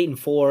have it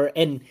 8-4,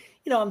 and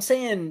I'm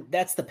saying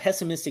that's the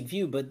pessimistic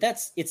view, but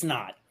it's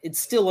not. It's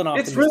still an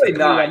optimistic. It's really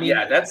not. I mean,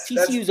 yeah, that's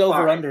TCU's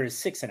over under is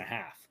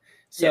 6.5.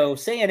 So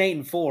saying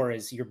 8-4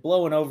 is you're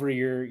blowing over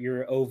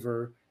your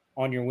over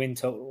on your win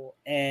total,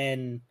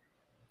 and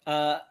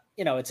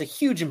it's a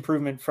huge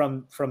improvement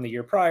from the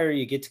year prior.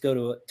 You get to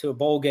go to a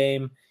bowl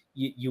game.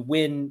 You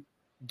win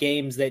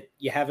games that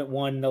you haven't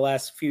won the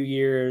last few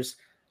years.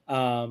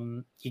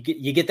 You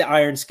get the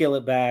iron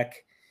skillet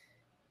back.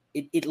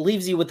 It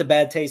leaves you with a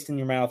bad taste in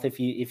your mouth if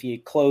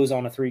you close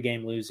on a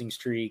 3-game losing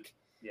streak.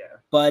 Yeah.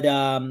 But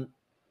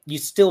you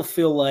still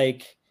feel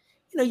like,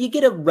 you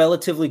get a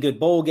relatively good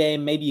bowl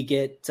game. Maybe you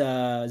get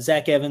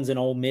Zach Evans and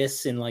Ole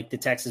Miss in like the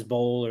Texas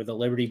Bowl or the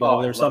Liberty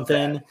Bowl or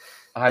something.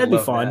 That'd be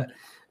fun.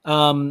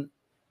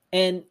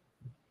 And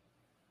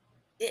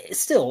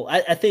still,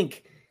 I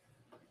think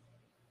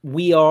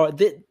we are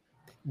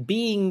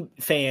being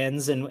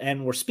fans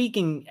and we're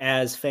speaking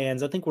as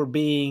fans. I think we're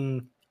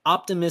being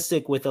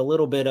optimistic with a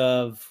little bit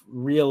of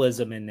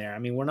realism in there. I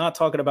mean, we're not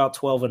talking about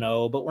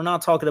 12-0, but we're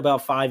not talking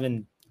about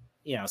 5-7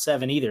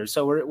 either.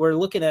 So we're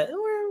looking at,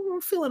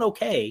 we're feeling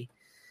okay.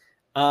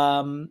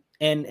 And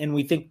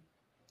we think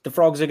the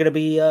Frogs are going to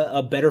be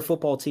a better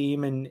football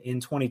team in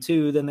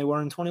 22 than they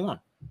were in 21.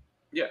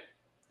 Yeah.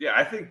 Yeah.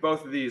 I think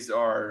both of these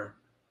are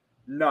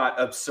not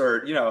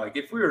absurd. Like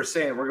if we were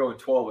saying we're going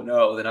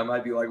 12-0, then I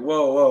might be like,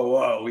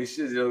 whoa. We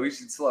should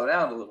slow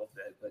down a little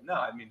bit. But no,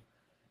 I mean,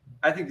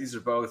 I think these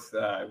are both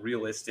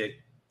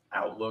realistic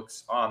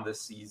outlooks on the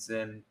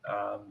season.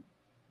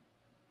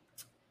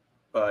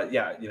 But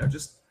yeah,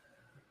 just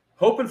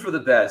hoping for the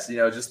best.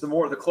 Just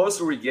the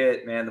closer we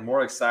get, man, the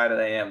more excited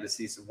I am to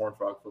see some Horned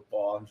Frog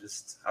football. I'm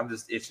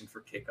just itching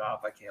for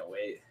kickoff. I can't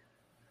wait.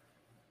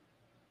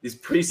 These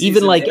preseason,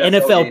 even like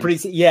NFL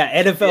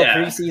preseason,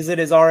 preseason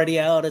is already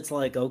out. It's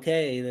like,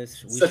 okay, we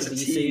should be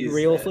seeing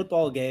real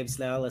football games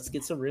now. Let's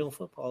get some real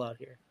football out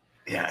here.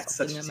 Yeah, it's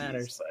something that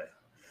matters.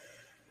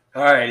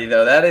 All righty,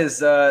 though.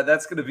 That's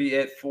going to be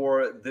it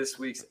for this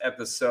week's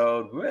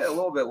episode. We went a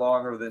little bit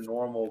longer than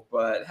normal,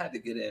 but had to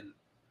get in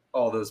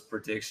all those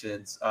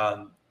predictions.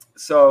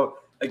 So,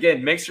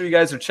 again, make sure you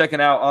guys are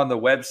checking out on the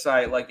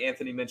website. Like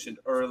Anthony mentioned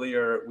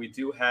earlier, we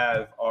do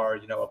have our,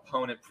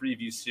 opponent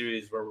preview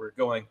series where we're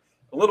going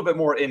a little bit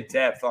more in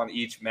depth on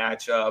each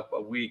matchup.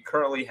 We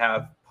currently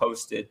have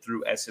posted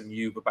through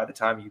SMU, but by the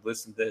time you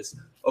listen to this,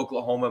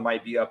 Oklahoma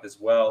might be up as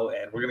well.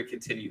 And we're going to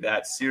continue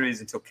that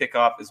series until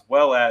kickoff, as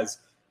well as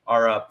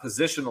our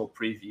positional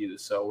preview.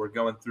 So we're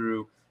going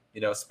through,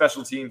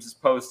 special teams is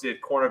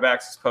posted,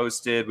 cornerbacks is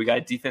posted. We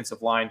got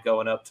defensive line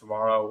going up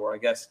tomorrow, or I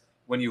guess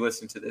when you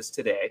listen to this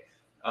today.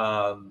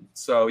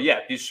 So yeah,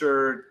 be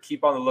sure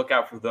keep on the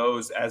lookout for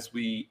those as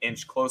we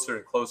inch closer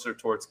and closer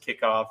towards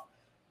kickoff,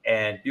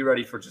 and be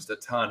ready for just a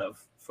ton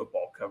of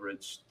football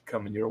coverage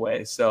coming your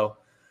way. So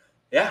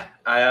yeah,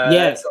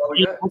 that's all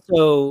we got.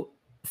 Also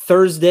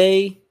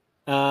Thursday,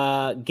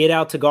 get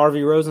out to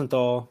Garvey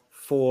Rosenthal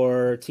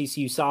for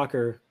TCU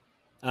soccer,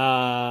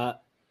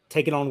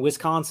 taking on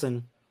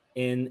Wisconsin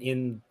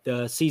in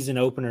the season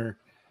opener.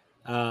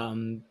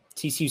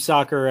 TCU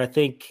soccer, I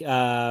think,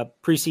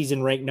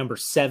 preseason ranked number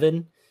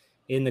 7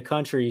 in the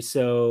country.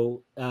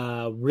 So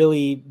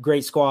really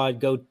great squad.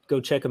 Go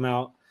check them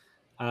out.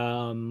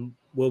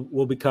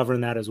 We'll be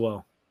covering that as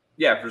well.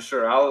 Yeah, for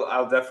sure.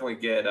 I'll definitely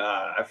get.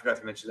 I forgot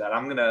to mention that.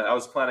 I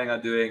was planning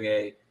on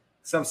doing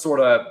some sort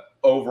of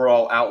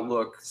overall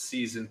outlook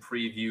season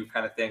preview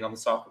kind of thing on the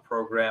soccer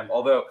program.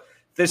 Although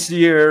this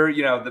year,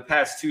 the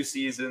past 2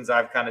 seasons,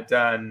 I've kind of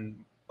done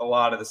a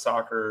lot of the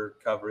soccer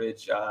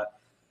coverage.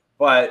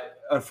 But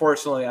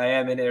unfortunately, I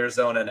am in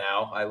Arizona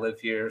now. I live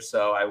here,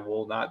 so I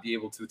will not be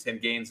able to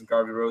attend games in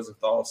Garvey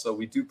Rosenthal. So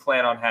we do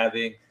plan on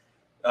having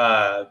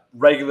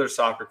regular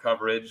soccer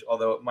coverage,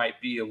 although it might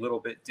be a little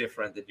bit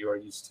different than you are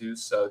used to.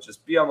 So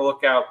just be on the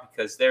lookout,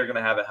 because they're going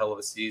to have a hell of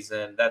a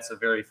season. That's a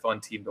very fun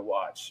team to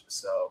watch.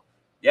 So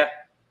yeah.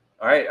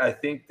 All right. I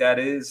think that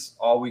is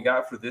all we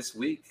got for this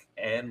week,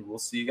 and we'll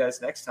see you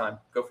guys next time.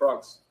 Go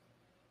Frogs.